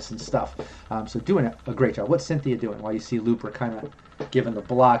that bonus and stuff. So doing a great job. What's Cynthia doing while you see Looper kind of giving the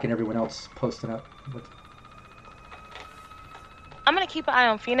block and everyone else posting up? I'm going to keep an eye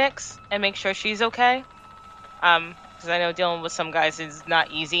on Phoenix and make sure she's okay. Because I know dealing with some guys is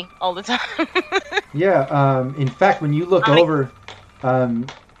not easy all the time. Yeah. In fact, when you look over...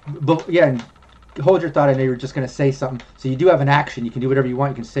 and hold your thought. I know you were just going to say something. So you do have an action. You can do whatever you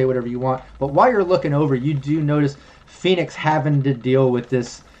want. You can say whatever you want. But while you're looking over, you do notice Phoenix having to deal with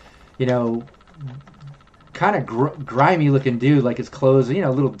this, kind of grimy looking dude. Like his clothes, a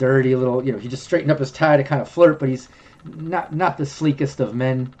little dirty, he just straightened up his tie to kind of flirt, but he's not the sleekest of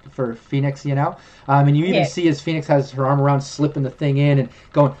men for Phoenix, and you even see as Phoenix has her arm around, slipping the thing in and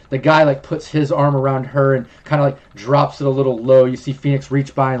going, the guy like puts his arm around her and kind of like drops it a little low. You see Phoenix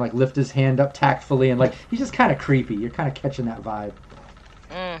reach by and like lift his hand up tactfully, and like he's just kind of creepy. You're kind of catching that vibe.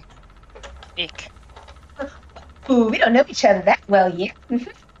 Eek. Ooh, we don't know each other that well yet.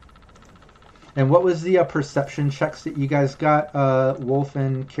 And what was the perception checks that you guys got, Wolf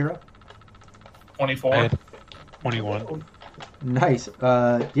and Kira? 24. I had 21. Nice.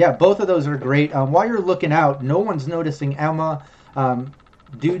 Yeah, both of those are great. While you're looking out, no one's noticing Emma.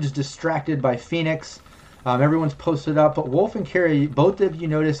 Dude's distracted by Phoenix. Everyone's posted up. But Wolf and Kira, both of you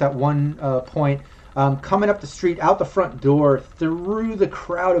notice at one point, coming up the street, out the front door, through the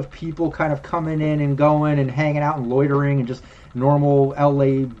crowd of people kind of coming in and going and hanging out and loitering and just normal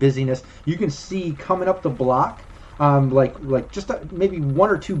LA busyness. You can see coming up the block, like just maybe one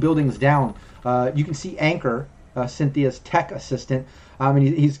or two buildings down, you can see Anchor, Cynthia's tech assistant, and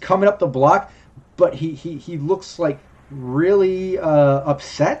he's coming up the block, but he looks like really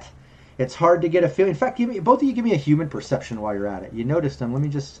upset. It's hard to get a feel. In fact, both of you give me a human perception while you're at it. You noticed him. Let me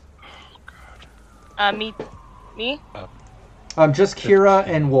just... Me? Just Kira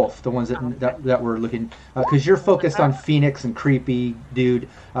and Wolf, the ones that were looking, because you're focused on Phoenix and creepy dude.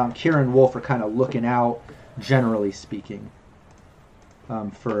 Kira and Wolf are kind of looking out, generally speaking.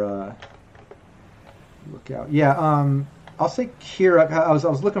 For look out, yeah. I'll say Kira. I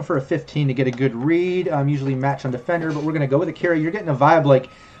was looking for a 15 to get a good read. Usually match on defender, but we're gonna go with a Kira. You're getting a vibe like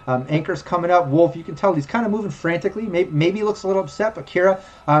Anchor's coming up. Wolf, you can tell he's kind of moving frantically. Maybe he looks a little upset, but Kira,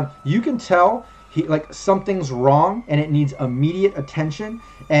 you can tell. Something's wrong and it needs immediate attention.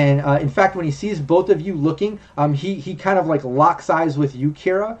 And in fact, when he sees both of you looking, he kind of like locks eyes with you,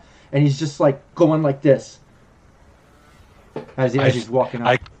 Kira, and he's just like going like this as he's walking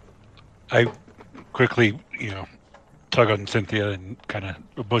up. I quickly, tug on Cynthia and kind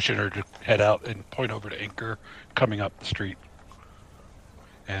of motion her to head out and point over to Anchor coming up the street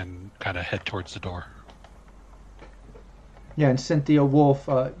and kind of head towards the door. Yeah, and Cynthia, Wolf,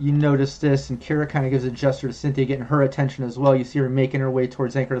 you notice this, and Kira kind of gives a gesture to Cynthia, getting her attention as well. You see her making her way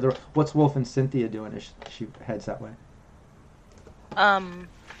towards Anchor. What's Wolf and Cynthia doing as she heads that way?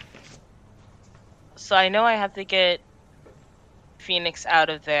 So I know I have to get Phoenix out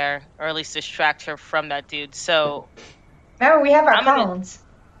of there, or at least distract her from that dude. So remember, we have our phones.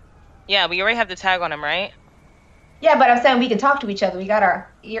 Yeah, we already have the tag on him, right? Yeah, but I'm saying we can talk to each other. We got our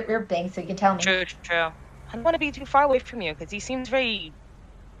ear things, so you can tell me. True. I don't want to be too far away from you because he seems very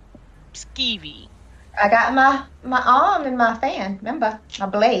skeevy. I got my arm and my fan. Remember, my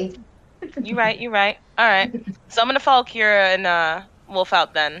blade. You're right. All right. So I'm gonna follow Kira and Wolf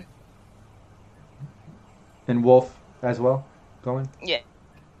out then. And Wolf as well, going. Yeah.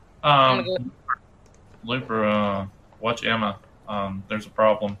 Looper, watch Emma. There's a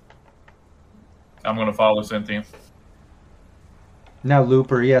problem. I'm gonna follow Cynthia. Now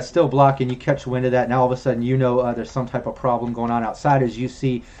Looper, yeah, still blocking. You catch wind of that. Now all of a sudden, there's some type of problem going on outside as you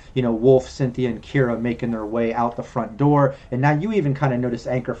see, Wolf, Cynthia, and Kira making their way out the front door. And now you even kind of notice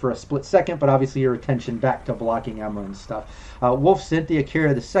Anchor for a split second, but obviously your attention back to blocking Emma and stuff. Wolf, Cynthia,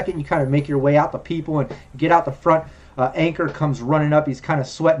 Kira, the second you kind of make your way out the people and get out the front, Anchor comes running up. He's kind of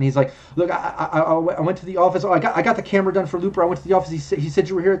sweating. He's like, "Look, I went to the office. Oh, I got the camera done for Looper. I went to the office. He said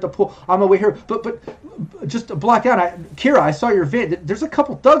you were here at the pool. On my way here, but just block down. Kira, I saw your van. There's a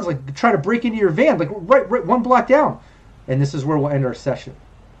couple thugs trying to break into your van, right one block down." And this is where we'll end our session.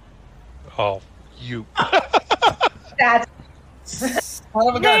 Oh, you. That's Son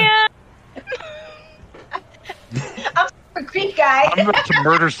of a gun. I'm a creep guy. I'm going to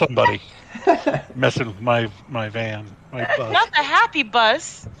murder somebody. Messing with my van, my bus. Not the happy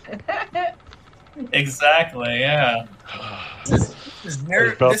bus. Exactly, yeah. This is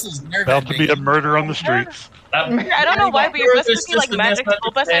nerve. About to be a murder on the streets. I don't know why, but you're supposed to be like magic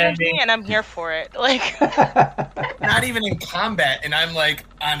school bus energy, and I'm here for it. Not even in combat, and I'm like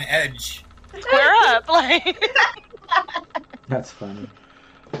on edge. Square up, That's funny.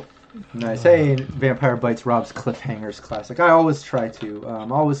 Nice. Hey, Vampire Bites Rob's Cliffhangers classic. I always try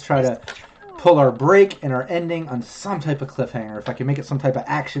to pull our break and our ending on some type of cliffhanger. If I can make it some type of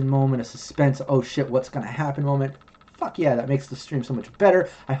action moment, a suspense, oh shit, what's going to happen moment. Fuck yeah, that makes the stream so much better.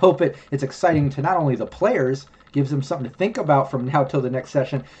 I hope it's exciting to not only the players, gives them something to think about from now till the next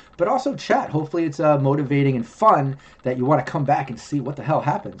session, but also chat. Hopefully it's motivating and fun that you want to come back and see what the hell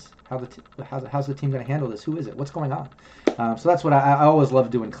happens. How's the team going to handle this? Who is it? What's going on? So that's what I always love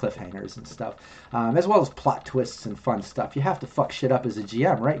doing, cliffhangers and stuff, as well as plot twists and fun stuff. You have to fuck shit up as a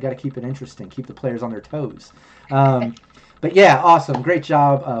GM, right? You got to keep it interesting, keep the players on their toes. But yeah, awesome. Great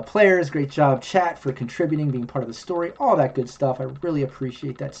job, players. Great job, chat, for contributing, being part of the story, all that good stuff. I really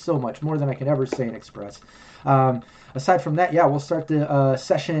appreciate that so much, more than I can ever say and express. Aside from that, yeah, we'll start the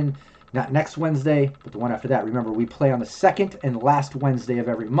session not next Wednesday, but the one after that. Remember, we play on the second and last Wednesday of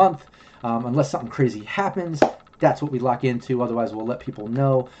every month. Unless something crazy happens, that's what we lock into. Otherwise, we'll let people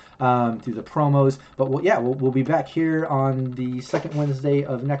know through the promos. But we'll be back here on the second Wednesday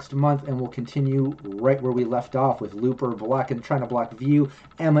of next month, and we'll continue right where we left off with Looper trying to block View,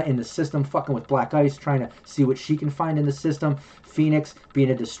 Emma in the system fucking with Black Ice, trying to see what she can find in the system, Phoenix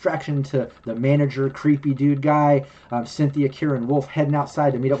being a distraction to the manager, creepy dude guy, Cynthia, Kieran, Wolf heading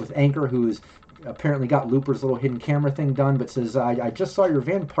outside to meet up with Anchor, who's apparently got Looper's little hidden camera thing done, but says, I just saw your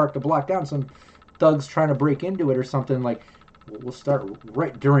van parked to block down some thugs trying to break into it or something. Like, we'll start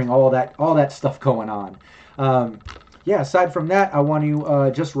right during all that stuff going on. Aside from that, I want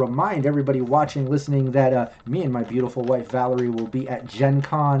to just remind everybody watching, listening, that me and my beautiful wife Valerie will be at Gen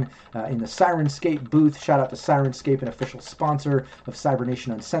Con in the Sirenscape booth. Shout out to Sirenscape, an official sponsor of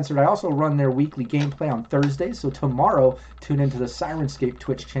Cybernation Uncensored. I also run their weekly gameplay on Thursdays, so tomorrow tune into the Sirenscape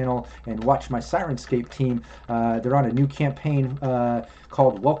Twitch channel and watch my Sirenscape team. They're on a new campaign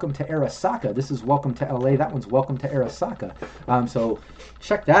called Welcome to Arasaka. This is Welcome to LA. That one's Welcome to Arasaka. So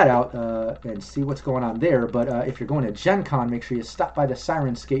check that out and see what's going on there. But if you're going to Gen Con, make sure you stop by the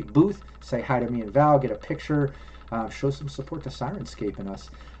Sirenscape booth, say hi to me and Val, get a picture, show some support to Sirenscape and us.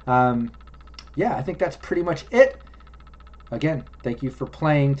 I think that's pretty much it. Again, thank you for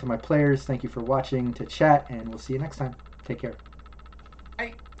playing. To my players, thank you for watching, to chat, and we'll see you next time. Take care.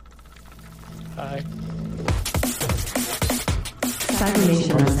 Bye.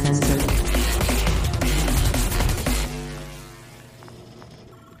 Cybernation Uncensored.